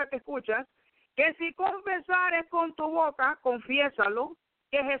y amiga que escuchas, que si confesares con tu boca, confiésalo,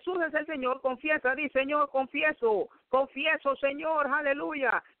 que Jesús es el Señor, confiesa, di, Señor, confieso, Señor,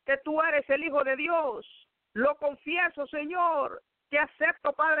 aleluya, que tú eres el Hijo de Dios, lo confieso, Señor, te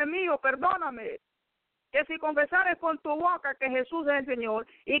acepto, Padre mío, perdóname. Que si confesares con tu boca que Jesús es el Señor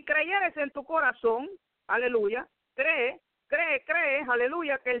y creyeres en tu corazón, aleluya, cree,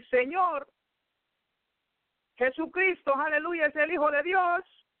 aleluya, que el Señor Jesucristo, aleluya, es el Hijo de Dios.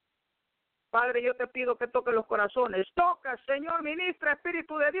 Padre, yo te pido que toques los corazones. Toca, Señor, ministra,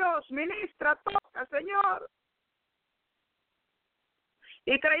 Espíritu de Dios, ministra, toca, Señor.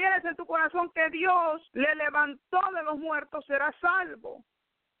 Y creyeres en tu corazón que Dios le levantó de los muertos, serás salvo.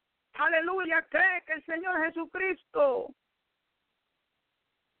 Aleluya, cree que el Señor Jesucristo,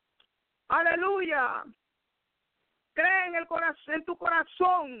 aleluya, cree en tu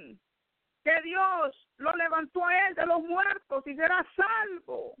corazón que Dios lo levantó a él de los muertos y serás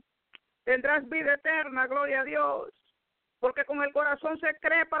salvo. Tendrás vida eterna, gloria a Dios, porque con el corazón se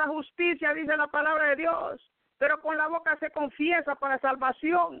cree para justicia, dice la palabra de Dios, pero con la boca se confiesa para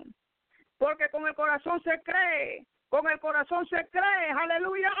salvación, porque con el corazón se cree,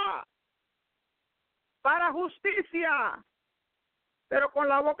 aleluya, para justicia, pero con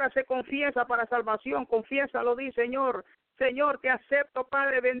la boca se confiesa para salvación. Confiésalo, di, Señor, te acepto,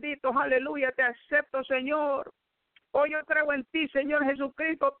 Padre bendito, aleluya, te acepto, Señor. Hoy yo creo en ti, Señor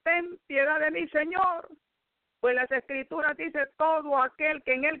Jesucristo, ten piedad de mí, Señor. Pues las Escrituras dicen, todo aquel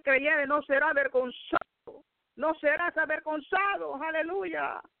que en él creyere no será avergonzado, no serás avergonzado,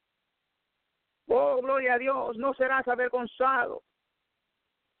 aleluya. Oh, gloria a Dios, no serás avergonzado.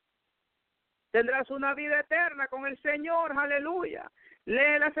 Tendrás una vida eterna con el Señor, aleluya.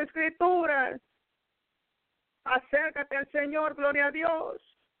 Lee las Escrituras, acércate al Señor, gloria a Dios,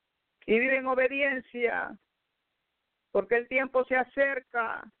 y vive en obediencia, porque el tiempo se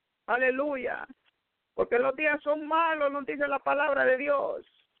acerca, aleluya, porque los días son malos, nos dice la palabra de Dios,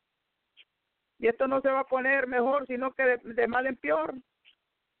 y esto no se va a poner mejor, sino que de mal en peor,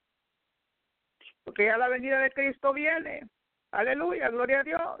 porque ya la venida de Cristo viene, aleluya, gloria a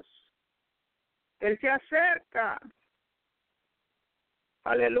Dios, Él se acerca,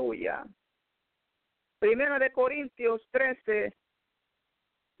 aleluya. Primera de Corintios 13,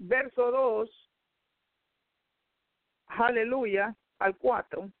 verso 2, aleluya, al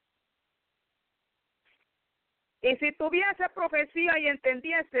 4. Y si tuviese profecía y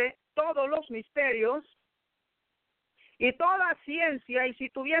entendiese todos los misterios y toda ciencia, y si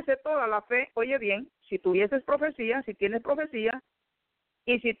tuviese toda la fe, oye bien, si tuvieses profecía, si tienes profecía,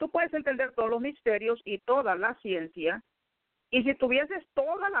 y si tú puedes entender todos los misterios y toda la ciencia, y si tuvieses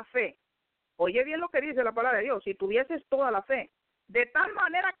toda la fe, oye bien lo que dice la palabra de Dios, si tuvieses toda la fe, de tal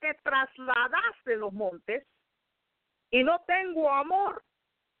manera que trasladaste los montes, y no tengo amor,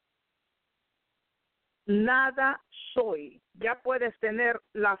 nada soy. Ya puedes tener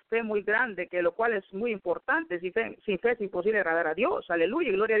la fe muy grande, que lo cual es muy importante. Sin fe es imposible agradar a Dios. Aleluya,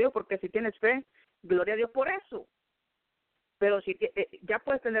 y gloria a Dios, porque si tienes fe, gloria a Dios por eso. Pero si ya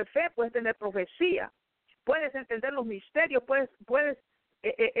puedes tener fe, puedes tener profecía, puedes entender los misterios, puedes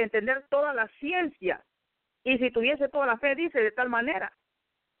entender toda la ciencia. Y si tuviese toda la fe, dice, de tal manera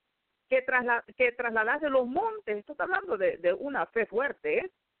que trasladase los montes. Esto está hablando de una fe fuerte,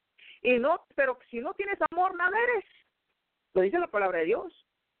 ¿eh? Y no, pero si no tienes amor, nada eres. Lo dice la palabra de Dios.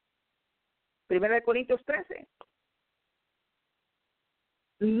 1 Corintios 13.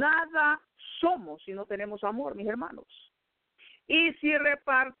 Nada somos si no tenemos amor, mis hermanos. Y si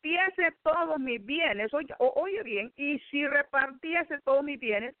repartiese todos mis bienes, oye bien, y si repartiese todos mis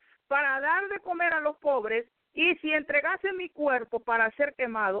bienes para dar de comer a los pobres, y si entregase mi cuerpo para ser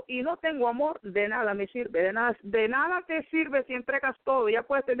quemado y no tengo amor, de nada me sirve, de nada te sirve si entregas todo. Ya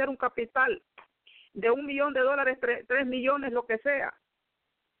puedes tener un capital de $1 millón, 3 millones, lo que sea.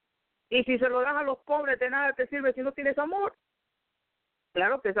 Y si se lo das a los pobres, de nada te sirve si no tienes amor.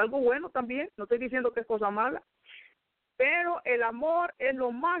 Claro que es algo bueno también, no estoy diciendo que es cosa mala, pero el amor es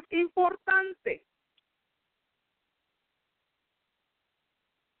lo más importante.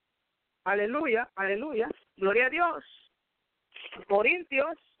 Aleluya, aleluya, gloria a Dios.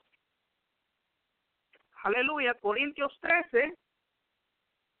 Corintios, aleluya, Corintios 13.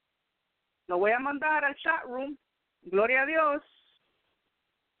 Lo voy a mandar al chat room. Gloria a Dios.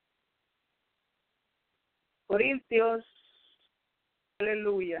 Corintios,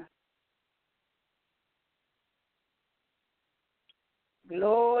 aleluya.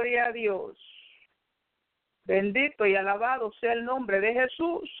 Gloria a Dios. Bendito y alabado sea el nombre de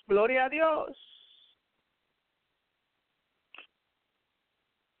Jesús. Gloria a Dios.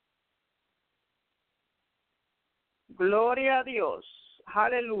 Gloria a Dios.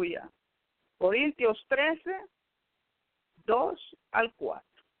 Aleluya. Corintios 13, 2 al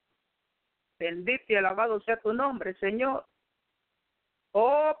 4. Bendito y alabado sea tu nombre, Señor.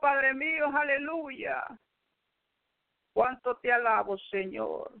 Oh, Padre mío, aleluya. Cuánto te alabo,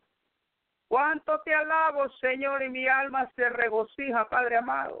 Señor. Cuánto te alabo, Señor, y mi alma se regocija, Padre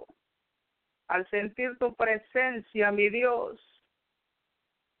amado, al sentir tu presencia, mi Dios.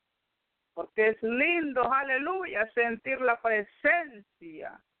 Porque es lindo, aleluya, sentir la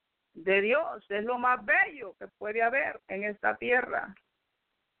presencia de Dios. Es lo más bello que puede haber en esta tierra.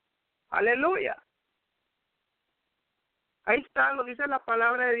 Aleluya. Ahí está, lo dice la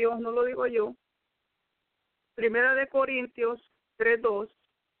palabra de Dios, no lo digo yo. 1 Corintios 3:2.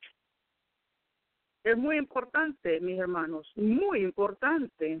 Es muy importante, mis hermanos, muy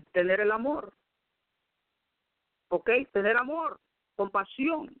importante tener el amor. ¿Ok? Tener amor,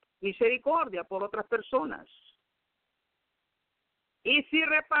 compasión, misericordia por otras personas. Y si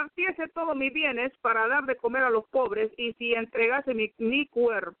repartiese todos mis bienes para dar de comer a los pobres, y si entregase mi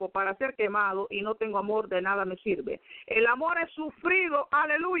cuerpo para ser quemado y no tengo amor, de nada me sirve. El amor es sufrido,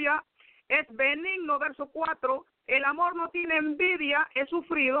 aleluya, es benigno, verso 4. El amor no tiene envidia, es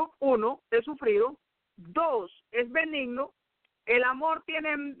sufrido, 1, es sufrido. 2, es benigno. El amor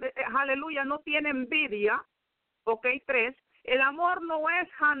tiene, aleluya, no tiene envidia. Ok, 3, el amor no es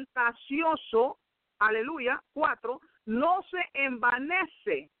fantasioso. Aleluya. 4, no se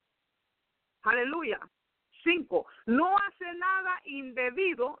envanece. Aleluya. 5, no hace nada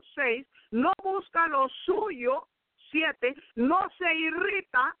indebido. 6, no busca lo suyo. 7, no se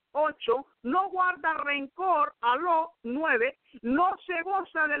irrita. 8, no guarda rencor. 9, no se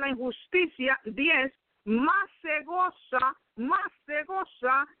goza de la injusticia. 10, más se goza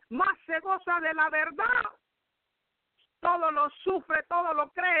de la verdad. Todo lo sufre, todo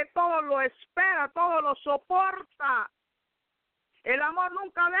lo cree, todo lo espera, todo lo soporta. El amor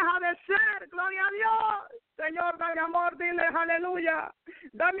nunca deja de ser, gloria a Dios. Señor, dame amor, dile aleluya.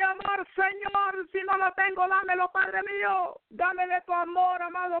 Dame amor, Señor, si no lo tengo, dámelo, Padre mío. Dame de tu amor,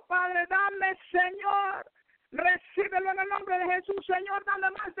 amado Padre, dame, Señor. Recíbelo en el nombre de Jesús, Señor,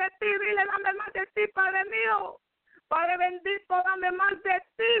 dame más de ti, dile, dame más de ti, Padre mío. Padre bendito, dame más de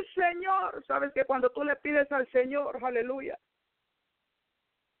ti, Señor. Sabes que cuando tú le pides al Señor, aleluya,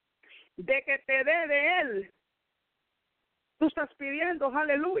 de que te dé de Él, tú estás pidiendo,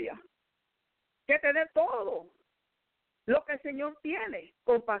 aleluya, que te dé todo lo que el Señor tiene: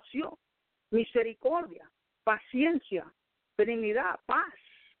 compasión, misericordia, paciencia, benignidad, paz,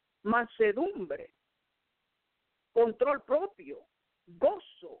 mansedumbre, control propio,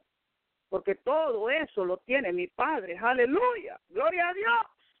 gozo. Porque todo eso lo tiene mi Padre. Aleluya. Gloria a Dios.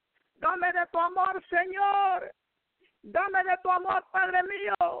 Dame de tu amor, Señor. Dame de tu amor, Padre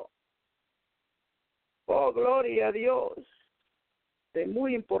mío. Oh, gloria a Dios. Es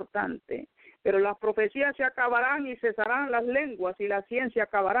muy importante. Pero las profecías se acabarán y cesarán las lenguas y la ciencia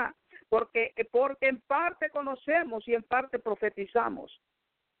acabará. Porque en parte conocemos y en parte profetizamos.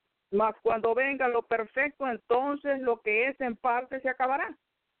 Mas cuando venga lo perfecto, entonces lo que es en parte se acabará.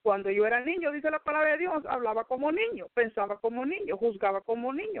 Cuando yo era niño, dice la palabra de Dios, hablaba como niño, pensaba como niño, juzgaba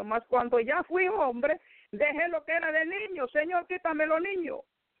como niño. Mas cuando ya fui hombre, Dejé lo que era de niño. Señor, quítame los niños.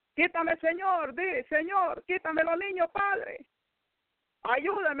 Quítame, Señor. Di, Señor, quítame los niños, Padre.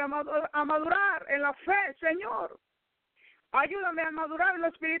 Ayúdame a madurar en la fe, Señor. Ayúdame a madurar en lo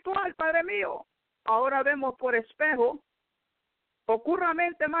espiritual, Padre mío. Ahora vemos por espejo.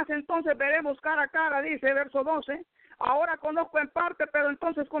 Ocurramente más, entonces veremos cara a cara, dice verso 12. Ahora conozco en parte, pero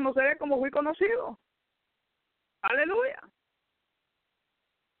entonces conoceré como fui conocido. Aleluya.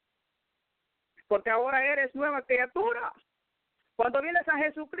 Porque ahora eres nueva criatura. Cuando vienes a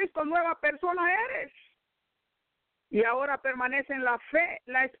Jesucristo, nueva persona eres. Y ahora permanecen la fe,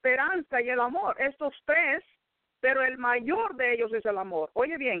 la esperanza y el amor. Estos tres, pero el mayor de ellos es el amor.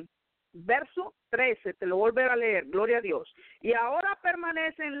 Oye bien, verso 13, te lo volveré a leer, gloria a Dios. Y ahora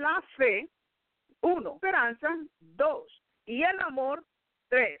permanecen la fe, 1, esperanza, 2, y el amor,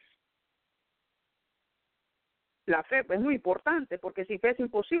 3. La fe es muy importante porque sin fe es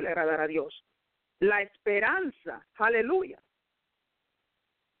imposible agradar a Dios. La esperanza, aleluya.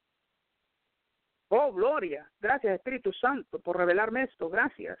 Oh, gloria. Gracias, Espíritu Santo, por revelarme esto.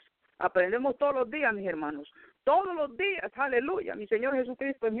 Gracias. Aprendemos todos los días, mis hermanos. Todos los días, aleluya. Mi Señor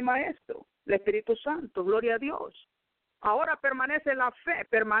Jesucristo es mi Maestro. El Espíritu Santo, gloria a Dios. Ahora permanece la fe.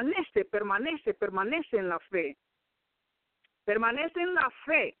 Permanece en la fe. Permanece en la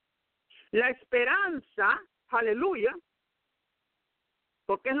fe. La esperanza, aleluya,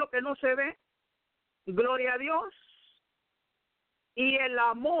 porque es lo que no se ve. Gloria a Dios. Y el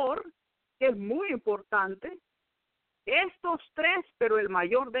amor, que es muy importante. Estos tres, pero el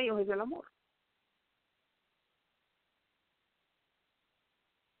mayor de ellos es el amor.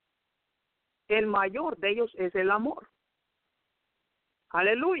 El mayor de ellos es el amor.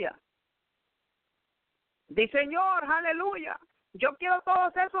 Aleluya. Di, Señor, aleluya. Yo quiero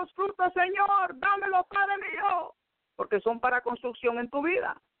todos esos frutos, Señor. Dámelo, Padre mío. Porque son para construcción en tu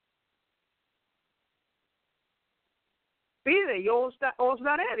vida. Pide, yo os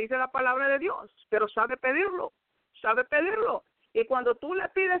daré, dice la palabra de Dios. Pero sabe pedirlo. Sabe pedirlo. Y cuando tú le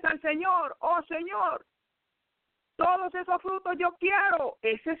pides al Señor, oh Señor, todos esos frutos yo quiero.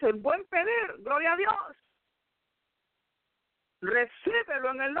 Ese es el buen pedir. Gloria a Dios.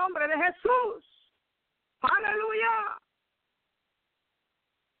 Recíbelo en el nombre de Jesús. Aleluya.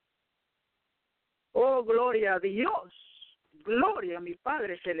 Oh, gloria a Dios. Gloria a mi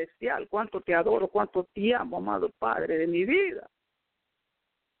Padre Celestial. Cuánto te adoro, cuánto te amo, amado Padre de mi vida.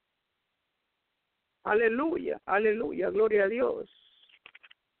 Aleluya, aleluya, gloria a Dios.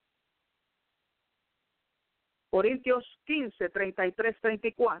 Corintios 15, 33,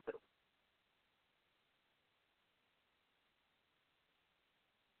 34.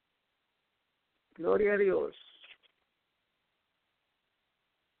 Gloria a Dios.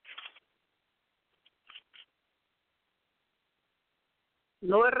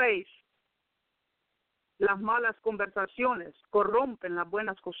 No erréis. Las malas conversaciones corrompen las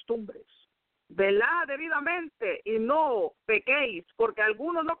buenas costumbres. Velad debidamente y no pequéis, porque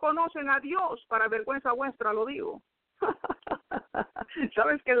algunos no conocen a Dios, para vergüenza vuestra lo digo.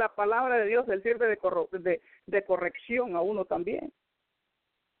 Sabes que la palabra de Dios le sirve de corrección a uno también.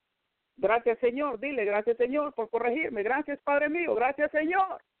 Gracias, Señor, dile, gracias, Señor, por corregirme. Gracias, Padre mío, gracias,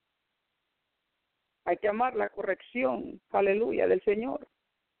 Señor. Hay que amar la corrección, aleluya, del Señor.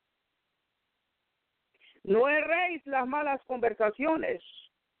 No erréis las malas conversaciones.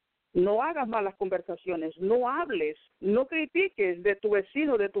 No hagas malas conversaciones, no hables, no critiques de tu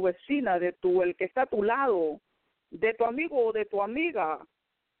vecino, de tu vecina, el que está a tu lado, de tu amigo o de tu amiga,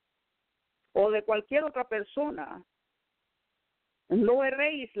 o de cualquier otra persona. No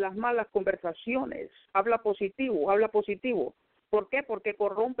erréis las malas conversaciones. Habla positivo, habla positivo. ¿Por qué? Porque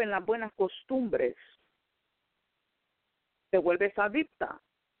corrompen las buenas costumbres. Te vuelves adicta,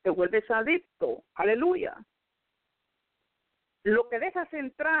 te vuelves adicto. Aleluya. Lo que dejas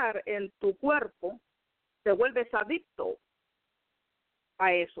entrar en tu cuerpo, te vuelves adicto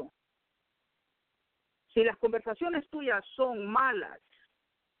a eso. Si las conversaciones tuyas son malas,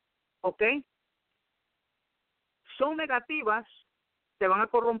 ¿ok? Son negativas, te van a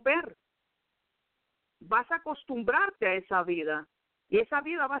corromper. Vas a acostumbrarte a esa vida. Y esa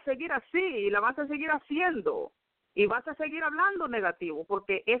vida va a seguir así, y la vas a seguir haciendo. Y vas a seguir hablando negativo,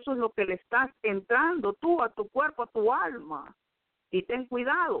 porque eso es lo que le estás entrando tú a tu cuerpo, a tu alma. Y ten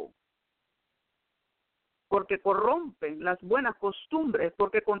cuidado, porque corrompen las buenas costumbres,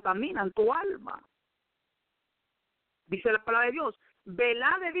 porque contaminan tu alma. Dice la palabra de Dios,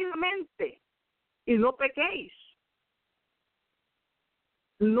 velad debidamente y no pequéis.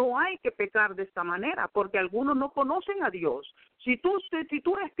 No hay que pecar de esta manera, porque algunos no conocen a Dios. Si tú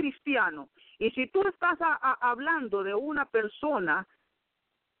eres cristiano y si tú estás hablando de una persona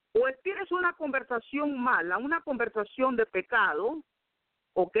o tienes una conversación mala, una conversación de pecado,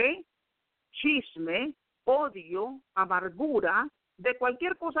 ¿ok? Chisme, odio, amargura, de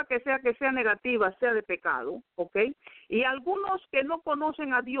cualquier cosa que sea negativa, sea de pecado, ¿ok? Y algunos que no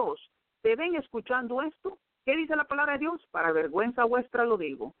conocen a Dios, ¿te ven escuchando esto? ¿Qué dice la palabra de Dios? Para vergüenza vuestra lo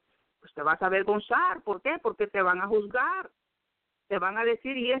digo. Pues te vas a avergonzar. ¿Por qué? Porque te van a juzgar. Te van a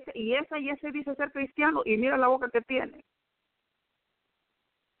decir, y ese dice ser cristiano, y mira la boca que tiene.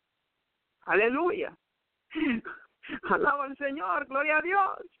 Aleluya. Alaba al Señor, gloria a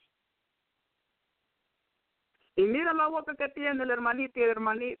Dios. Y mira la boca que tiene el hermanito y la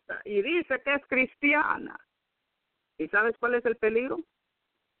hermanita, y dice que es cristiana. ¿Y sabes cuál es el peligro?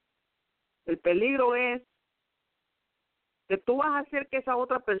 El peligro es que tú vas a hacer que esa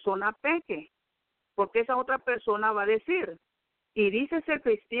otra persona peque, porque esa otra persona va a decir, y dice ser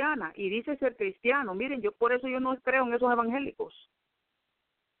cristiana, y dice ser cristiano. Miren, por eso yo no creo en esos evangélicos.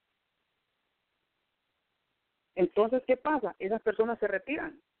 Entonces, ¿qué pasa? Esas personas se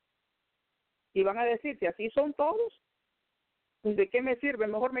retiran y van a decir, si así son todos, ¿de qué me sirve?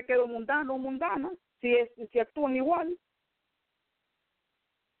 Mejor me quedo mundano o mundana si actúan igual.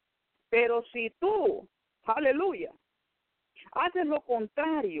 Pero si tú, aleluya, haces lo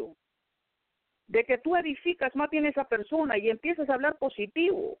contrario, de que tú edificas más bien esa persona y empiezas a hablar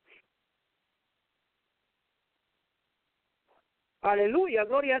positivo, aleluya,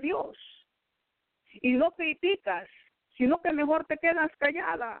 gloria a Dios, y no criticas, sino que mejor te quedas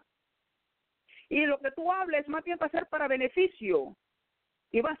callada, y lo que tú hables más bien va a ser para beneficio,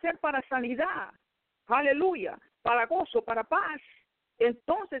 y va a ser para sanidad, aleluya, para gozo, para paz.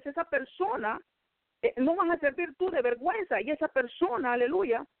 Entonces esa persona, no vas a servir tú de vergüenza, y esa persona,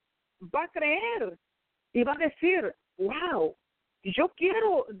 aleluya, va a creer y va a decir, wow, yo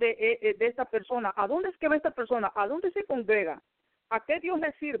quiero de esta persona. ¿A dónde es que va esta persona? ¿A dónde se congrega? ¿A qué Dios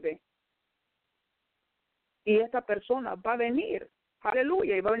le sirve? Y esta persona va a venir,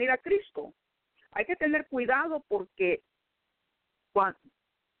 aleluya, y va a venir a Cristo. Hay que tener cuidado porque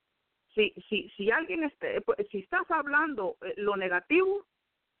si alguien si estás hablando lo negativo,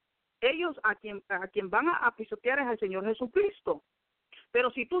 ellos a quien van a pisotear es al Señor Jesucristo. Pero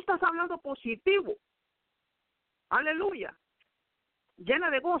si tú estás hablando positivo, aleluya, llena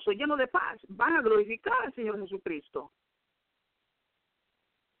de gozo, lleno de paz, van a glorificar al Señor Jesucristo.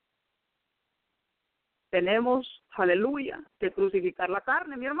 Tenemos, aleluya, que crucificar la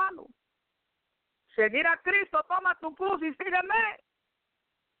carne, mi hermano. Seguir a Cristo, toma tu cruz y sígueme.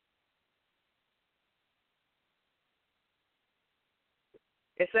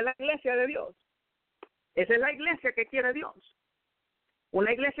 Esa es la iglesia de Dios. Esa es la iglesia que quiere Dios.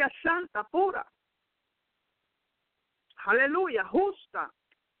 Una iglesia santa, pura. Aleluya, justa,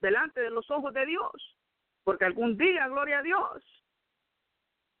 delante de los ojos de Dios. Porque algún día, gloria a Dios,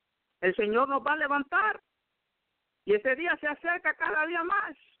 el Señor nos va a levantar. Y ese día se acerca cada día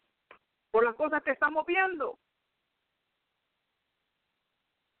más por las cosas que estamos viendo.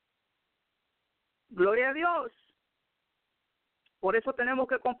 Gloria a Dios. Por eso tenemos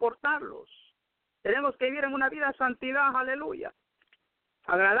que comportarlos. Tenemos que vivir en una vida de santidad, aleluya.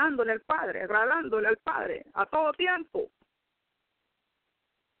 Agradándole al Padre, a todo tiempo.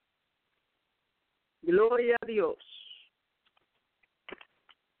 Gloria a Dios.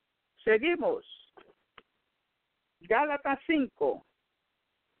 Seguimos. Gálatas 5.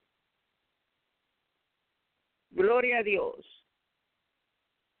 Gloria a Dios.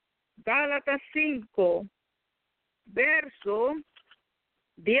 Gálatas 5, verso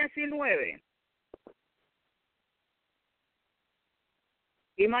 19.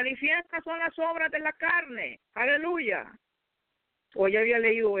 Y manifiestas son las obras de la carne. Aleluya. O ya había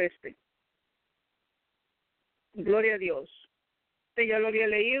leído este. Gloria a Dios. Este ya lo había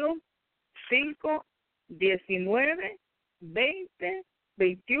leído. 5, 19, 20,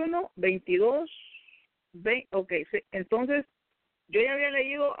 21, 22, 20. Ok, entonces yo ya había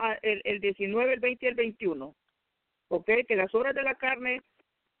leído el 19, el 20 y el 21. Ok, que las obras de la carne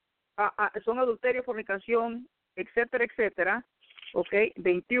son adulterio, fornicación, etcétera, etcétera. Ok,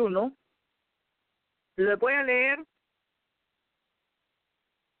 21. Les voy a leer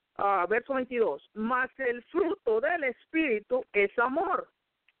verso 22. Mas el fruto del Espíritu es amor.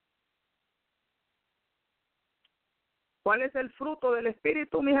 ¿Cuál es el fruto del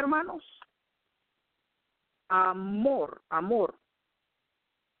Espíritu, mis hermanos? Amor, amor.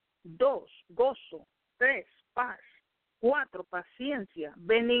 2, gozo. 3, paz. 4, paciencia.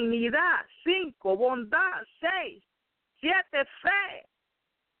 Benignidad. 5, bondad. 6, 7, fe.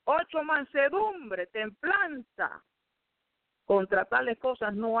 8, mansedumbre, templanza. Contra tales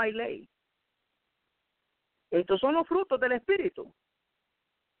cosas no hay ley. Estos son los frutos del Espíritu.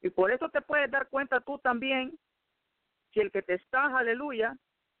 Y por eso te puedes dar cuenta tú también si el que te está, aleluya,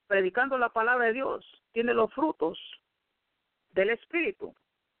 predicando la palabra de Dios tiene los frutos del Espíritu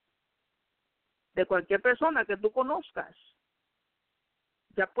de cualquier persona que tú conozcas.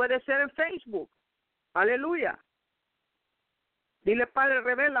 Ya puede ser en Facebook. Aleluya. Dile, Padre,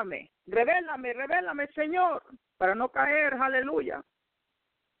 revélame, Señor, para no caer, aleluya,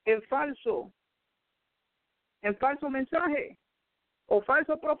 en falso mensaje o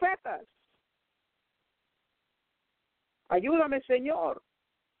falsos profetas. Ayúdame, Señor.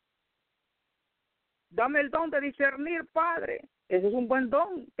 Dame el don de discernir, Padre. Ese es un buen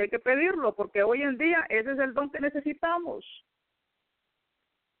don, hay que pedirlo, porque hoy en día ese es el don que necesitamos.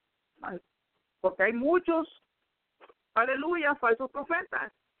 Porque hay muchos, aleluya, falsos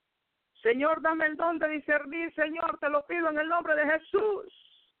profetas. Señor, dame el don de discernir, Señor, te lo pido en el nombre de Jesús.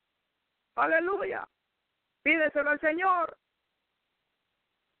 Aleluya. Pídeselo al Señor.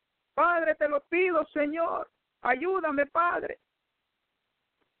 Padre, te lo pido, Señor. Ayúdame, Padre,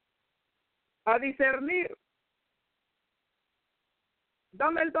 a discernir.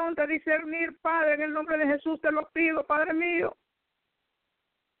 Dame el don de discernir, Padre, en el nombre de Jesús te lo pido, Padre mío.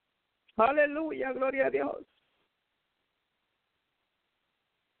 Aleluya, gloria a Dios.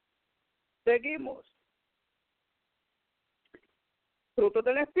 Seguimos. Frutos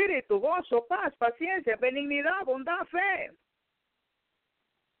del Espíritu, gozo, paz, paciencia, benignidad, bondad, fe,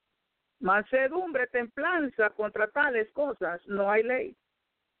 mansedumbre, templanza. Contra tales cosas no hay ley.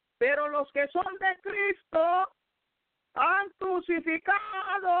 Pero los que son de Cristo han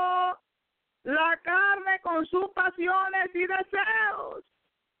crucificado la carne con sus pasiones y deseos.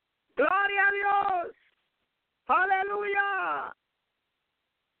 Gloria a Dios. Aleluya.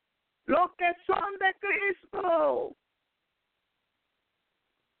 Los que son de Cristo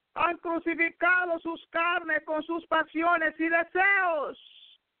han crucificado sus carnes con sus pasiones y deseos.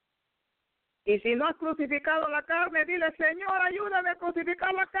 Y si no has crucificado la carne, dile, Señor, ayúdame a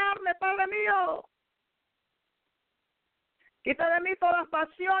crucificar la carne, Padre mío. Quita de mí todas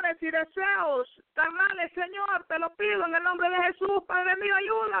pasiones y deseos carnales, Señor, te lo pido en el nombre de Jesús, Padre mío,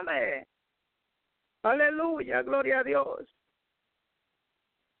 ayúdame. Aleluya, gloria a Dios.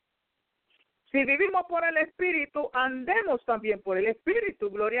 Si vivimos por el Espíritu, andemos también por el Espíritu,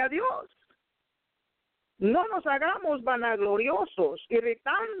 gloria a Dios. No nos hagamos vanagloriosos,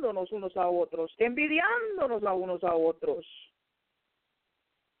 irritándonos unos a otros, envidiándonos a unos a otros.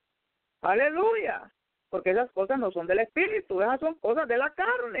 Aleluya. Porque esas cosas no son del Espíritu, esas son cosas de la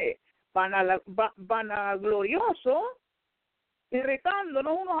carne. Vanaglorioso,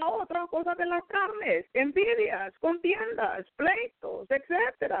 irritándonos unos a otros, cosas de las carnes, envidias, contiendas, pleitos,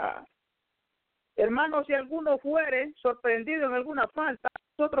 etcétera. Hermanos, si alguno fuere sorprendido en alguna falta,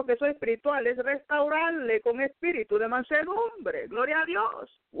 nosotros que sois espirituales, restaurarle con espíritu de mansedumbre. Gloria a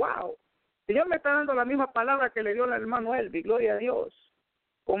Dios. Wow. El Señor me está dando la misma palabra que le dio el hermano Elvi. Gloria a Dios.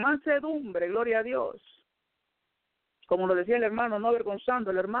 Con mansedumbre. Gloria a Dios. Como lo decía el hermano, no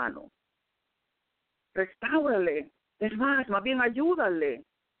avergonzando al hermano. Restáurale. Es más bien ayúdale.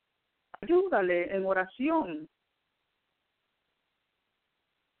 Ayúdale en oración.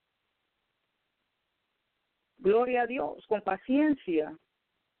 Gloria a Dios, con paciencia,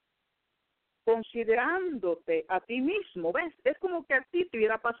 considerándote a ti mismo. ¿Ves? Es como que a ti te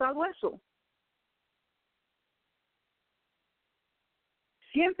hubiera pasado eso.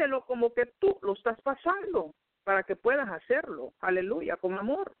 Siéntelo como que tú lo estás pasando para que puedas hacerlo. Aleluya, con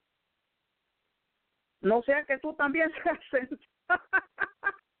amor. No sea que tú también seas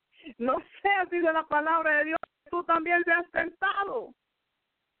no sea así de la palabra de Dios, que tú también seas tentado.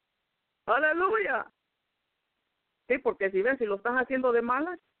 Aleluya. Sí, porque si ves, si lo estás haciendo de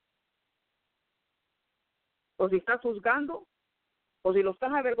malas, o si estás juzgando, o si lo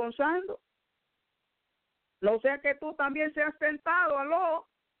estás avergonzando, no sea que tú también seas tentado, aló.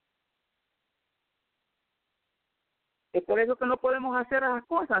 Es por eso que no podemos hacer esas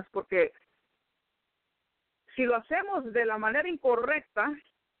cosas, porque si lo hacemos de la manera incorrecta,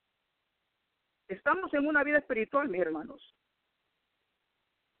 estamos en una vida espiritual, mis hermanos.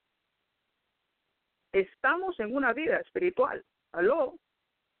 Estamos en una vida espiritual. ¿Aló?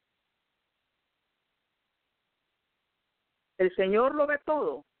 El Señor lo ve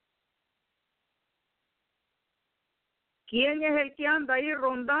todo. ¿Quién es el que anda ahí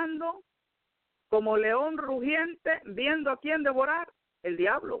rondando como león rugiente viendo a quién devorar? El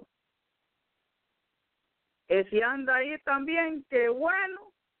diablo. Ese anda ahí también, qué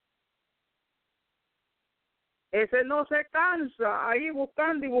bueno. Ese no se cansa ahí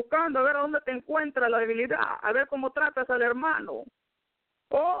buscando y buscando a ver a dónde te encuentra la debilidad, a ver cómo tratas al hermano.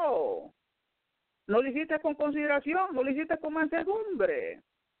 Oh, no lo hiciste con consideración, no lo hiciste con mansedumbre.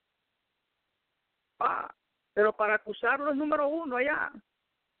 Pero para acusarlo es número uno allá,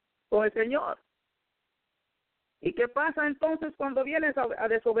 con el Señor. ¿Y qué pasa entonces cuando vienes a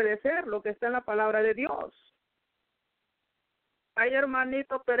desobedecer lo que está en la palabra de Dios? Ay,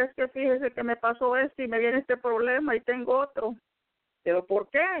 hermanito, pero es que fíjese que me pasó esto y me viene este problema y tengo otro. ¿Pero por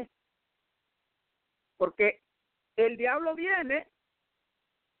qué? Porque el diablo viene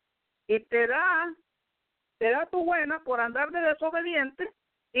y te da tu buena por andar de desobediente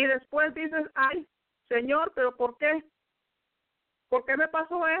y después dices, ay, Señor, pero ¿por qué? ¿Por qué me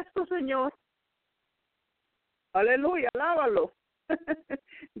pasó esto, Señor? Aleluya, alábalo.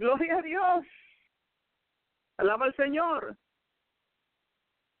 Gloria a Dios. Alaba al Señor.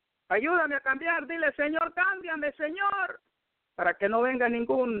 Ayúdame a cambiar. Dile, Señor, cámbiame, Señor. Para que no venga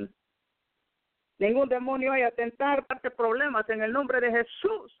ningún demonio ahí a tentar, darte problemas en el nombre de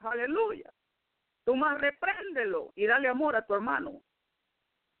Jesús. Aleluya. Tú más repréndelo y dale amor a tu hermano.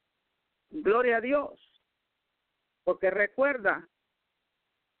 Gloria a Dios. Porque recuerda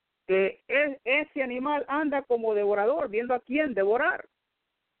que ese animal anda como devorador, viendo a quién devorar.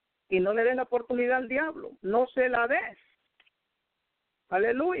 Y no le des la oportunidad al diablo. No se la des.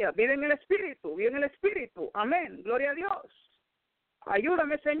 Aleluya. Vive en el Espíritu. Vive en el Espíritu. Amén. Gloria a Dios.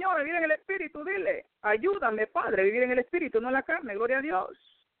 Ayúdame, Señor, a vivir en el Espíritu. Dile. Ayúdame, Padre, a vivir en el Espíritu, no en la carne. Gloria a Dios.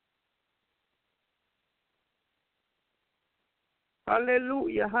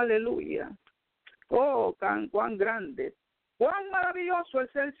 Aleluya. Aleluya. Oh, cuán grande. Cuán maravilloso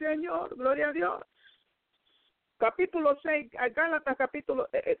es el Señor. Gloria a Dios. Capítulo 6, Gálatas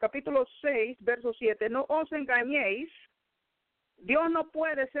capítulo 6, verso 7. No os engañéis. Dios no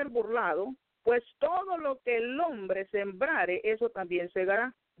puede ser burlado, pues todo lo que el hombre sembrare, eso también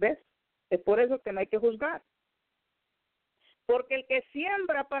segará. ¿Ves? Es por eso que no hay que juzgar. Porque el que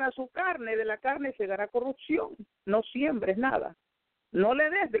siembra para su carne, de la carne segará corrupción. No siembres nada. No le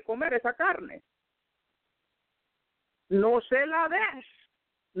des de comer esa carne. No se la des.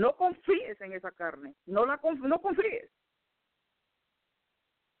 No confíes en esa carne. No confíes.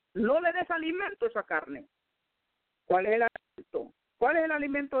 No le des alimento a esa carne. ¿Cuál es el alimento? ¿Cuál es el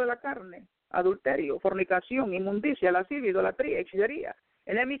alimento de la carne? Adulterio, fornicación, inmundicia, lascivia, idolatría, hechicería,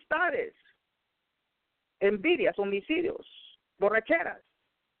 enemistades, envidias, homicidios, borracheras,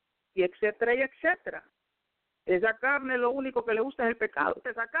 y etcétera, y etcétera. Esa carne lo único que le gusta es el pecado.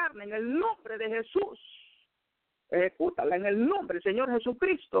 Esa carne, en el nombre de Jesús, ejecútala en el nombre del Señor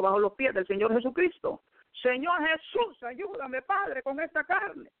Jesucristo, bajo los pies del Señor Jesucristo. Señor Jesús, ayúdame, Padre, con esta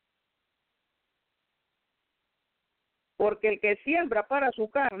carne. Porque el que siembra para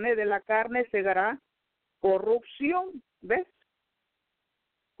su carne, de la carne segará corrupción. ¿Ves?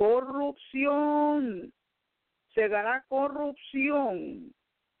 Corrupción. Segará corrupción.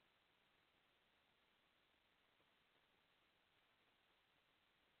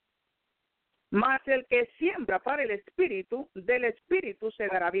 Mas el que siembra para el Espíritu, del Espíritu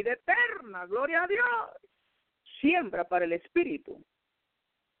segará vida eterna. Gloria a Dios. Siembra para el Espíritu.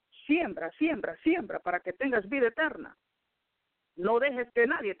 Siembra, siembra, siembra para que tengas vida eterna. No dejes que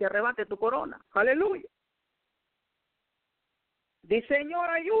nadie te arrebate tu corona. Aleluya. Di, Señor,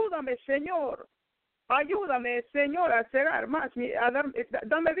 ayúdame, Señor. Ayúdame, Señor, a cegar más.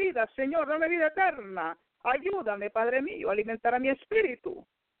 Dame vida, Señor, dame vida eterna. Ayúdame, Padre mío, a alimentar a mi espíritu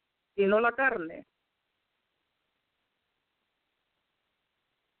y no la carne.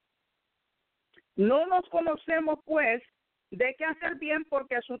 No nos conocemos, pues, de qué hacer bien,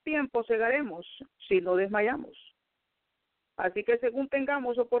 porque a su tiempo segaremos si no desmayamos. Así que según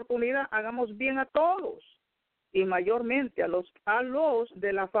tengamos oportunidad, hagamos bien a todos y mayormente a los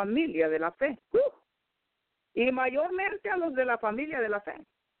de la familia de la fe. Y mayormente a los de la familia de la fe.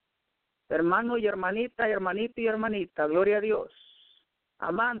 Hermano y hermanita, hermanito y hermanita, gloria a Dios.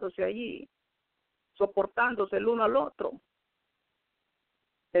 Amándose allí, soportándose el uno al otro.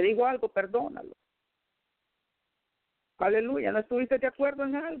 Te digo algo, perdónalo. Aleluya, ¿no estuviste de acuerdo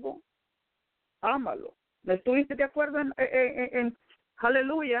en algo? Ámalo. ¿No estuviste de acuerdo en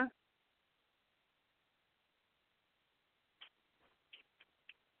aleluya?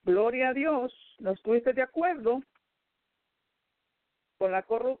 Gloria a Dios. ¿No estuviste de acuerdo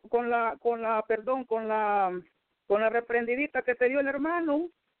con la reprendidita que te dio el hermano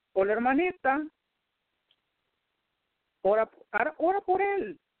o la hermanita? Ora por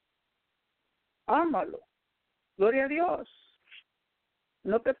él. Ámalo. Gloria a Dios.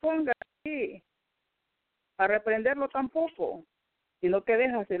 No te pongas aquí a reprenderlo tampoco, sino que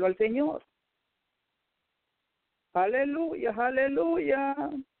déjaselo al Señor. Aleluya, aleluya.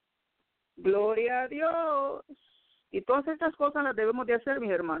 Gloria a Dios. Y todas estas cosas las debemos de hacer, mis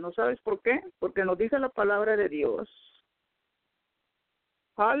hermanos. ¿Sabes por qué? Porque nos dice la palabra de Dios.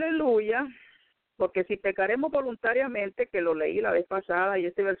 Aleluya. Porque si pecaremos voluntariamente, que lo leí la vez pasada, y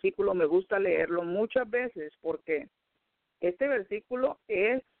este versículo me gusta leerlo muchas veces, porque este versículo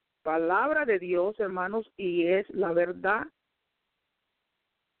es palabra de Dios, hermanos, y es la verdad.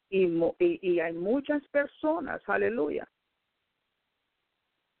 Y hay muchas personas, aleluya,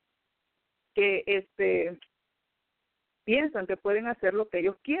 que piensan que pueden hacer lo que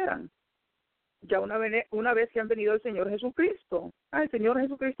ellos quieran. Ya una vez que han venido al Señor Jesucristo, el Señor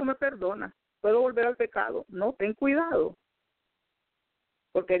Jesucristo me perdona, puedo volver al pecado. No, ten cuidado.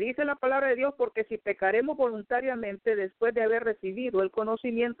 Porque dice la palabra de Dios, porque si pecaremos voluntariamente después de haber recibido el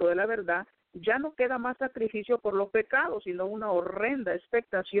conocimiento de la verdad, ya no queda más sacrificio por los pecados, sino una horrenda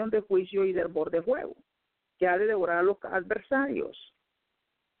expectación de juicio y de hervor de fuego, que ha de devorar a los adversarios.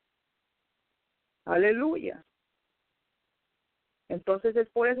 Aleluya. Entonces es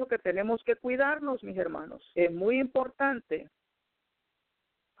por eso que tenemos que cuidarnos, mis hermanos. Es muy importante.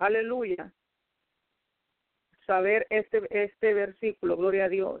 Aleluya. Saber este versículo, gloria a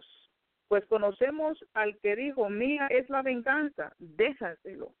Dios. Pues conocemos al que dijo, mía es la venganza,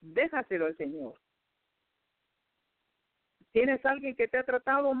 déjaselo al Señor. ¿Tienes alguien que te ha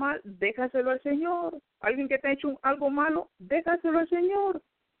tratado mal? Déjaselo al Señor. ¿Alguien que te ha hecho algo malo? Déjaselo al Señor.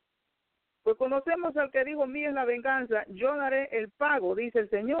 Pues conocemos al que dijo, mía es la venganza, yo daré el pago, dice el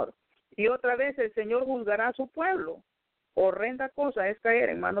Señor. Y otra vez el Señor juzgará a su pueblo. Horrenda cosa es caer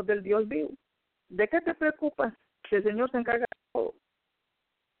en manos del Dios vivo. ¿De qué te preocupas? Que el Señor se encarga de todo.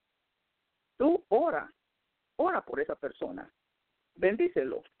 Tú ora por esa persona.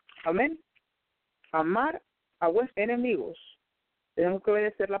 Bendícelo. Amén. Amar a vuestros enemigos. Tenemos que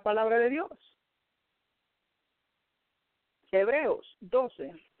obedecer la palabra de Dios. Hebreos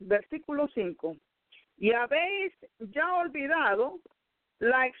 12, versículo 5. Y habéis ya olvidado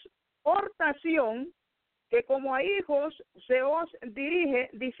la exhortación que como a hijos se os dirige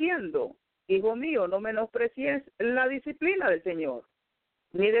diciendo, hijo mío, no menosprecies la disciplina del Señor,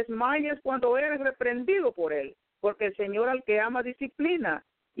 ni desmayes cuando eres reprendido por él, porque el Señor al que ama disciplina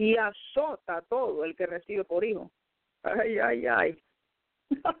y azota a todo el que recibe por hijo. Ay, ay, ay.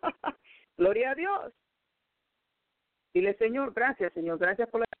 Gloria a Dios. Dile, Señor, gracias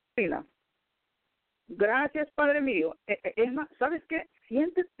por la disciplina. Gracias, Padre mío. Es más, ¿sabes qué?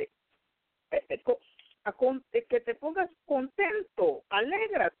 Siéntete. Que te pongas contento.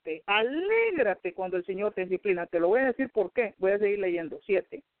 Alégrate cuando el Señor te disciplina. Te lo voy a decir por qué. Voy a seguir leyendo.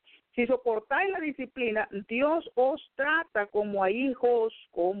 7. Si soportáis la disciplina, Dios os trata como a hijos,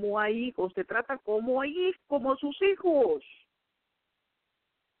 te trata como sus hijos.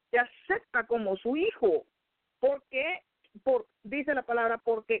 Te acepta como su hijo. Porque, dice la palabra,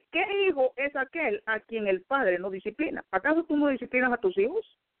 porque ¿qué hijo es aquel a quien el padre no disciplina? ¿Acaso tú no disciplinas a tus hijos?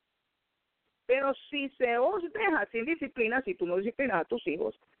 Pero si se os deja sin disciplina, si tú no disciplinas a tus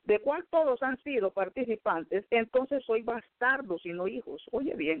hijos, de cual todos han sido participantes, entonces soy bastardos y no hijos.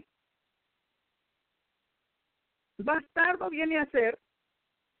 Oye bien, bastardo viene a ser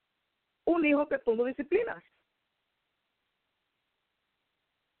un hijo que tú no disciplinas.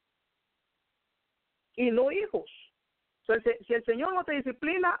 Y no hijos. O sea, si el Señor no te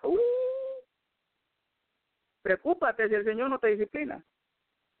disciplina, preocúpate si el Señor no te disciplina.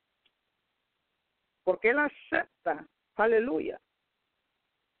 Porque Él acepta, aleluya.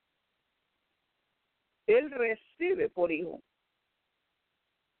 Él recibe por hijo.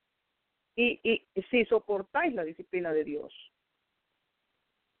 Y si soportáis la disciplina de Dios.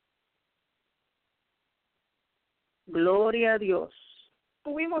 Gloria a Dios.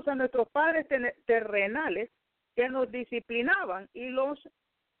 Tuvimos a nuestros padres terrenales que nos disciplinaban y los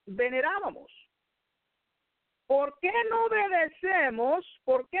venerábamos. ¿Por qué no obedeceremos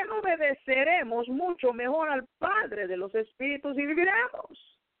mucho mejor al Padre de los Espíritus y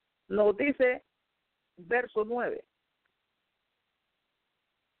viviremos? Nos dice verso 9.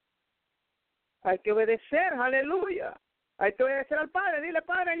 Hay que obedecer, aleluya. Hay que obedecer al Padre. Dile,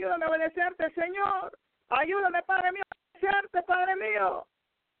 Padre, ayúdame a obedecerte, Señor. Ayúdame, Padre mío, a obedecerte, Padre mío.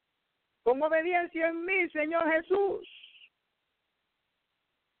 Con obediencia en mí, Señor Jesús.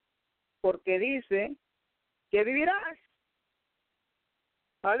 Porque dice que vivirás.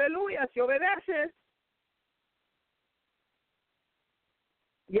 Aleluya, si obedeces.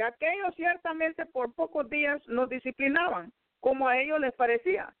 Y aquellos ciertamente por pocos días nos disciplinaban, como a ellos les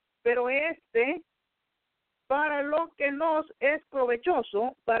parecía. Pero para lo que nos es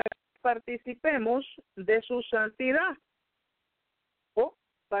provechoso, para que participemos de su santidad. O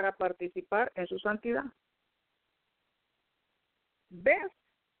para participar en su santidad. ¿Ves?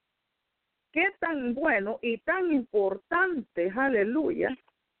 Qué tan bueno y tan importante, aleluya,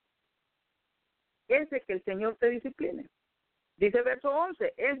 es de que el Señor te discipline. Dice verso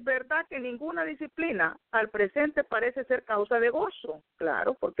 11, es verdad que ninguna disciplina al presente parece ser causa de gozo.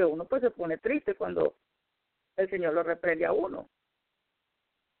 Claro, porque uno pues se pone triste cuando el Señor lo reprende a uno.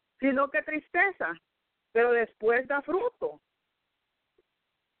 Sino que tristeza, pero después da fruto.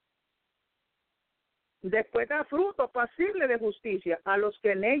 Después da fruto pasible de justicia a los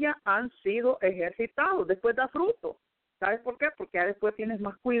que en ella han sido ejercitados. Después da fruto. ¿Sabes por qué? Porque ya después tienes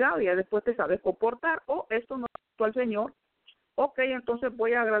más cuidado y ya después te sabes comportar. Esto no es al Señor. Ok, entonces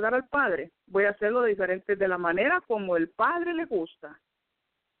voy a agradar al Padre. Voy a hacerlo diferente de la manera como el Padre le gusta.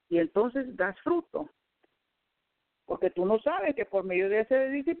 Y entonces das fruto. Porque tú no sabes que por medio de esa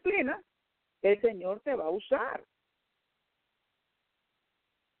disciplina el Señor te va a usar.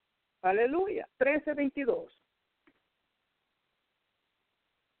 Aleluya. 13:22.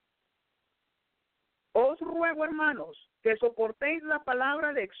 Os ruego, hermanos, que soportéis la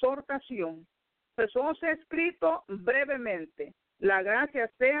palabra de exhortación. Pues os he escrito brevemente. La gracia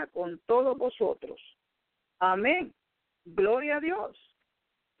sea con todos vosotros. Amén. Gloria a Dios.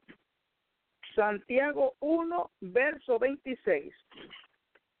 Santiago 1, verso 26.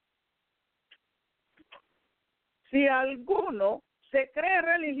 Si alguno se cree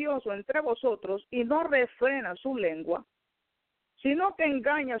religioso entre vosotros y no refrena su lengua, sino que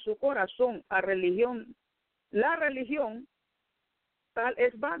engaña su corazón a religión, la religión tal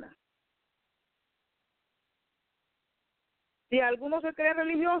es vana. Si alguno se cree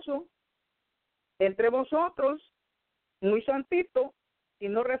religioso entre vosotros, muy santito, y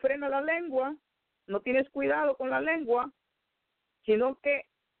no refrena la lengua, no tienes cuidado con la lengua, sino que,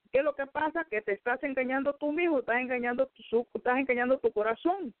 ¿qué es lo que pasa? Que te estás engañando tú mismo, estás engañando tu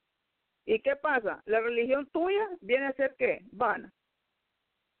corazón. ¿Y qué pasa? La religión tuya viene a ser ¿qué? Vana.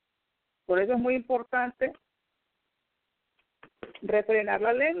 Por eso es muy importante refrenar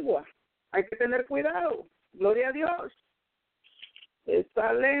la lengua. Hay que tener cuidado. Gloria a Dios.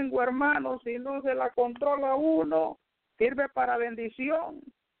 Esta lengua, hermano, si no se la controla uno, sirve para bendición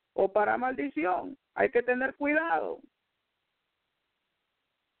o para maldición. Hay que tener cuidado.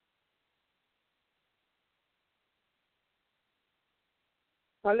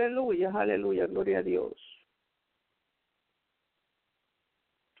 Aleluya, aleluya, gloria a Dios.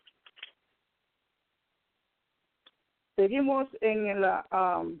 Seguimos en la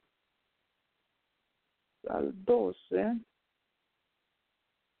al 12.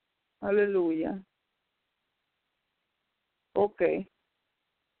 Aleluya. Ok.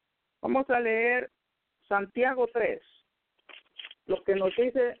 Vamos a leer Santiago 3, lo que nos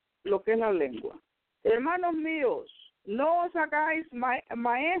dice lo que es la lengua. Hermanos míos, no os hagáis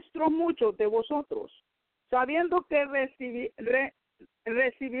maestros muchos de vosotros, sabiendo que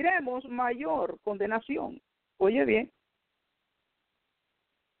recibiremos mayor condenación. Oye bien,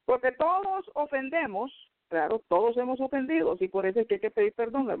 porque todos ofendemos. Claro, todos hemos ofendido y por eso es que hay que pedir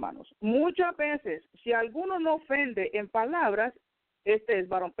perdón, hermanos. Muchas veces, si alguno no ofende en palabras, este es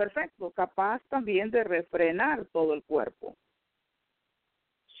varón perfecto, capaz también de refrenar todo el cuerpo.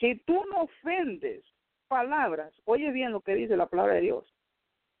 Si tú no ofendes palabras, oye bien lo que dice la palabra de Dios.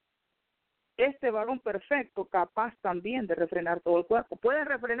 Este varón perfecto, capaz también de refrenar todo el cuerpo. Puedes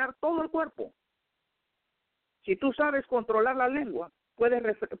refrenar todo el cuerpo. Si tú sabes controlar la lengua, puedes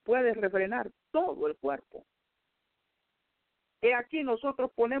refrenar todo el cuerpo. Y aquí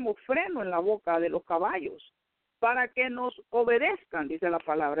nosotros ponemos freno en la boca de los caballos para que nos obedezcan, dice la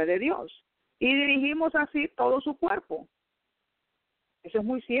palabra de Dios. Y dirigimos así todo su cuerpo. Eso es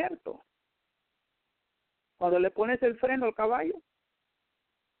muy cierto. Cuando le pones el freno al caballo,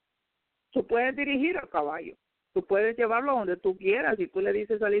 tú puedes dirigir al caballo. Tú puedes llevarlo a donde tú quieras. Si tú le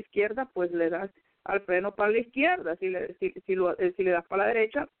dices a la izquierda, pues le das al freno para la izquierda. Si le das para la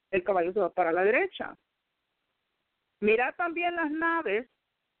derecha, el caballo se va para la derecha. Mirad también las naves,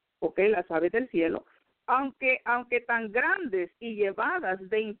 las aves del cielo, aunque tan grandes y llevadas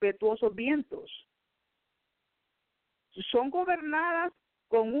de impetuosos vientos, son gobernadas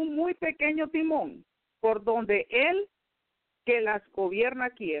con un muy pequeño timón, por donde él que las gobierna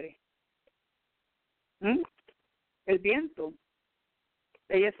quiere. El viento.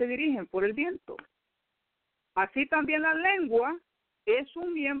 Ellas se dirigen por el viento. Así también la lengua es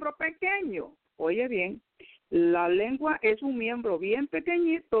un miembro pequeño. Oye bien, la lengua es un miembro bien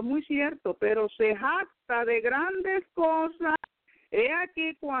pequeñito, muy cierto, pero se jacta de grandes cosas. He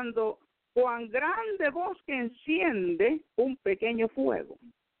aquí cuán grande bosque enciende un pequeño fuego.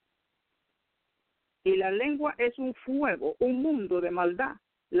 Y la lengua es un fuego, un mundo de maldad.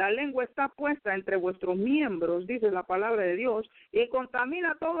 La lengua está puesta entre vuestros miembros, dice la palabra de Dios, y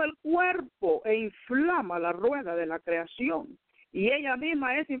contamina todo el cuerpo e inflama la rueda de la creación. Y ella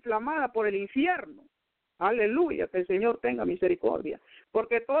misma es inflamada por el infierno. Aleluya, que el Señor tenga misericordia.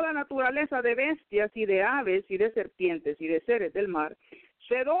 Porque toda naturaleza de bestias y de aves y de serpientes y de seres del mar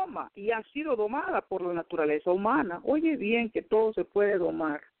se doma y ha sido domada por la naturaleza humana. Oye bien que todo se puede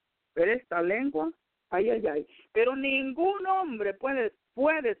domar, pero esta lengua, ay, ay, ay. Pero ningún hombre puede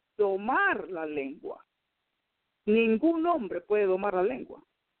domar la lengua. Ningún hombre puede domar la lengua.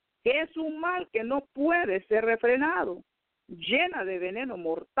 Es un mal que no puede ser refrenado, llena de veneno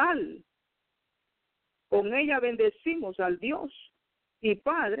mortal. Con ella bendecimos al Dios y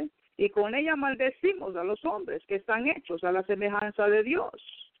Padre, y con ella maldecimos a los hombres que están hechos a la semejanza de Dios.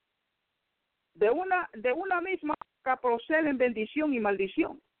 De una misma boca proceden bendición y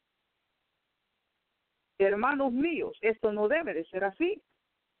maldición. Hermanos míos, esto no debe de ser así.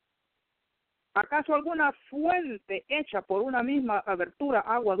 ¿Acaso alguna fuente hecha por una misma abertura,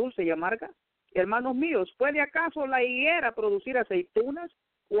 agua dulce y amarga? Hermanos míos, ¿puede acaso la higuera producir aceitunas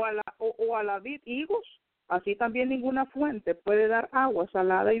o a la vid higos? Así también ninguna fuente puede dar agua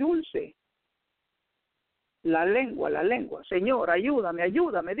salada y dulce. La lengua, Señor, ayúdame,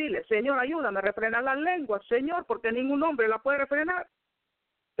 dile, Señor, ayúdame a refrenar la lengua, Señor, porque ningún hombre la puede refrenar.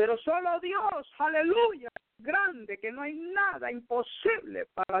 Pero solo Dios, aleluya, grande, que no hay nada imposible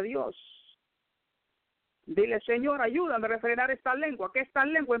para Dios. Dile, Señor, ayúdame a refrenar esta lengua, que esta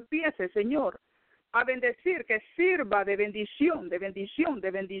lengua empiece, Señor, a bendecir, que sirva de bendición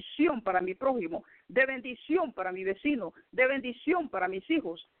para mi prójimo, de bendición para mi vecino, de bendición para mis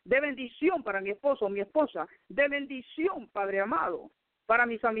hijos, de bendición para mi esposo o mi esposa, de bendición, Padre amado, para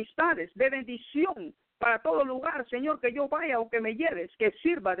mis amistades, de bendición para todo lugar, Señor, que yo vaya o que me lleves, que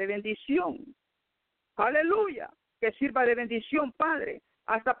sirva de bendición. Aleluya, que sirva de bendición, Padre,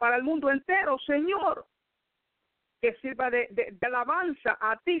 hasta para el mundo entero, Señor, que sirva de alabanza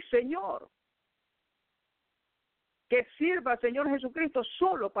a ti, Señor. Que sirva, Señor Jesucristo,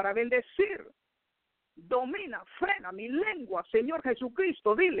 solo para bendecir. Domina, frena mi lengua, Señor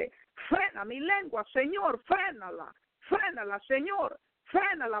Jesucristo, dile, frena mi lengua, Señor, frénala, Señor,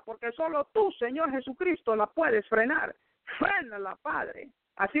 frénala, porque solo tú, Señor Jesucristo, la puedes frenar. Frénala, Padre.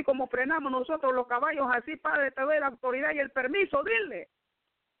 Así como frenamos nosotros los caballos, así, Padre, te doy la autoridad y el permiso, dile,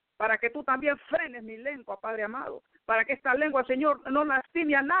 para que tú también frenes mi lengua, Padre amado, para que esta lengua, Señor, no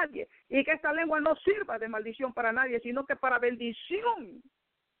lastime a nadie y que esta lengua no sirva de maldición para nadie, sino que para bendición.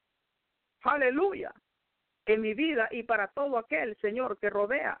 Aleluya. En mi vida y para todo aquel, Señor, que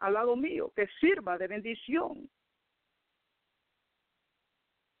rodea al lado mío, que sirva de bendición.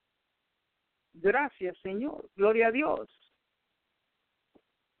 Gracias, Señor. Gloria a Dios.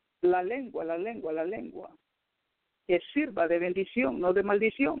 La lengua, que sirva de bendición, no de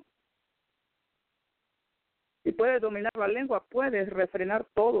maldición. Si puedes dominar la lengua, puedes refrenar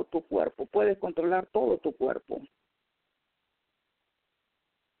todo tu cuerpo, puedes controlar todo tu cuerpo.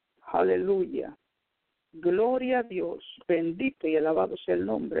 Aleluya. Gloria a Dios. Bendito y alabado sea el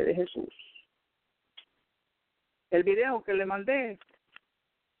nombre de Jesús. El video que les mandé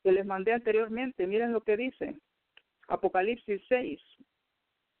anteriormente, miren lo que dice. Apocalipsis 6.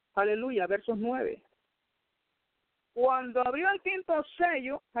 Aleluya, versos 9. Cuando abrió el quinto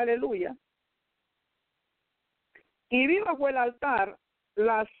sello, aleluya, y vi bajo el altar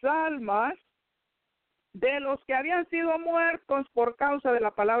las almas de los que habían sido muertos por causa de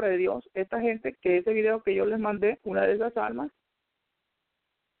la palabra de Dios. Esta gente, que ese video que yo les mandé, una de esas almas,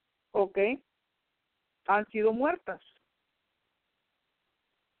 han sido muertas.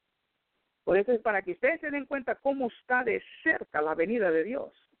 Por eso es para que ustedes se den cuenta cómo está de cerca la venida de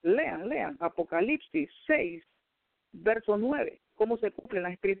Dios. Lean, Apocalipsis 6, verso 9, cómo se cumplen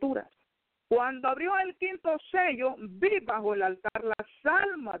las escrituras. Cuando abrió el quinto sello, vi bajo el altar las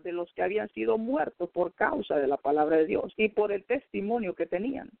almas de los que habían sido muertos por causa de la palabra de Dios y por el testimonio que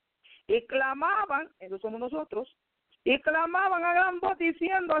tenían. Y clamaban, esos somos nosotros, y clamaban a gran voz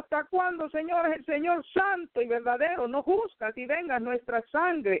diciendo, ¿hasta cuándo, Señor, el Señor santo y verdadero, no juzgas y vengas nuestra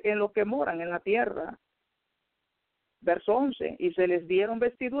sangre en los que moran en la tierra? Verso 11, y se les dieron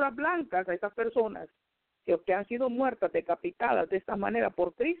vestiduras blancas a estas personas que han sido muertas, decapitadas de esta manera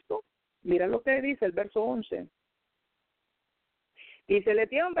por Cristo. Mira lo que dice el verso 11. Y se les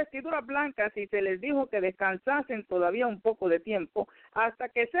dieron vestiduras blancas y se les dijo que descansasen todavía un poco de tiempo hasta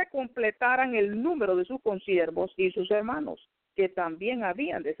que se completaran el número de sus consiervos y sus hermanos, que también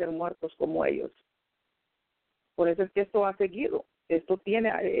habían de ser muertos como ellos. Por eso es que esto ha seguido. Esto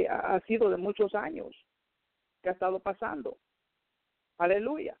ha sido de muchos años que ha estado pasando.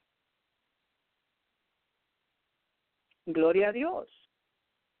 Aleluya. Gloria a Dios.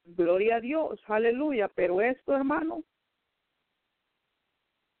 Gloria a Dios, aleluya. Pero esto, hermano,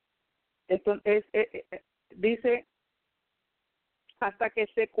 esto dice hasta que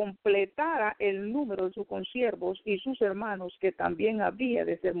se completara el número de sus consiervos y sus hermanos, que también había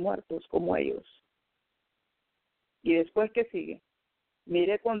de ser muertos como ellos. Y después, ¿qué sigue?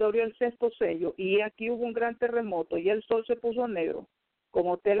 Miré cuando abrió el sexto sello, y aquí hubo un gran terremoto, y el sol se puso negro,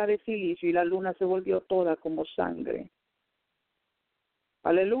 como tela de silicio, y la luna se volvió toda como sangre.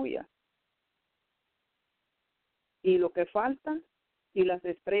 Aleluya. Y lo que falta, y las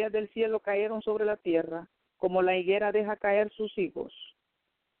estrellas del cielo cayeron sobre la tierra, como la higuera deja caer sus higos,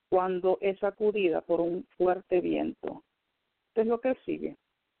 cuando es sacudida por un fuerte viento. Esto es lo que sigue.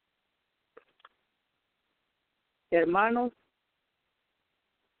 Hermanos,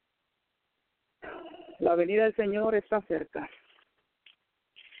 la venida del Señor está cerca.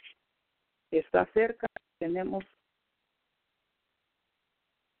 Está cerca. Tenemos,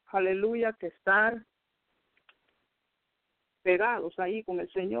 aleluya, que estar pegados ahí con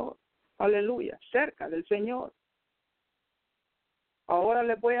el Señor. Aleluya, cerca del Señor. Ahora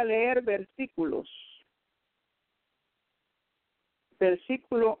les voy a leer versículos.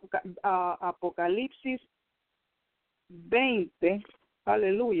 Versículo Apocalipsis 20,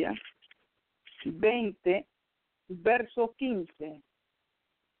 aleluya, 20, verso 15.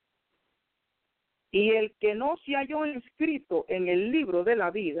 Y el que no se halló inscrito en el libro de la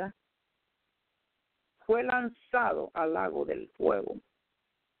vida fue lanzado al lago del fuego.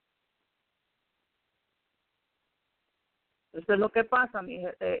 Eso es lo que pasa, mi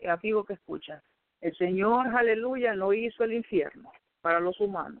amigo que escuchas. El Señor, aleluya, no hizo el infierno para los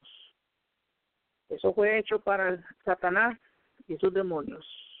humanos. Eso fue hecho para Satanás y sus demonios.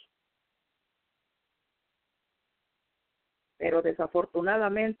 Pero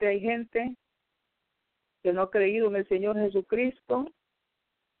desafortunadamente hay gente que no ha creído en el Señor Jesucristo,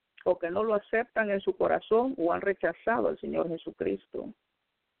 o que no lo aceptan en su corazón, o han rechazado al Señor Jesucristo,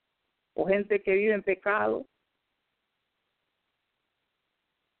 o gente que vive en pecado.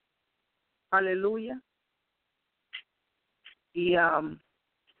 Aleluya. Y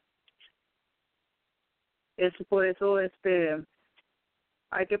es por eso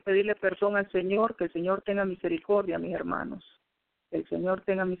hay que pedirle perdón al Señor, que el Señor tenga misericordia, mis hermanos. Que el Señor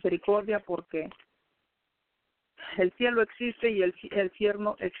tenga misericordia, porque el cielo existe y el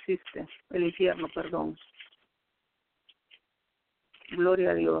infierno existe. El infierno, perdón.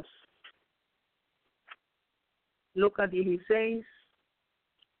 Gloria a Dios. Lucas 16,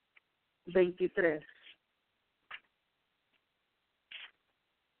 23.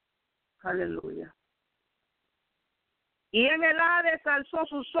 Aleluya. Y en el Hades alzó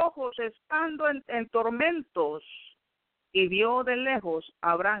sus ojos estando en tormentos, y vio de lejos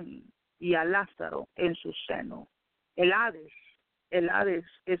a Abraham y a Lázaro en su seno. El Hades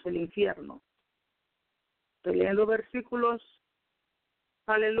es el infierno. Estoy leyendo versículos,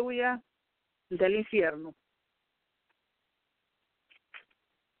 aleluya, del infierno.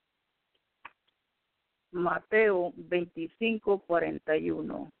 Mateo 25,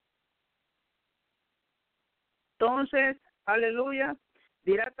 41. Entonces, aleluya,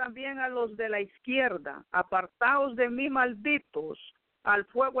 dirá también a los de la izquierda: apartaos de mí, malditos, al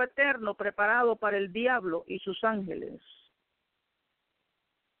fuego eterno preparado para el diablo y sus ángeles.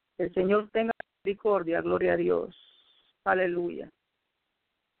 El Señor tenga misericordia, gloria a Dios. Aleluya.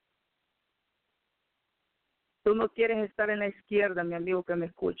 Tú no quieres estar en la izquierda, mi amigo que me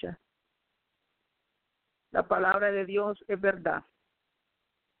escucha. La palabra de Dios es verdad.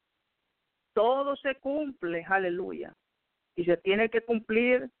 Todo se cumple, aleluya. Y se tiene que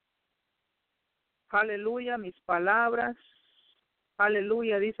cumplir, aleluya, mis palabras.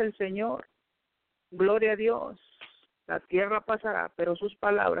 Aleluya, dice el Señor. Gloria a Dios. La tierra pasará, pero sus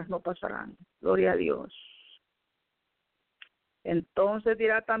palabras no pasarán. Gloria a Dios. Entonces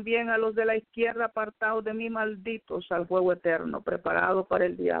dirá también a los de la izquierda: apartados de mí, malditos, al fuego eterno, preparado para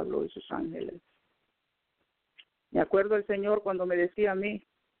el diablo y sus ángeles. Me acuerdo el Señor cuando me decía a mí,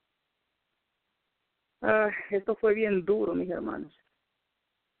 esto fue bien duro, mis hermanos,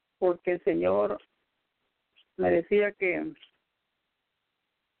 porque el Señor me decía que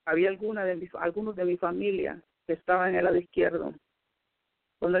había algunos de mi familia que estaban en el lado izquierdo.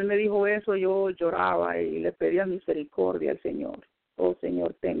 Cuando Él me dijo eso, yo lloraba y le pedía misericordia al Señor. Oh,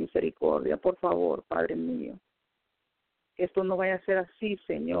 Señor, ten misericordia, por favor, Padre mío. Que esto no vaya a ser así,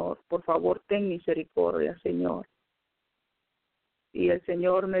 Señor. Por favor, ten misericordia, Señor. Y el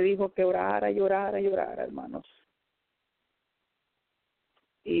Señor me dijo que orara, hermanos.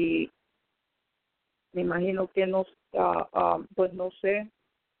 Y me imagino que pues no sé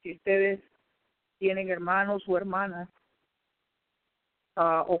si ustedes tienen hermanos o hermanas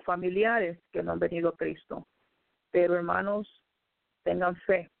o familiares que no han venido a Cristo. Pero hermanos, tengan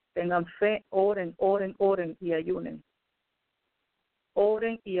fe, oren y ayunen.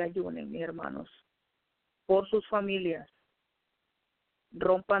 Oren y ayunen, mis hermanos, por sus familias.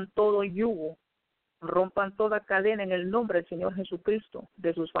 Rompan todo yugo, rompan toda cadena en el nombre del Señor Jesucristo,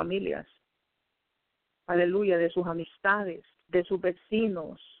 de sus familias. Aleluya, de sus amistades, de sus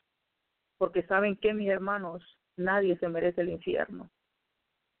vecinos. Porque saben que, mis hermanos, nadie se merece el infierno.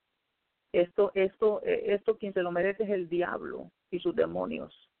 Esto quien se lo merece es el diablo y sus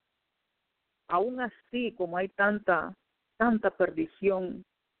demonios. Aún así, como hay tanta perdición,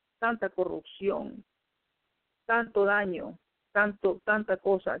 tanta corrupción, tanto daño, tanta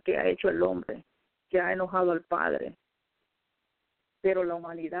cosa que ha hecho el hombre, que ha enojado al Padre. Pero la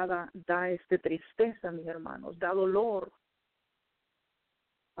humanidad da tristeza, mis hermanos, da dolor.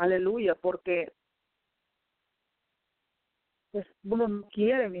 Aleluya, porque pues, uno no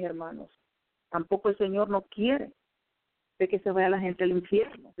quiere, mis hermanos. Tampoco el Señor no quiere de que se vaya la gente al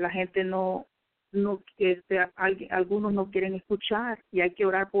infierno. La gente algunos no quieren escuchar y hay que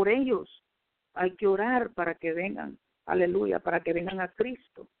orar por ellos. Hay que orar para que vengan, aleluya, para que vengan a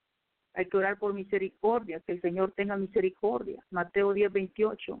Cristo. Hay que orar por misericordia, que el Señor tenga misericordia. Mateo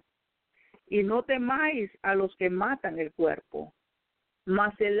 10:28. Y no temáis a los que matan el cuerpo,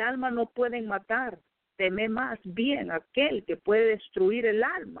 mas el alma no pueden matar. Teme más bien aquel que puede destruir el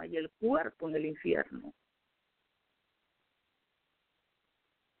alma y el cuerpo en el infierno.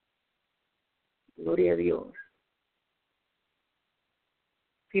 Gloria a Dios.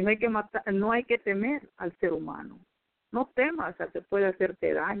 Si no hay que matar, no hay que temer al ser humano. No temas al que puede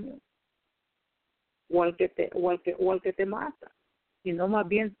hacerte daño o al que te mata, sino más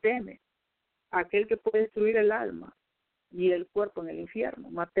bien teme a aquel que puede destruir el alma y el cuerpo en el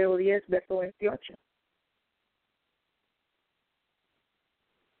infierno. Mateo 10, verso 28.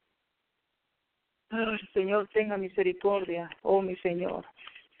 Ay, Señor, tenga misericordia, oh mi Señor.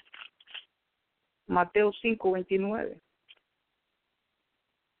 Mateo 5:29.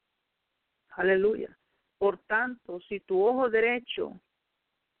 Aleluya. Por tanto, si tu ojo derecho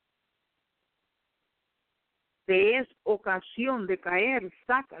te es ocasión de caer,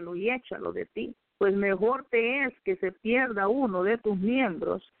 sácalo y échalo de ti. Pues mejor te es que se pierda uno de tus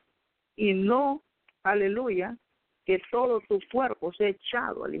miembros y no, aleluya, que todo tu cuerpo sea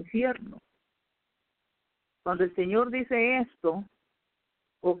echado al infierno. Cuando el Señor dice esto,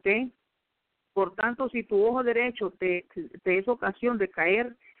 ¿ok? Por tanto, si tu ojo derecho te es ocasión de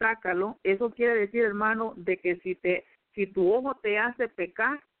caer, sácalo. Eso quiere decir, hermano, de que si tu ojo te hace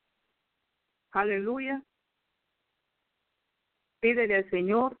pecar, aleluya, pídele al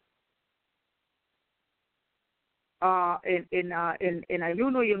Señor en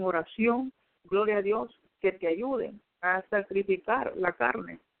ayuno y en oración, gloria a Dios, que te ayuden a sacrificar la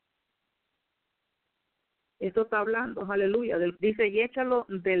carne. Esto está hablando, aleluya, dice, y échalo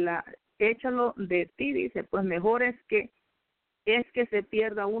de ti, dice, pues mejor es que se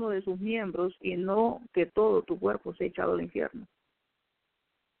pierda uno de sus miembros y no que todo tu cuerpo sea echado al infierno.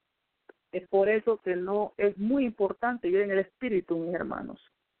 Es por eso que no es muy importante vivir en el espíritu, mis hermanos,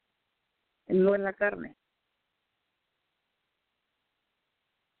 no en la carne.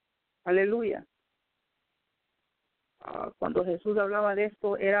 Aleluya. Cuando Jesús hablaba de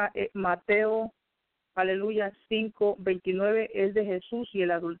esto, era Mateo, aleluya, 5:29, es de Jesús y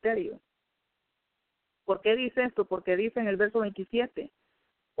el adulterio. ¿Por qué dice esto? Porque dice en el verso 27,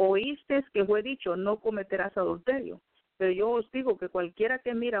 oíste que fue dicho, no cometerás adulterio. Pero yo os digo que cualquiera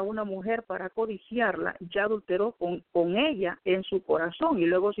que mira a una mujer para codiciarla, ya adulteró con ella en su corazón. Y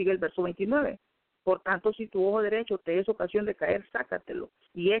luego sigue el verso 29. Por tanto, si tu ojo derecho te es ocasión de caer, sácatelo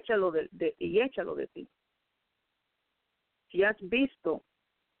y échalo de ti. Si has visto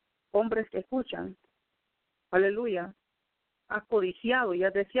hombres que escuchan, aleluya, has codiciado y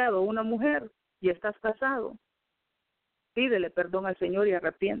has deseado a una mujer y estás casado, pídele perdón al Señor y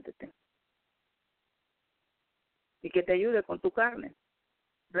arrepiéntete. Y que te ayude con tu carne.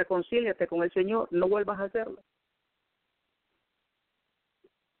 Reconcíliate con el Señor, no vuelvas a hacerlo.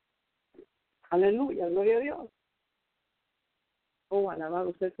 Aleluya, gloria a Dios. Oh,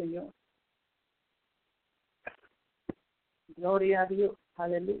 alabado sea el Señor. Gloria a Dios,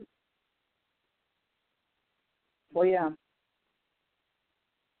 aleluya. Voy a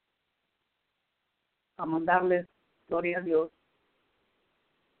mandarles, gloria a Dios,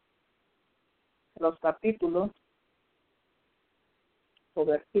 los capítulos o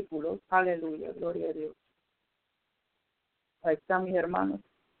versículos. Aleluya, gloria a Dios. Ahí están, mis hermanos.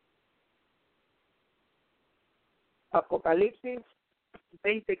 Apocalipsis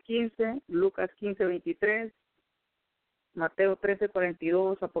 20:15, Lucas 15:23, Mateo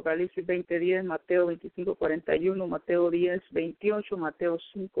 13:42, Apocalipsis 20:10, Mateo 25:41, Mateo 10:28, Mateo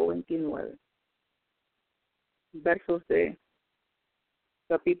 5:29. Versos de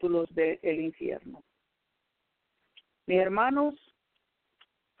capítulos del infierno. Mis hermanos,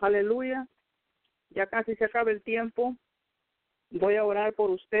 aleluya, ya casi se acaba el tiempo. Voy a orar por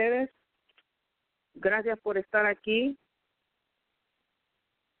ustedes. Gracias por estar aquí,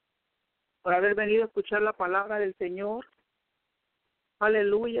 por haber venido a escuchar la palabra del Señor.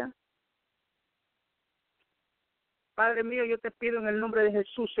 Aleluya. Padre mío, yo te pido en el nombre de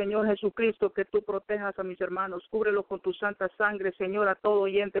Jesús, Señor Jesucristo, que tú protejas a mis hermanos, cúbrelos con tu santa sangre, Señor, a todo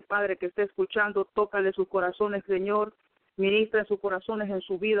oyente, Padre, que esté escuchando, tócale sus corazones, Señor, ministra en sus corazones, en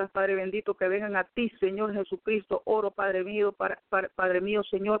su vida, Padre bendito, que vengan a ti, Señor Jesucristo, oro, Padre mío, Padre mío,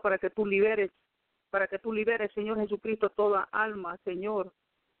 Señor, para que tú liberes, Señor Jesucristo, toda alma, Señor,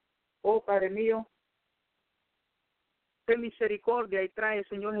 oh Padre mío, ten misericordia y trae,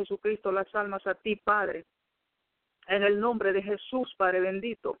 Señor Jesucristo, las almas a ti, Padre. En el nombre de Jesús, Padre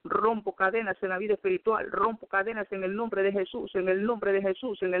bendito, rompo cadenas en la vida espiritual, rompo cadenas en el nombre de Jesús, en el nombre de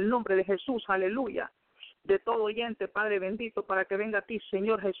Jesús, en el nombre de Jesús, aleluya. De todo oyente, Padre bendito, para que venga a ti,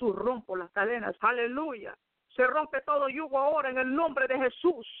 Señor Jesús, rompo las cadenas, aleluya. Se rompe todo yugo ahora en el nombre de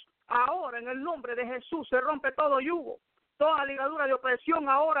Jesús, ahora en el nombre de Jesús se rompe todo yugo. Toda ligadura de opresión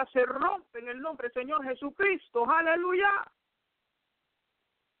ahora se rompe en el nombre del Señor Jesucristo, aleluya.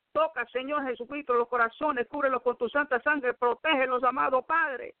 Toca, Señor Jesucristo, los corazones, cúbrelos con tu santa sangre, protégelos, amado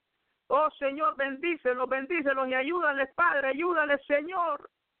Padre. Oh, Señor, bendícelos y ayúdales, Padre, ayúdales, Señor.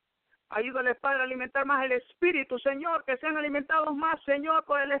 Ayúdales, Padre, a alimentar más el Espíritu, Señor, que sean alimentados más, Señor,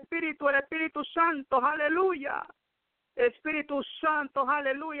 por el Espíritu Santo, aleluya. Espíritu Santo,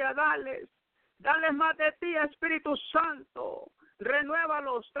 aleluya, dales más de ti, Espíritu Santo.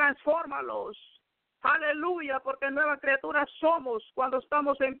 Renuévalos, transfórmalos. Aleluya, porque nuevas criaturas somos cuando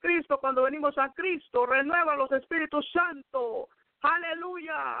estamos en Cristo, cuando venimos a Cristo. Renuévalos, Espíritu Santo.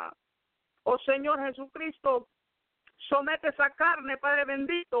 Aleluya. Oh Señor Jesucristo, somete esa carne, Padre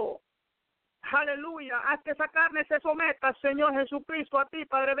bendito. Aleluya, haz que esa carne se someta, Señor Jesucristo, a ti,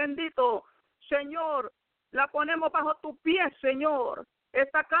 Padre bendito. Señor, la ponemos bajo tu pie, Señor.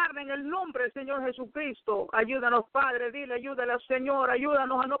 Esta carne en el nombre del Señor Jesucristo. Ayúdanos, Padre, dile, ayúdale al Señor,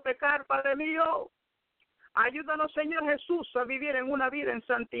 ayúdanos a no pecar, Padre mío. Ayúdanos, Señor Jesús, a vivir en una vida en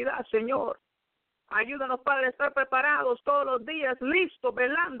santidad, Señor. Ayúdanos, Padre, a estar preparados todos los días, listos,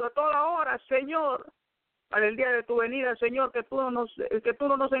 velando a toda hora, Señor, para el día de tu venida, Señor, que tú no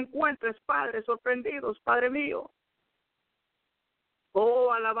nos encuentres, Padre, sorprendidos, Padre mío.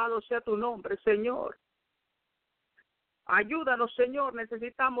 Oh, alabado sea tu nombre, Señor. Ayúdanos, Señor,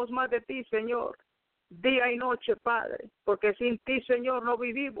 necesitamos más de ti, Señor, día y noche, Padre, porque sin ti, Señor, no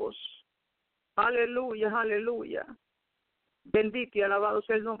vivimos. Aleluya, aleluya. Bendito y alabado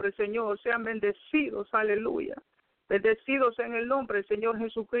sea el nombre del Señor. Sean bendecidos, aleluya. Bendecidos en el nombre del Señor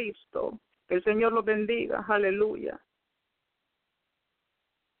Jesucristo. Que el Señor los bendiga, aleluya.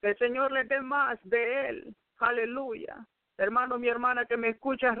 Que el Señor les dé más de Él, aleluya. Hermano, mi hermana que me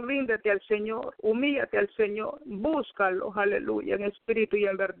escuchas, ríndete al Señor, humíllate al Señor, búscalo, aleluya, en espíritu y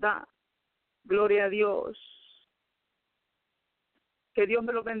en verdad. Gloria a Dios. Que Dios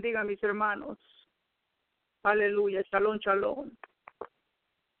me los bendiga, mis hermanos. Aleluya, shalom, shalom.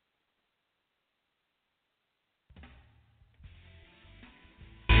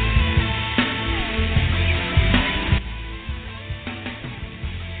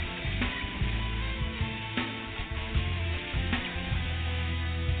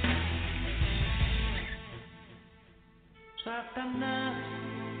 Satanás,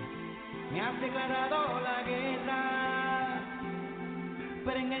 me has declarado la guerra,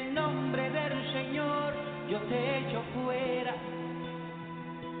 pero en el nombre del Señor yo te echo fuera.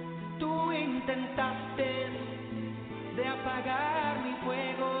 Tú intentaste de apagar mi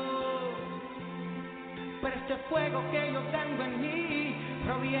fuego, pero este fuego que yo tengo en mí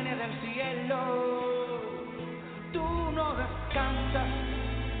proviene del cielo. Tú no descansas,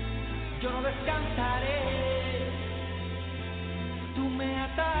 yo no descansaré. Tú me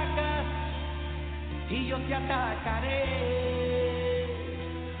atacas y yo te atacaré.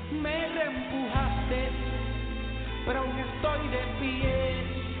 Me reempujaste, pero aún estoy de pie.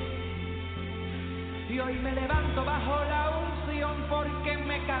 Y hoy me levanto bajo la unción porque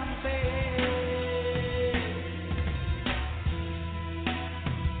me cansé.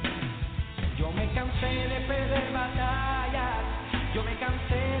 Yo me cansé de perder batallas, yo me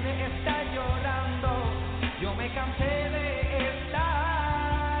cansé de estar llorando, yo me cansé de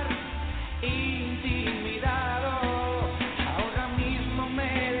estar intimidado. Ahora mismo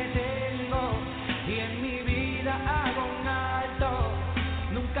me detengo y en mi vida hago un alto.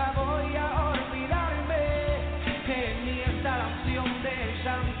 Nunca voy a olvidarme que en mí está la unción del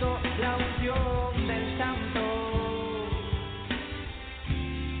Santo, la unción del Santo.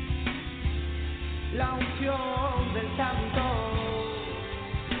 la unción del Santo.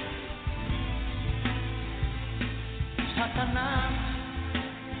 Satanás,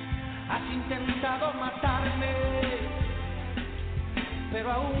 has intentado matarme,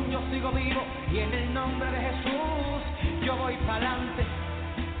 pero aún yo sigo vivo y en el nombre de Jesús yo voy para adelante.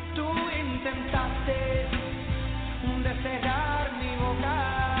 Tú intentaste descerrar mi boca,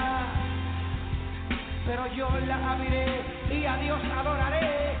 pero yo la abriré y a Dios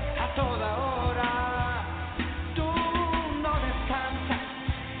adoraré a toda hora. Tú no descansas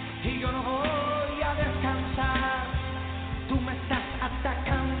y yo no voy a descansar. Tú me estás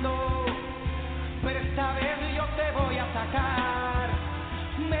atacando, pero esta vez yo te voy a atacar.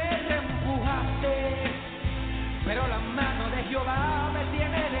 Me empujaste, pero la mano de Jehová me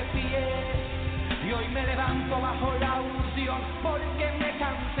tiene de pie. Y hoy me levanto bajo la unción porque me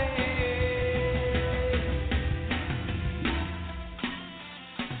cansé.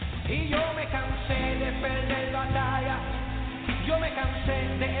 Y yo me cansé de perder batalla. Yo me cansé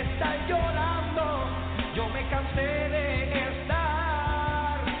de estar llorando. Yo me cansé de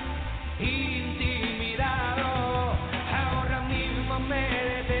estar intimidado. Ahora mismo me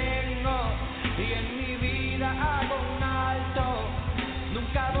detengo y en mi vida hago un alto.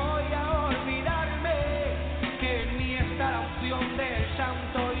 Nunca voy a olvidarme que en mí está la unción del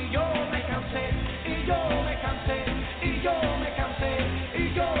Santo. Y yo me cansé, y yo me cansé, y yo me cansé,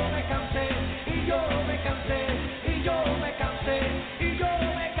 y yo me cansé, y yo me cansé, y yo me cansé, y yo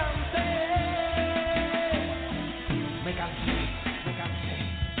me cansé. Me cansé, me cansé,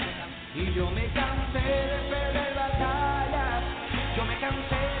 me cansé. Y yo me cansé de perder batallas. Yo me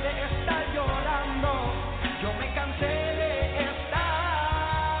cansé de estar llorando. Yo me cansé de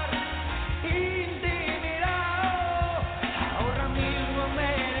estar intimidado. Ahora mismo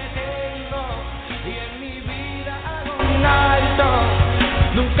me detengo y en mi vida hago un alto.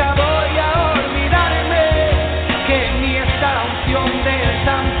 Nunca voy a olvidarme que en mí está la unción del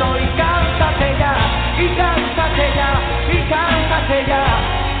Santo. Y cánsate ya, y cánsate ya, y cánsate ya,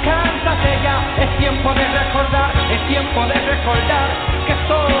 cánsate ya. Es tiempo de recordar, es tiempo de recordar que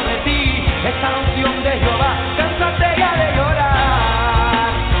sobre ti está la unción de Jehová. Cánsate ya de llorar,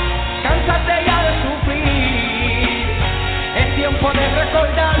 cánsate ya de sufrir. Es tiempo de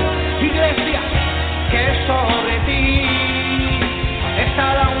recordar, iglesia, que sobre ti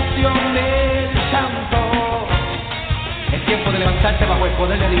está la unción del Santo. Es tiempo de levantarte bajo el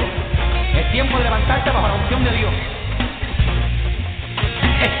poder de Dios. Es tiempo de levantarte bajo la unción de Dios.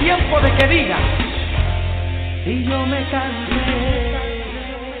 Es tiempo de que digas: y yo me cansé.